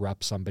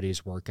disrupt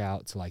somebody's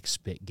workout to like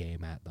spit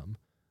game at them.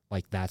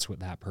 like that's what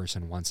that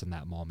person wants in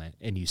that moment,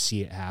 and you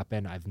see it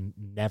happen. I've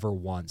never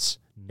once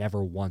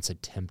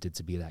attempted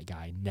to be that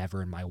guy,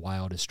 never in my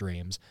wildest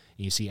dreams.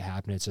 And you see it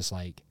happen, it's just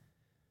like,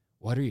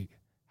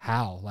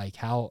 how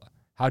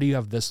do you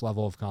have this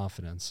level of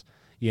confidence,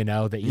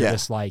 that you're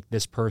just like,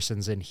 this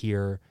person's in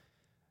here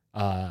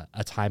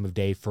a time of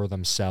day for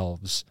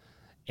themselves,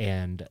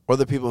 or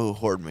the people who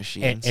hoard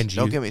machines, and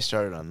don't get me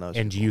started on those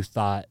and people. You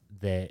thought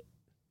that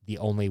the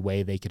only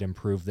way they could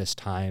improve this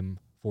time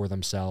for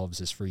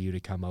themselves is for you to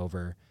come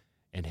over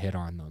and hit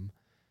on them.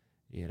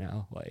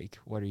 Like,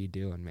 what are you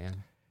doing,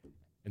 man?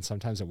 And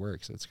sometimes it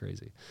works. It's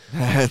crazy.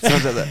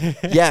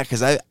 Yeah,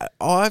 because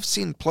I've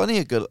seen plenty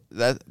of good.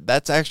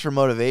 That's extra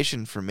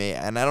motivation for me.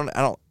 And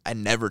I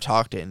never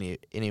talk to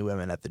any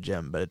women at the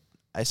gym, but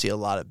I see a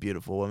lot of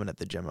beautiful women at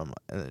the gym, and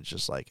it's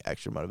just like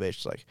extra motivation.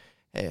 It's like,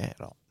 hey,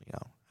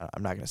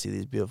 I'm not gonna see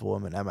these beautiful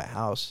women at my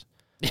house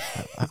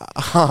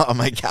on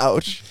my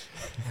couch,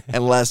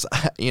 unless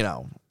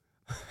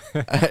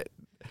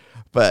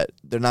but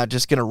they're not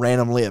just gonna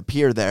randomly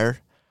appear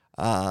there.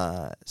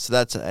 So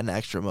that's an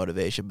extra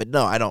motivation. But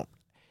no, I don't.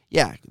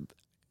 Yeah,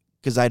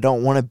 because I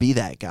don't want to be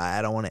that guy.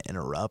 I don't want to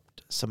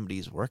interrupt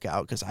somebody's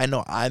workout because I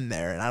know I'm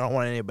there, and I don't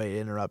want anybody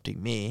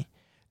interrupting me.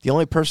 The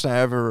only person I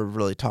ever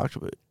really talked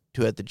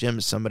to at the gym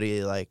is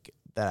somebody like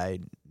that I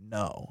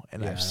know,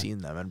 and I've seen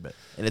them,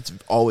 and it's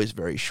always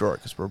very short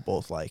because we're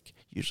both like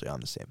usually on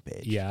the same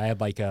page. Yeah, I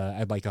had like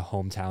a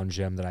hometown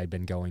gym that I'd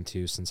been going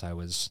to since I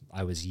was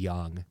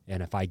young,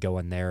 and if I go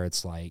in there,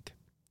 it's like.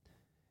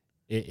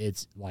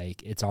 It's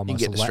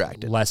almost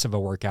less of a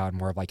workout and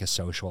more of like a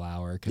social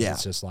hour because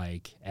it's just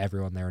like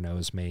everyone there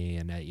knows me,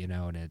 and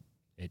it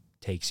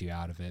takes you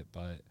out of it.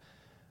 But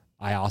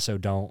I also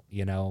don't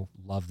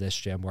love this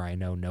gym where I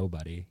know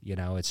nobody.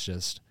 It's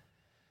just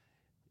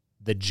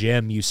the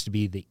gym used to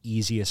be the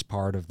easiest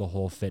part of the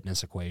whole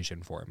fitness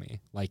equation for me.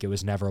 Like, it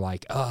was never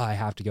like, I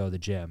have to go to the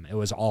gym. It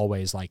was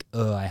always like,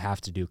 I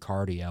have to do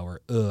cardio,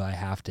 or I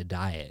have to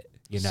diet.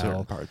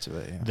 Certain parts of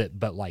it, yeah.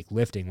 But like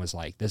lifting was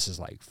like, this is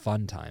like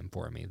fun time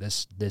for me.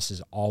 This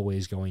is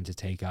always going to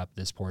take up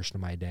this portion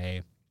of my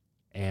day,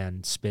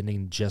 and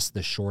spending just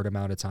the short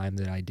amount of time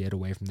that I did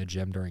away from the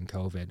gym during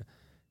COVID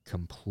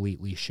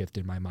completely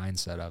shifted my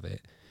mindset of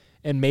it.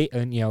 And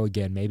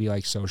again, maybe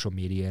like social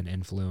media and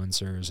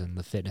influencers and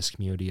the fitness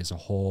community as a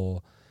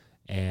whole,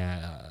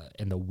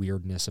 and the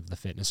weirdness of the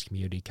fitness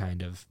community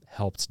kind of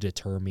helped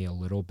deter me a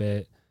little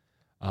bit.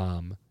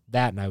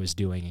 That, and I was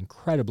doing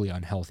incredibly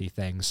unhealthy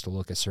things to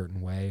look a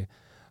certain way.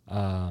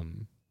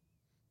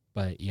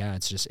 But yeah,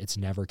 it's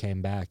never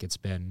came back. It's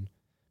been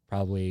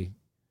probably,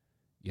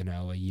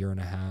 a year and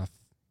a half,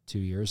 2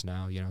 years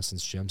now,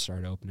 since gym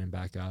started opening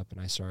back up, and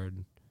I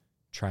started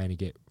trying to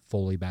get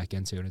fully back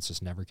into it, and it's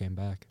just never came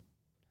back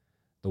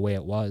the way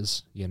it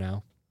was,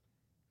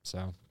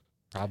 so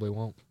probably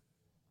won't.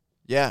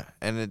 Yeah.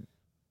 And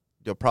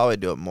you'll probably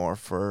do it more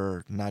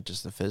for not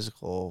just the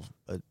physical,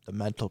 but the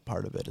mental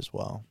part of it as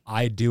well.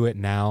 I do it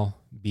now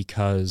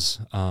because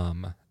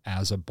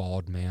as a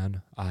bald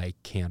man, I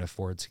can't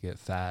afford to get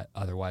fat.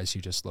 Otherwise,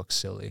 you just look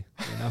silly,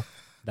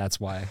 That's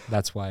why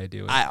I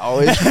do it. I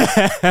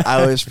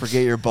always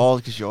forget you're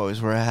bald because you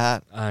always wear a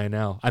hat. I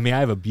know. I mean, I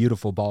have a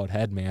beautiful bald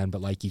head, man,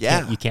 but like you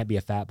can't be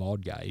a fat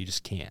bald guy. You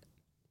just can't.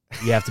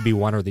 You have to be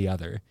one or the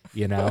other,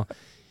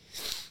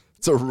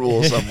 It's a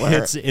rule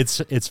somewhere.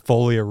 It's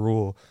fully a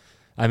rule.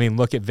 I mean,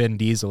 look at Vin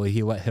Diesel.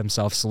 He let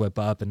himself slip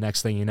up, and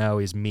next thing you know,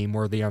 he's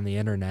meme-worthy on the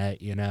internet.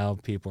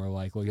 People are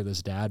like, look at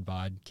this dad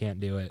bod. Can't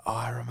do it. Oh,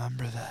 I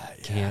remember that.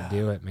 Yeah. Can't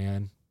do it,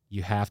 man.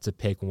 You have to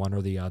pick one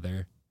or the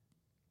other.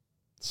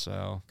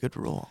 So Good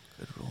rule.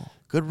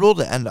 Good rule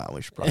to end on.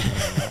 We should probably end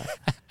on that.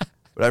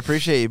 But I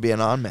appreciate you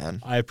being on,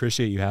 man. I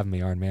appreciate you having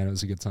me on, man. It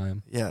was a good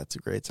time. Yeah, it's a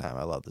great time.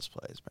 I love this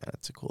place, man.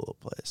 It's a cool little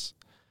place.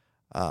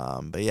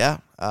 But yeah,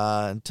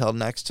 until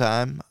next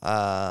time,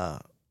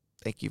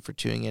 thank you for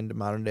tuning in to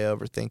Modern Day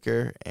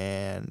Overthinker,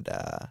 and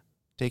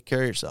take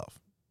care of yourself.